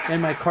dealers and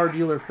my car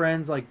dealer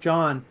friends like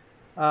John.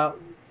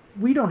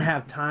 We don't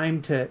have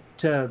time to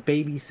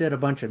babysit a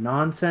bunch of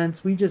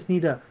nonsense. We just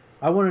need to,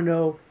 I want to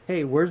know,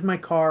 hey, where's my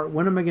car?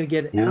 When am I going to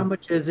get it? How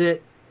much is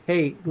it?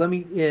 Hey,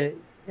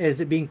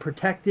 is it being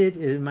protected?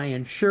 Am I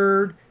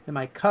insured? Am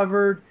I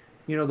covered?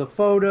 The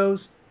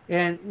photos.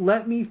 And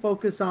let me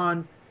focus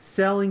on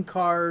selling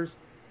cars,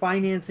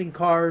 financing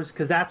cars,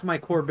 because that's my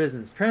core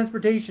business.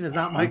 Transportation is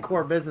not my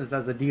core business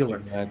as a dealer.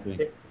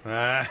 Exactly.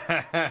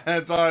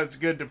 That's always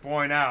good to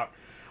point out.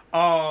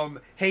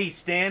 Hey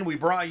Stan, we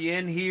brought you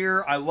in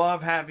here. I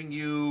love having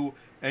you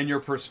and your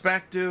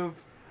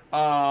perspective.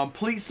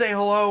 Please say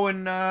hello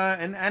and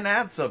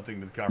add something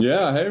to the conversation.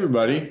 Yeah, hey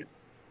everybody.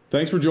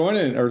 Thanks for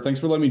joining, or thanks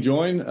for letting me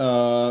join.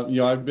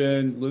 I've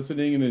been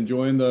listening and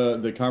enjoying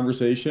the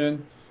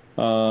conversation.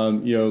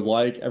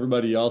 Like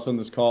everybody else on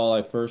this call,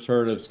 I first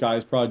heard of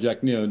Sky's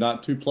project,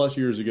 not 2+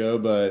 years ago,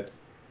 but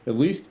at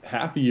least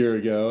half a year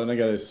ago, and I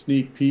got a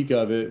sneak peek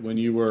of it when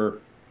you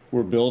were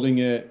building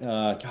it.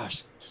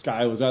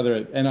 Sky was either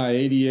at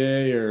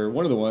NIADA or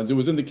one of the ones. It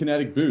was in the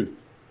Kinetic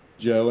booth,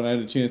 Joe, and I had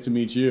a chance to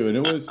meet you, and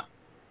it was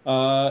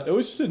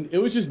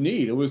just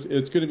neat.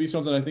 It's going to be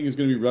something I think is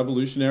going to be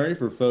revolutionary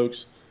for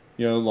folks,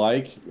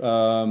 like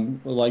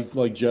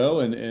Joe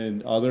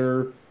and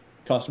other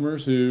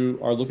customers who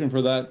are looking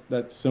for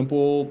that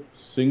simple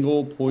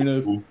single point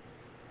of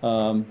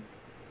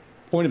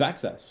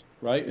access,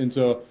 right? And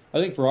so I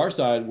think for our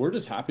side, we're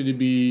just happy to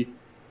be,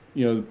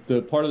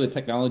 the part of the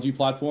technology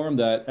platform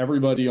that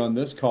everybody on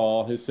this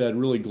call has said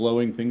really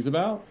glowing things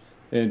about,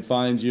 and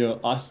finds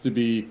us to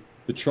be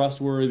the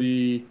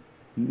trustworthy,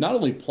 not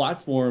only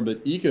platform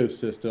but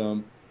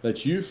ecosystem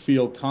that you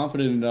feel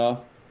confident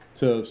enough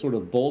to sort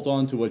of bolt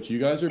onto what you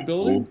guys are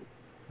building.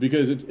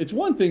 Because it's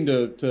one thing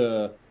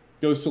to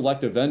go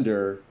select a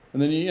vendor,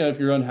 and then if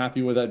you're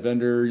unhappy with that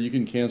vendor, you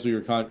can cancel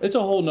your contract. It's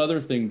a whole nother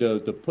thing to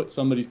put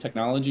somebody's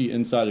technology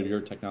inside of your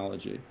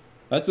technology.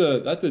 That's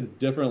a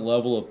different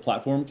level of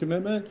platform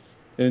commitment,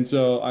 And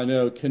so I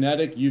know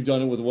Kinetic, you've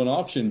done it with One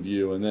Auction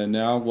View, and then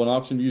now One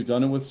Auction View's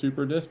done it with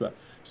Super Dispatch.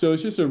 So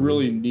it's just a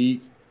really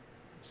neat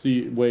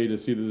way to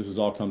see that this has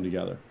all come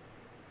together.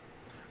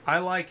 I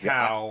like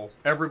how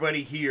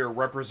everybody here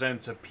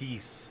represents a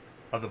piece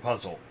of the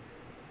puzzle,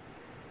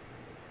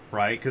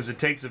 right? Because it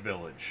takes a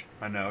village.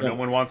 I know no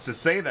one wants to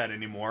say that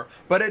anymore,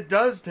 but it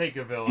does take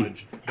a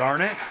village.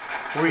 Darn it.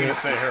 What were you going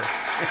to say here?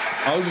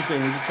 I was just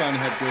saying, we're just trying to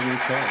help Joe move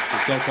cars,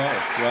 to sell cars,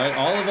 right?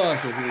 All of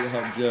us are here to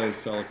help Joe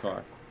sell a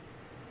car.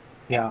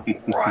 Yeah.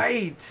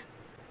 Right.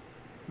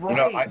 You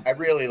know, I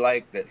really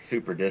like that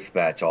Super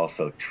Dispatch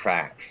also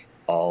tracks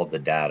all the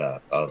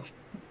data of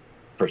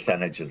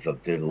percentages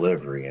of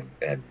delivery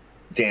and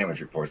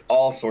damage reports,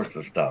 all sorts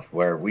of stuff,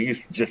 where we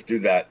used to just do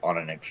that on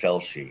an Excel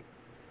sheet.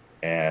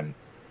 And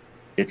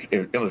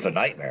it was a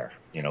nightmare,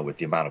 you know, with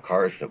the amount of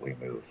cars that we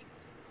move.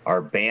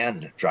 Our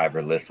banned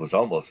driver list was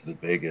almost as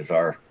big as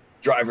our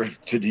drivers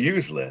to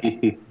use list.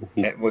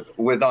 And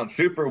with on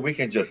Super, we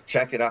can just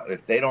check it out.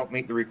 If they don't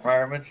meet the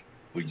requirements,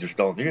 we just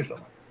don't use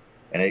them.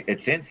 And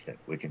it's instant.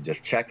 We can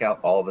just check out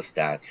all the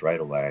stats right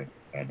away,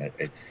 and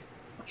it's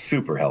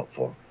super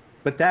helpful.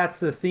 But that's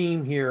the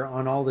theme here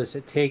on all this.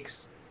 It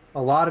takes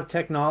a lot of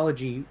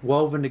technology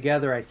woven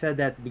together. I said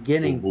that at the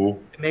beginning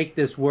to make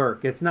this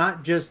work. It's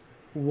not just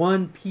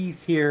one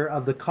piece here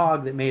of the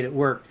cog that made it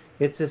work.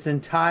 It's this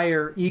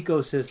entire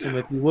ecosystem,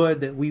 if you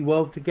would, that we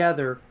wove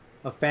together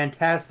of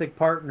fantastic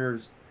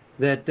partners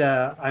that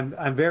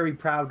I'm very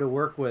proud to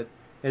work with.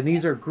 And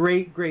these are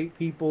great, great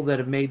people that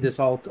have made this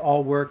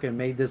all work and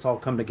made this all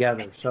come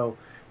together. So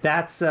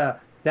that's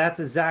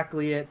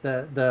exactly it.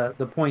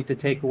 The point to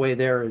take away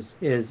there is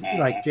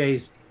like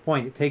Jay's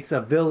point. It takes a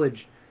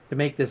village to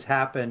make this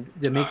happen,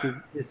 to make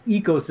this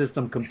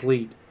ecosystem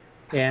complete.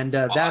 And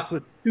that's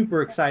what's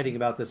super exciting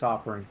about this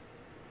offering.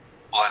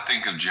 Well, I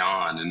think of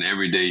John, and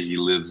every day he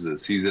lives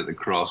this. He's at the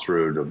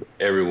crossroad of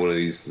every one of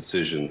these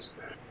decisions.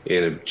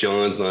 And if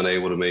John's not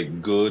able to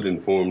make good,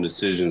 informed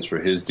decisions for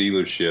his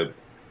dealership,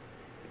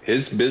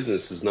 his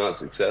business is not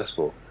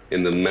successful.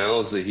 And the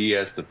mouths that he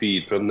has to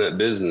feed from that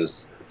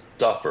business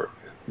suffer.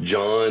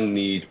 John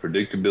needs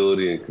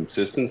predictability and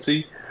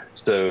consistency.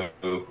 So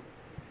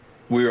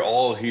we're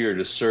all here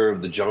to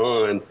serve the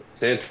John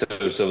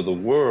Santos of the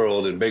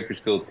world in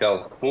Bakersfield,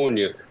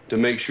 California, to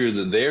make sure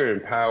that they're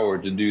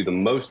empowered to do the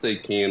most they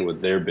can with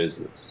their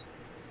business.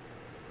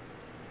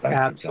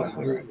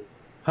 Absolutely.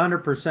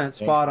 100%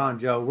 spot on,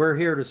 Joe. We're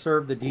here to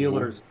serve the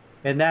dealers.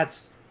 And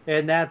that's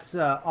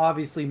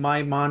obviously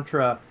my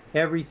mantra.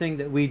 Everything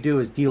that we do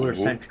is dealer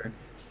centric.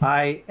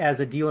 I, as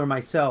a dealer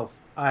myself,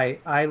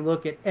 I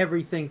look at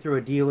everything through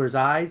a dealer's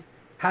eyes.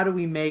 How do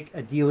we make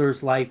a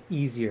dealer's life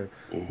easier?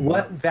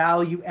 What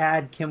value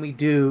add can we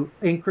do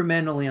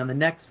incrementally on the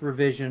next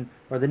revision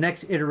or the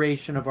next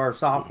iteration of our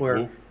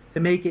software to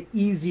make it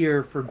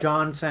easier for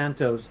John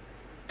Santos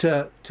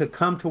to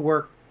come to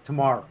work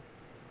tomorrow?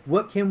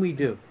 What can we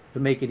do to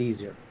make it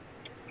easier?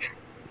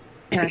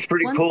 It's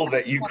pretty cool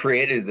that you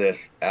created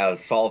this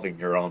as solving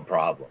your own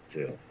problem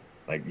too.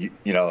 Like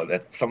you know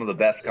that some of the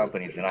best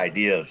companies and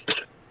ideas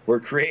were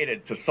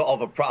created to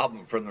solve a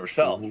problem for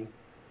themselves.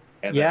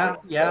 And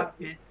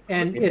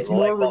and it's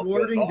more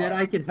rewarding that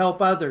I can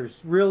help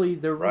others. Really,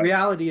 the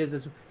reality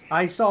is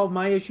I solved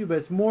my issue, but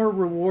it's more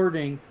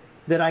rewarding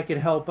that I can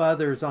help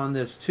others on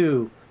this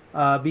too,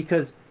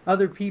 because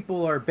other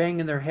people are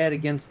banging their head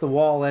against the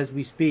wall as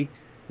we speak.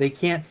 They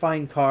can't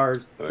find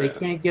cars. They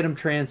can't get them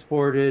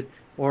transported,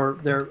 or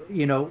they're,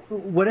 you know,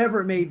 whatever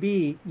it may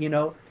be, you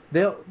know,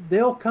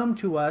 they'll come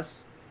to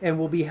us and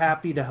we'll be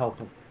happy to help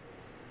them.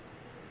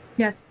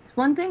 Yes,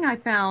 one thing I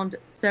found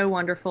so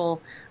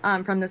wonderful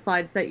from the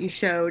slides that you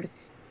showed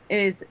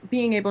is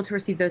being able to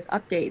receive those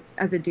updates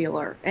as a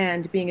dealer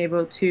and being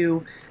able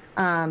to,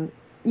 you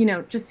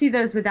know, just see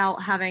those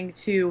without having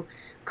to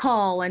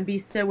call and be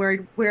so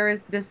worried. Where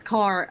is this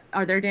car?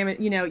 Are there damage?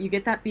 You know, you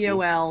get that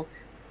BOL.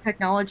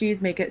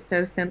 Technologies make it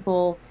so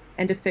simple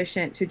and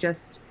efficient to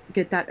just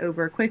get that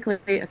over quickly,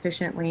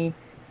 efficiently,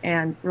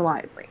 and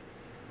reliably.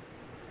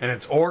 And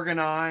it's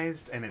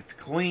organized and it's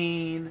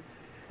clean.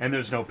 And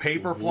there's no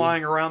paper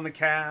flying around the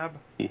cab.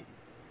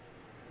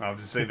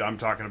 Obviously, I'm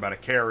talking about a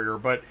carrier,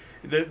 but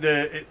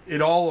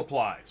it all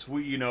applies.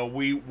 We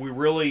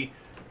really,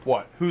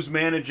 who's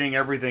managing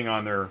everything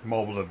on their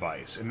mobile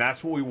device? And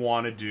that's what we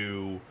want to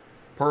do,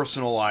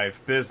 personal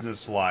life,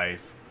 business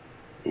life,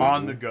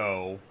 on the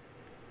go,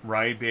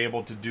 right? Be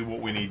able to do what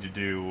we need to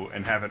do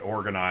and have it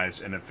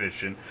organized and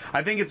efficient.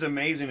 I think it's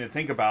amazing to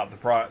think about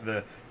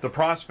the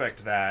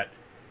prospect that,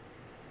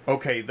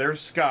 okay,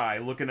 there's Sky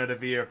looking at a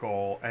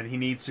vehicle, and he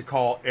needs to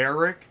call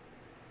Eric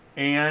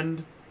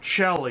and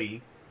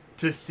Shelly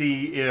to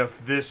see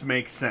if this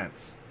makes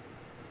sense.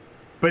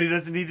 But he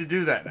doesn't need to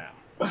do that now.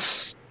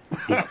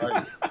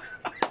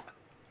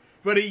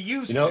 But he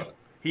used to.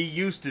 He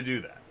used to do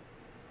that.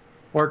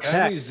 Or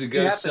Guy needs to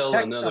go sell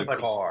another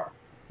car.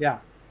 Yeah.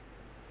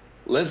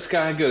 Let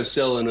Sky go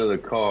sell another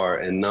car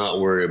and not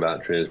worry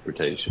about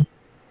transportation.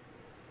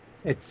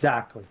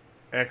 Exactly.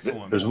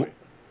 Excellent.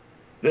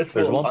 This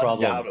will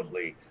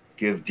undoubtedly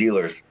give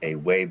dealers a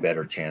way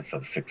better chance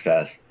of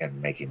success and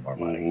making more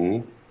money.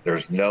 Mm-hmm.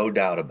 There's no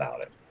doubt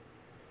about it.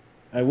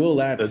 I will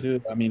add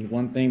too. I mean,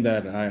 one thing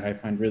that I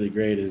find really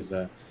great is,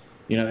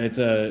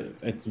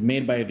 it's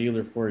made by a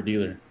dealer for a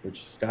dealer,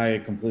 which Sky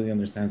completely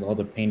understands all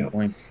the pain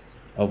points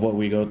of what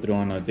we go through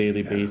on a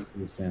daily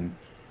basis and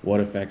what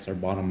affects our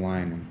bottom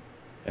line and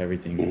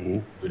everything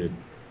included.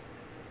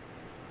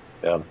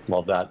 Yeah,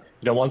 love that.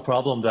 One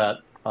problem that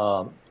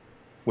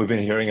we've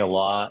been hearing a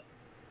lot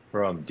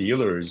from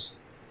dealers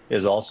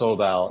is also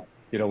about,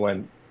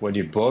 when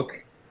you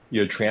book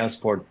your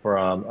transport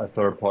from a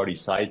third-party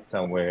site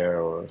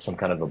somewhere or some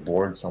kind of a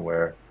board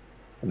somewhere,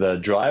 the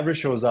driver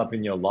shows up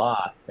in your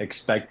lot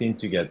expecting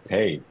to get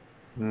paid.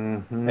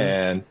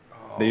 And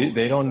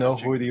they don't know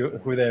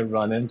who they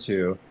run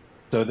into.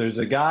 So there's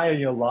a guy in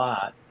your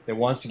lot that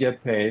wants to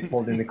get paid,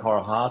 holding the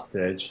car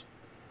hostage,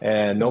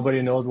 and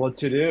nobody knows what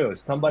to do.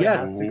 Somebody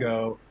has to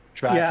go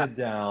track it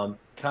down,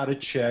 cut a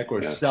check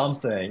or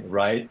something,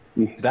 right?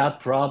 That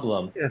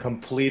problem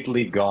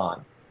completely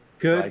gone.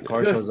 Good. Right?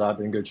 Car shows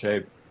up in good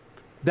shape.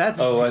 I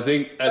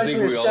think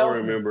we all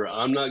remember,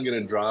 I'm not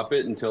going to drop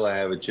it until I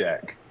have a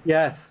check.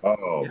 Yes.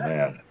 Oh,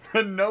 man.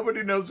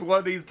 Nobody knows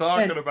what he's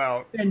talking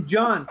about. And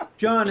John,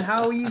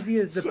 how easy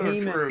is the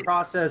payment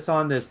process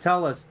on this?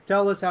 Tell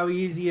us how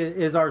easy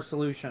is our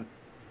solution.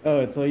 Oh,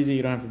 it's so easy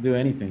you don't have to do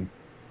anything.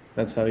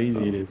 That's how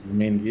easy it is. I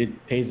mean,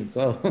 it pays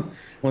itself.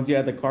 Once you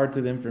add the card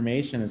to the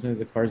information, as soon as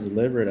the card's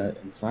delivered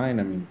and signed,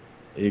 I mean,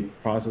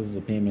 it processes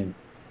the payment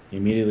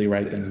immediately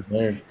right then and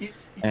there.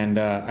 And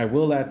I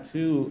will add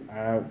too,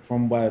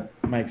 from what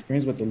my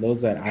experience with the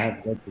loads that I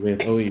have worked with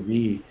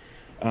OEV,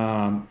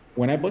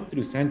 when I book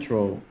through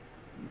Central,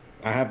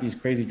 I have these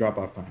crazy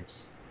drop-off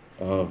times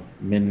of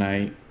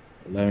midnight,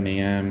 11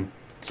 a.m.,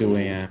 2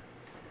 a.m.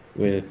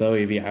 With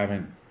OEV, I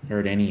haven't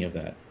heard any of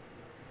that.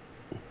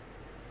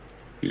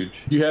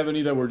 Huge. Do you have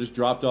any that were just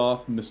dropped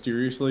off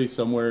mysteriously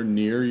somewhere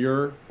near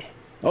your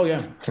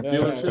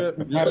dealership?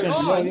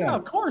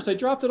 Of course, I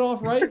dropped it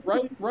off right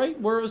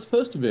where it was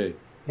supposed to be.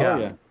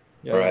 Yeah,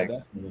 right.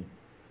 Definitely.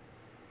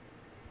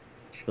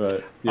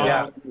 But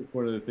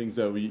one of the things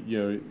that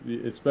we,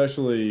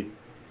 especially,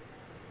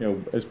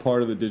 as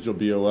part of the digital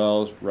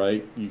BOLs,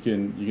 right? You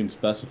can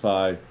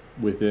specify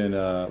within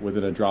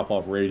a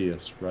drop-off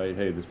radius, right?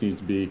 Hey, this needs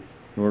to be,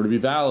 in order to be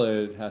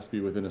valid, it has to be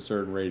within a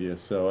certain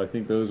radius. So I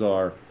think those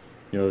are,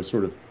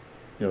 sort of,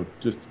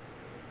 just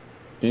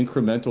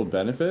incremental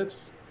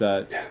benefits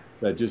that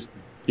just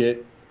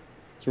get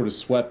sort of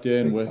swept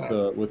in with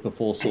the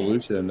full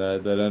solution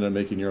that end up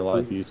making your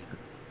life easier.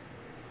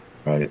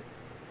 Right.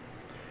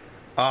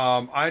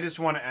 I just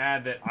want to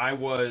add that I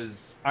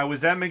was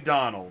at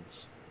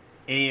McDonald's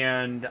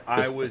and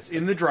I was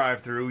in the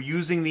drive-thru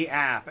using the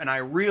app, and I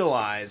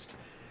realized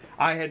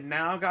I had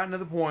now gotten to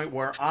the point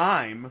where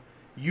I'm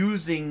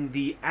using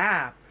the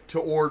app to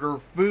order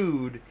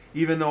food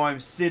even though I'm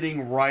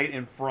sitting right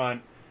in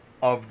front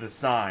of the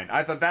sign.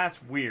 I thought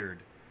that's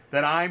weird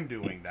that I'm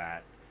doing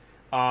that.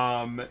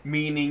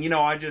 Meaning,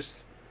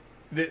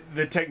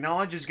 the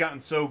technology's gotten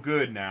so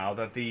good now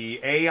that the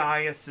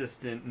AI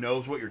assistant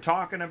knows what you're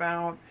talking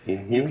about.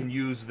 You can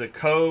use the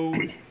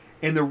code.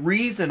 And the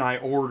reason I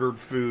ordered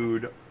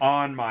food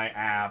on my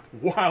app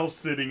while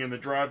sitting in the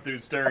drive-thru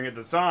staring at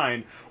the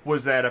sign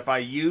was that if I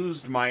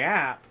used my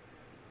app,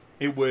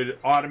 it would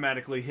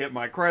automatically hit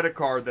my credit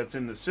card that's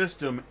in the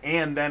system,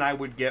 and then I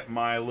would get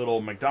my little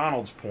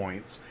McDonald's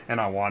points, and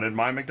I wanted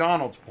my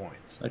McDonald's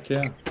points.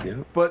 Yeah.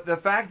 But the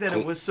fact that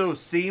it was so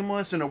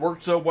seamless and it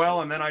worked so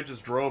well, and then I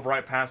just drove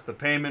right past the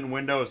payment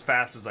window as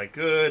fast as I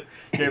could,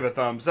 gave a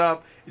thumbs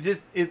up.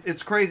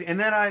 It's crazy. And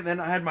then I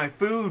had my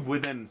food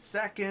within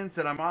seconds,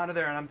 and I'm out of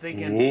there, and I'm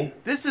thinking,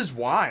 this is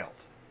wild.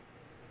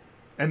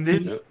 And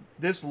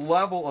this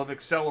level of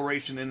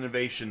acceleration and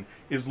innovation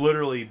is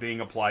literally being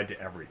applied to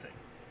everything.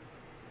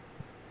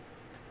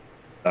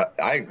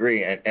 I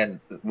agree, and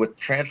with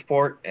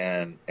transport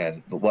and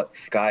what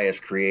Sky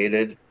has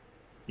created,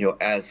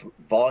 as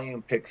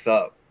volume picks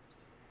up,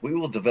 we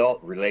will develop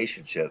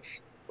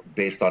relationships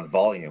based on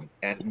volume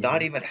and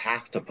not even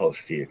have to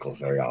post vehicles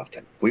very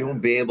often. We will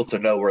be able to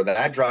know where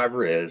that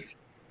driver is,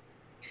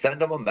 send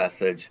them a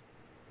message,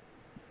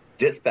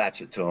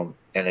 dispatch it to them,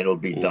 and it'll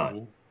be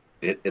done.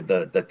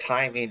 The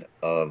timing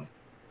of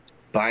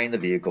buying the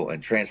vehicle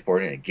and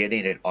transporting it and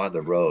getting it on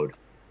the road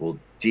will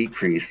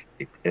decrease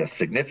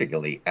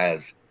significantly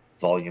as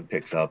volume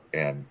picks up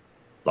and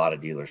a lot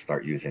of dealers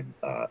start using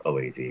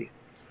OAD.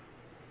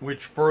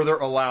 Which further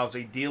allows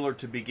a dealer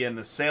to begin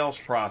the sales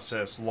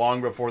process long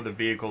before the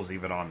vehicle's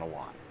even on the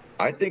lot.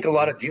 I think a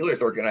lot of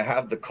dealers are going to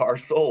have the car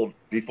sold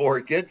before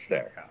it gets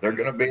there. They're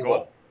going to be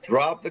able to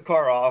drop the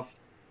car off,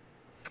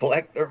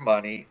 collect their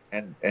money,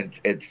 and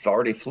it's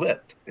already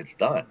flipped. It's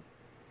done.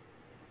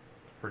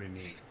 Pretty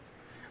neat.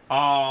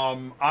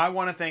 I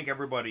want to thank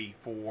everybody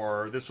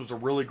this was a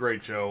really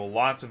great show.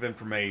 Lots of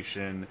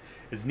information.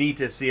 It's neat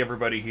to see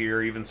everybody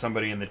here. Even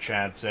somebody in the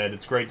chat said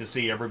it's great to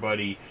see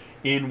everybody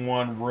in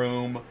one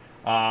room.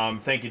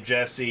 Thank you,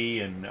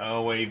 Jesse and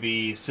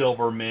OAV,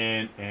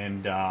 Silvermint,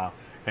 and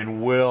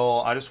And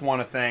Will, I just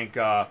want to thank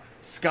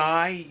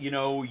Sky. You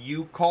know,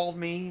 you called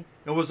me.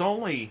 It was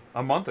only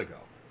a month ago.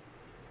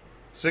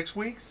 6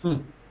 weeks?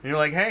 And you're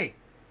like, hey,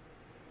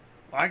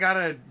 we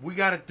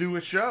gotta do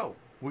a show.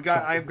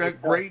 I've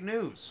got great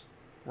news,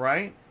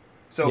 right?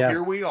 So Yes.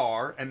 here we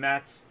are, and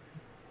that's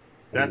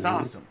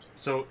awesome.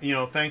 So, you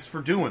know, thanks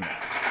for doing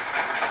that.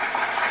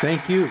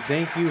 Thank you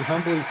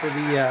humbly for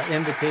the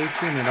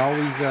invitation, and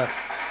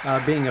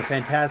always being a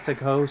fantastic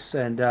host.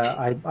 And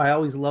I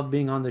always love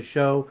being on the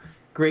show.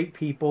 Great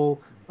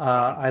people.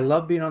 I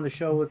love being on the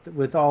show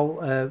with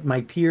all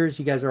my peers.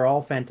 You guys are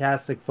all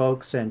fantastic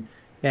folks, and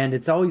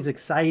it's always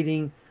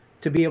exciting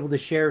to be able to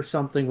share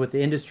something with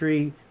the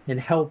industry and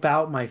help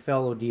out my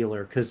fellow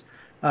dealer. Because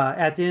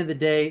at the end of the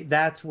day,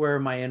 that's where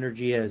my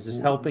energy is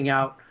helping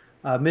out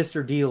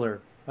Mr.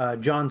 Dealer,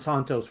 John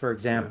Santos, for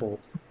example,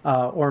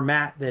 or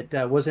Matt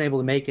that wasn't able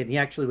to make it. He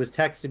actually was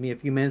texting me a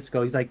few minutes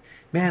ago. He's like,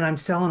 "Man, I'm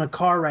selling a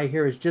car right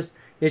here. It's just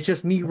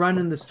me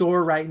running the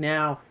store right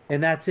now,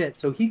 and that's it."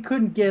 So he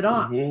couldn't get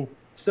on.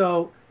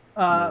 So,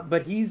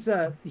 but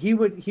he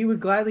would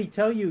gladly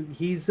tell you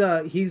he's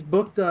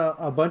booked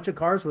a bunch of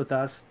cars with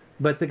us,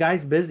 but the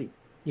guy's busy,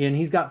 and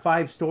he's got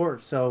 5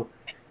 stores. So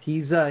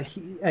he's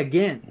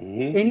anything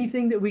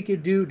that we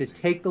could do to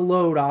take the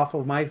load off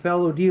of my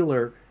fellow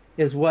dealer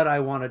is what I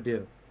want to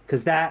do,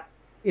 because that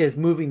is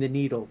moving the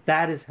needle.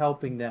 That is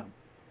helping them.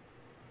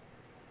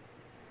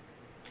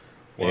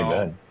 Well,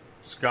 Amen.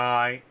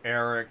 Sky,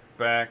 Eric,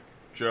 Beck,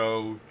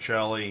 Joe,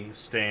 Chelly,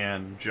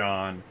 Stan,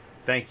 John,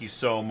 thank you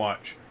so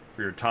much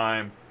for your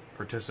time,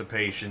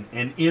 participation,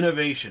 and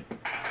innovation.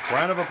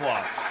 Round of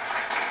applause.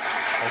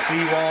 I'll see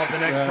you all at the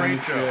next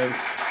trade show.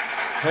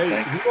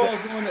 Hey, who all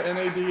is going to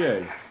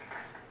NADA?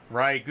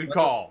 Right, good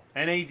call.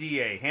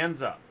 NADA,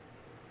 hands up.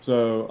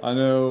 So I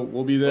know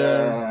we'll be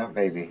there.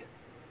 Maybe.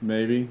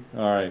 Maybe.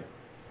 All right.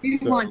 You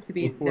want to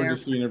be look forward there.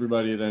 to seeing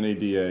everybody at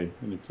NADA.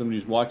 And if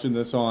somebody's watching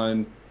this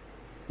on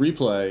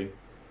replay,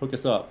 hook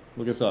us up.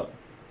 Look us up.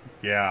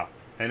 Yeah,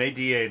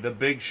 NADA, the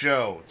big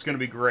show. It's going to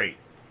be great.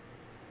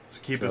 So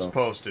keep us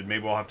posted.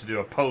 Maybe we'll have to do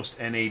a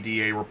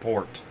post-NADA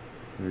report.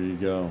 There you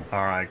go.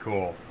 All right,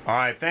 cool. All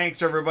right,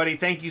 thanks, everybody.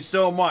 Thank you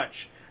so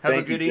much. Have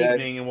a good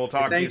evening, and we'll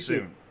talk to you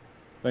soon.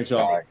 Thanks,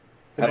 y'all. All right.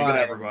 Thanks,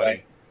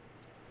 everybody.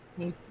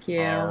 Thank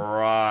you. All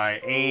right,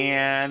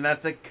 and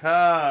that's a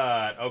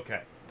cut.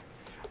 Okay.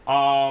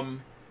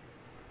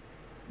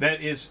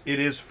 It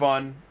is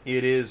fun.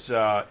 It is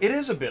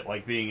a bit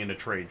like being in a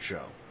trade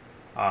show,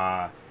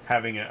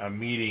 having a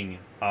meeting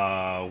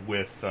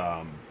with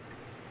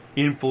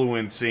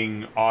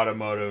influencing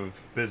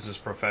automotive business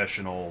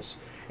professionals.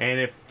 And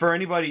if for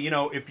anybody, you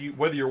know,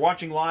 whether you're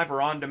watching live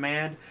or on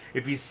demand,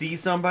 if you see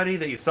somebody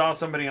that you saw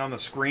somebody on the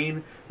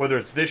screen, whether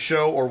it's this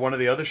show or one of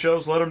the other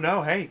shows, let them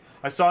know, hey,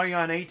 I saw you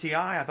on ATI.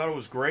 I thought it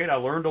was great. I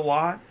learned a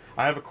lot.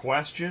 I have a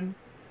question.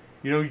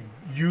 You know,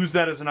 use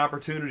that as an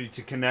opportunity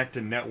to connect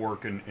and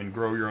network and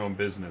grow your own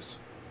business.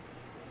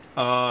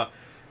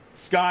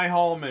 Sky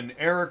Hallman,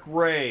 Eric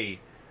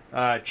Ray,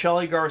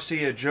 Chelly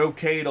Garcia, Joe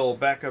Cadle,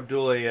 Beck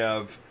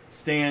Abdulayev,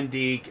 Stan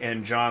Deek,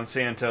 and John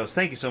Santos.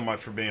 Thank you so much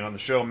for being on the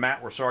show.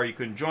 Matt, we're sorry you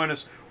couldn't join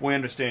us. We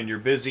understand you're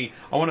busy.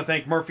 I want to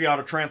thank Murphy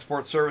Auto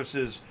Transport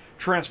Services,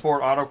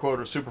 Transport Auto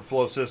Quoter,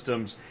 Superflow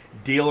Systems,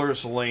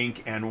 Dealers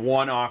Link, and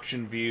One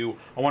Auction View.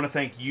 I want to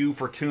thank you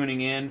for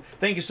tuning in.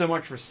 Thank you so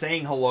much for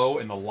saying hello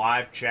in the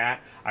live chat.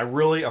 I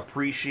really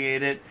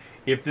appreciate it.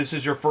 If this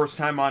is your first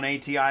time on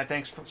ATI,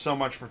 thanks so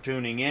much for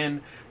tuning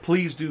in.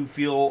 Please do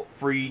feel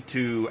free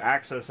to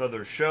access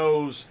other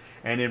shows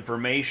and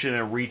information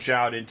and reach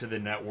out into the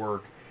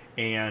network.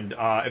 And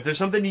if there's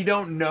something you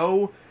don't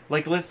know,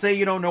 like let's say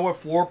you don't know what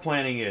floor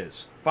planning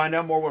is, find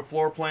out more what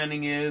floor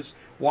planning is,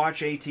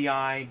 watch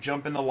ATI,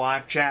 jump in the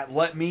live chat,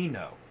 let me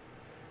know.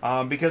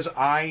 Because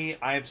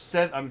I'm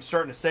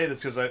starting to say this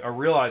because I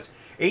realize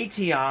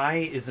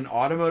ATI is an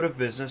automotive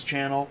business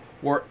channel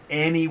where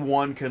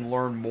anyone can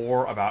learn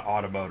more about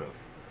automotive.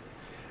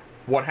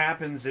 What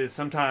happens is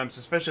sometimes,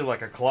 especially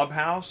like a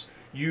clubhouse,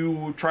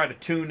 you try to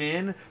tune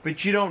in,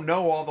 but you don't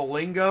know all the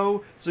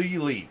lingo, so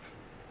you leave.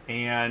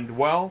 And,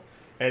 well,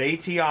 at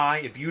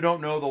ATI, if you don't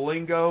know the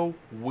lingo,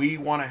 we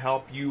want to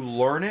help you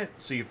learn it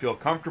so you feel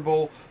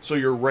comfortable, so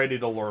you're ready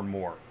to learn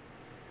more.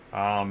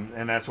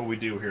 And that's what we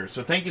do here.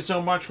 So thank you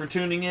so much for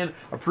tuning in.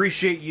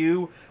 Appreciate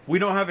you. We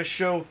don't have a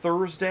show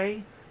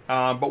Thursday,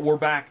 but we're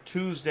back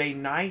Tuesday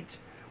night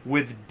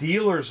with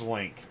Dealers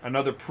Link,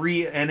 another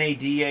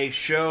pre-NADA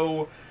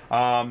show.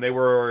 They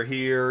were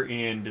here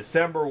in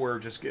December. We're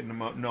just getting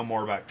to know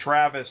more about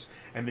Travis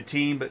and the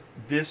team. But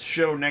this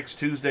show next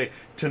Tuesday,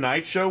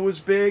 tonight's show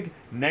was big.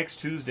 Next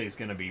Tuesday is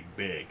going to be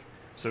big.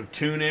 So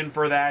tune in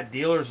for that.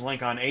 Dealers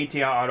Link on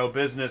ATI Auto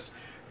Business.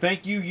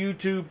 Thank you,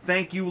 YouTube.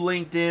 Thank you,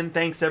 LinkedIn.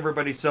 Thanks,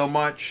 everybody, so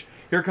much.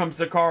 Here comes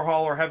the car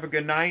hauler. Have a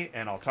good night,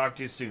 and I'll talk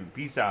to you soon.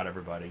 Peace out,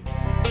 everybody.